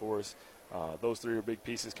and there for us. Those 3 are big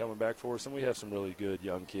pieces coming back for us, and we have some really good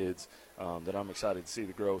young kids that I'm excited to see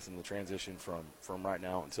the growth and the transition from right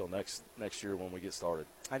now until next year when we get started.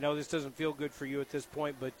 I know this doesn't feel good for you at this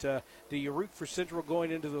point, but do you root for Central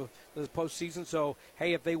going into the postseason? So,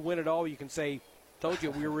 hey, if they win it all, you can say, told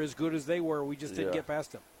you we were as good as they were. We just didn't get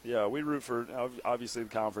past them. Yeah, we root for, obviously, the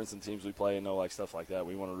conference and teams we play and stuff like that.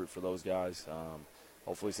 We want to root for those guys.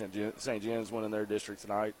 Hopefully St. John's winning their district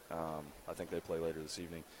tonight. I think they play later this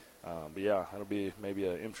evening. But, yeah, it'll be maybe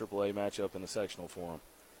a MAAA matchup in the sectional for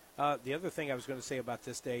them. The other thing I was going to say about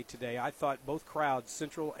this day today, I thought both crowds,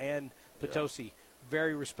 Central and Potosi,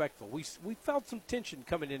 very respectful. We felt some tension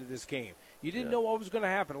coming into this game. You didn't know what was going to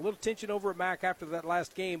happen. A little tension over at Mac after that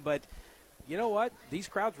last game, but you know what? These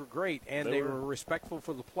crowds were great, and they were respectful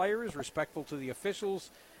for the players, respectful to the officials.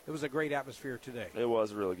 It was a great atmosphere today. It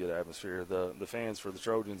was a really good atmosphere. The fans for the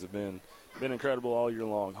Trojans have been incredible all year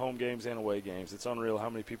long, home games and away games. It's unreal how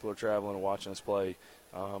many people are traveling and watching us play,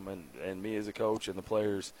 and me as a coach and the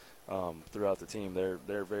players throughout the team,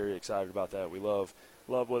 they're very excited about that. We love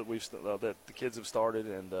what that the kids have started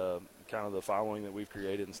and kind of the following that we've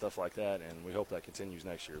created and stuff like that, and we hope that continues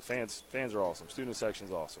next year. Fans are awesome. Student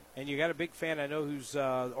section's awesome. And you got a big fan, I know, who's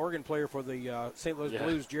the organ player for the St. Louis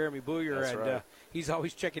Blues, Jeremy Booyer, That's and right. He's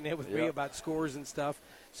always checking in with me about scores and stuff.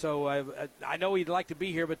 So I know he'd like to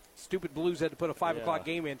be here, but stupid Blues had to put a 5 o'clock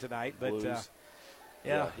game in tonight. But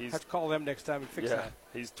have to call them next time and fix that.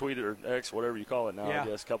 He's tweeted or X, whatever you call it now, I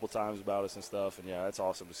guess, a couple times about us and stuff. And, it's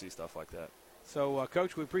awesome to see stuff like that. So,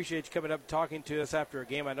 Coach, we appreciate you coming up and talking to us after a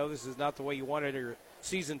game. I know this is not the way you wanted your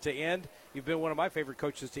season to end. You've been one of my favorite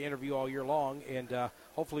coaches to interview all year long, and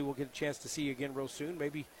hopefully we'll get a chance to see you again real soon.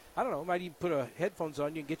 Maybe, I don't know, might even put headphones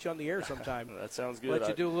on you and get you on the air sometime. That sounds good. Let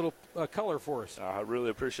you do a little color for us. I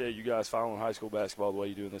really appreciate you guys following high school basketball the way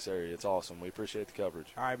you do in this area. It's awesome. We appreciate the coverage.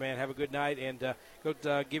 All right, man. Have a good night, and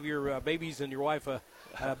go give your babies and your wife a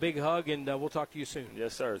big hug, and we'll talk to you soon.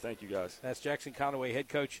 Yes, sir. Thank you, guys. That's Jackson Conaway, head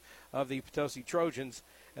coach of the Potosi Trojans,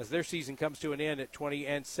 as their season comes to an end at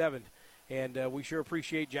 20-7. And we sure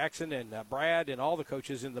appreciate Jackson and Brad and all the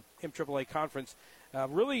coaches in the MAAA conference.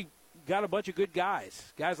 Really got a bunch of good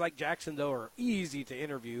guys. Guys like Jackson, though, are easy to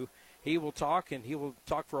interview. He will talk, and he will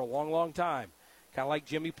talk for a long, long time. Kind of like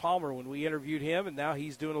Jimmy Palmer when we interviewed him, and now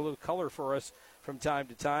he's doing a little color for us from time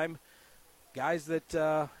to time. Guys that,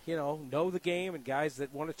 know the game and guys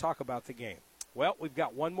that want to talk about the game. Well, we've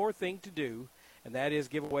got one more thing to do, and that is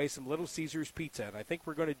give away some Little Caesars pizza. And I think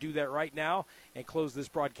we're going to do that right now and close this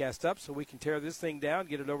broadcast up so we can tear this thing down,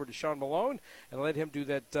 get it over to Sean Malone, and let him do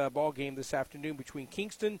that ball game this afternoon between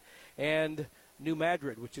Kingston and New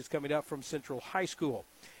Madrid, which is coming up from Central High School.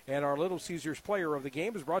 And our Little Caesars player of the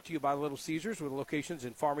game is brought to you by Little Caesars with locations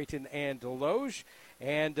in Farmington and Deloge.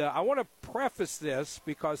 And I want to preface this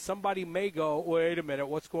because somebody may go, wait a minute,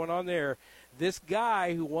 what's going on there? This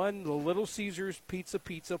guy who won the Little Caesars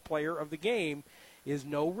Pizza player of the game is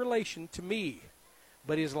no relation to me,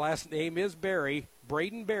 but his last name is Berry.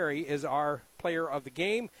 Braden Berry is our player of the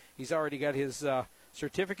game. He's already got his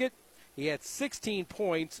certificate. He had 16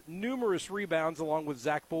 points, numerous rebounds along with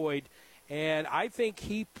Zach Boyd, and I think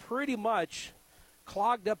he pretty much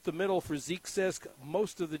clogged up the middle for Zeke Sisk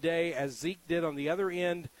most of the day, as Zeke did on the other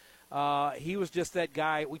end. He was just that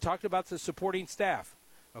guy. We talked about the supporting staff,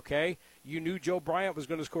 okay? You knew Joe Bryant was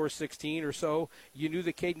going to score 16 or so. You knew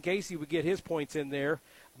that Caden Casey would get his points in there.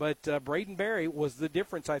 But Braden Berry was the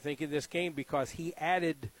difference, I think, in this game because he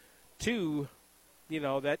added to,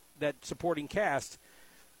 that supporting cast.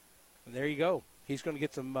 And there you go. He's going to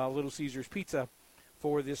get some Little Caesars pizza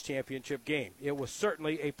for this championship game. It was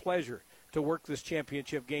certainly a pleasure to work this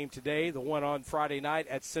championship game today, the one on Friday night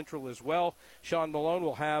at Central as well. Sean Malone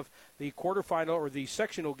will have the quarterfinal or the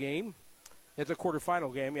sectional game. It's a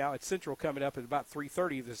quarterfinal game, at Central coming up at about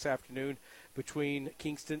 3:30 this afternoon between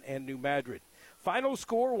Kingston and New Madrid. Final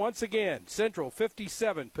score once again, Central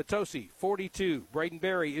 57, Potosi 42. Braden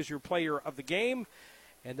Berry is your player of the game,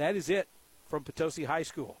 and that is it from Potosi High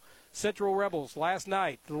School. Central Rebels last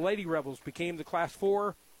night, the Lady Rebels became the Class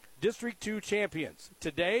 4 District 2 champions.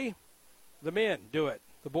 Today, the men do it.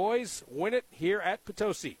 The boys win it here at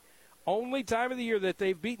Potosi. Only time of the year that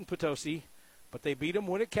they've beaten Potosi, but they beat them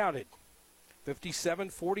when it counted.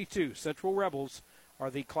 57-42. Central Rebels are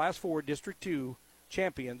the Class 4 District 2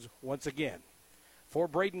 champions once again. For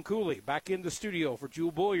Braden Cooley, back in the studio for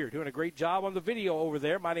Jewel Boyer, doing a great job on the video over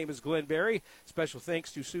there. My name is Glenn Berry. Special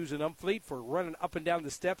thanks to Susan Umfleet for running up and down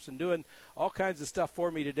the steps and doing all kinds of stuff for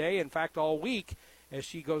me today. In fact, all week, as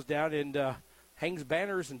she goes down and hangs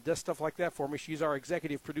banners and does stuff like that for me. She's our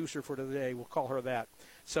executive producer for today. We'll call her that.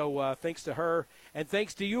 So thanks to her, and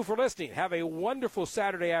thanks to you for listening. Have a wonderful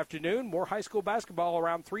Saturday afternoon. More high school basketball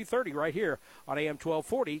around 3:30 right here on AM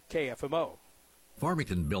 1240 KFMO.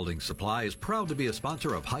 Farmington Building Supply is proud to be a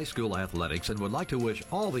sponsor of high school athletics and would like to wish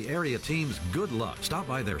all the area teams good luck. Stop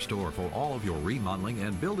by their store for all of your remodeling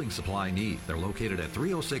and building supply needs. They're located at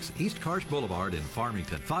 306 East Karsh Boulevard in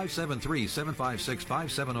Farmington.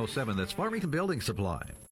 573-756-5707. That's Farmington Building Supply.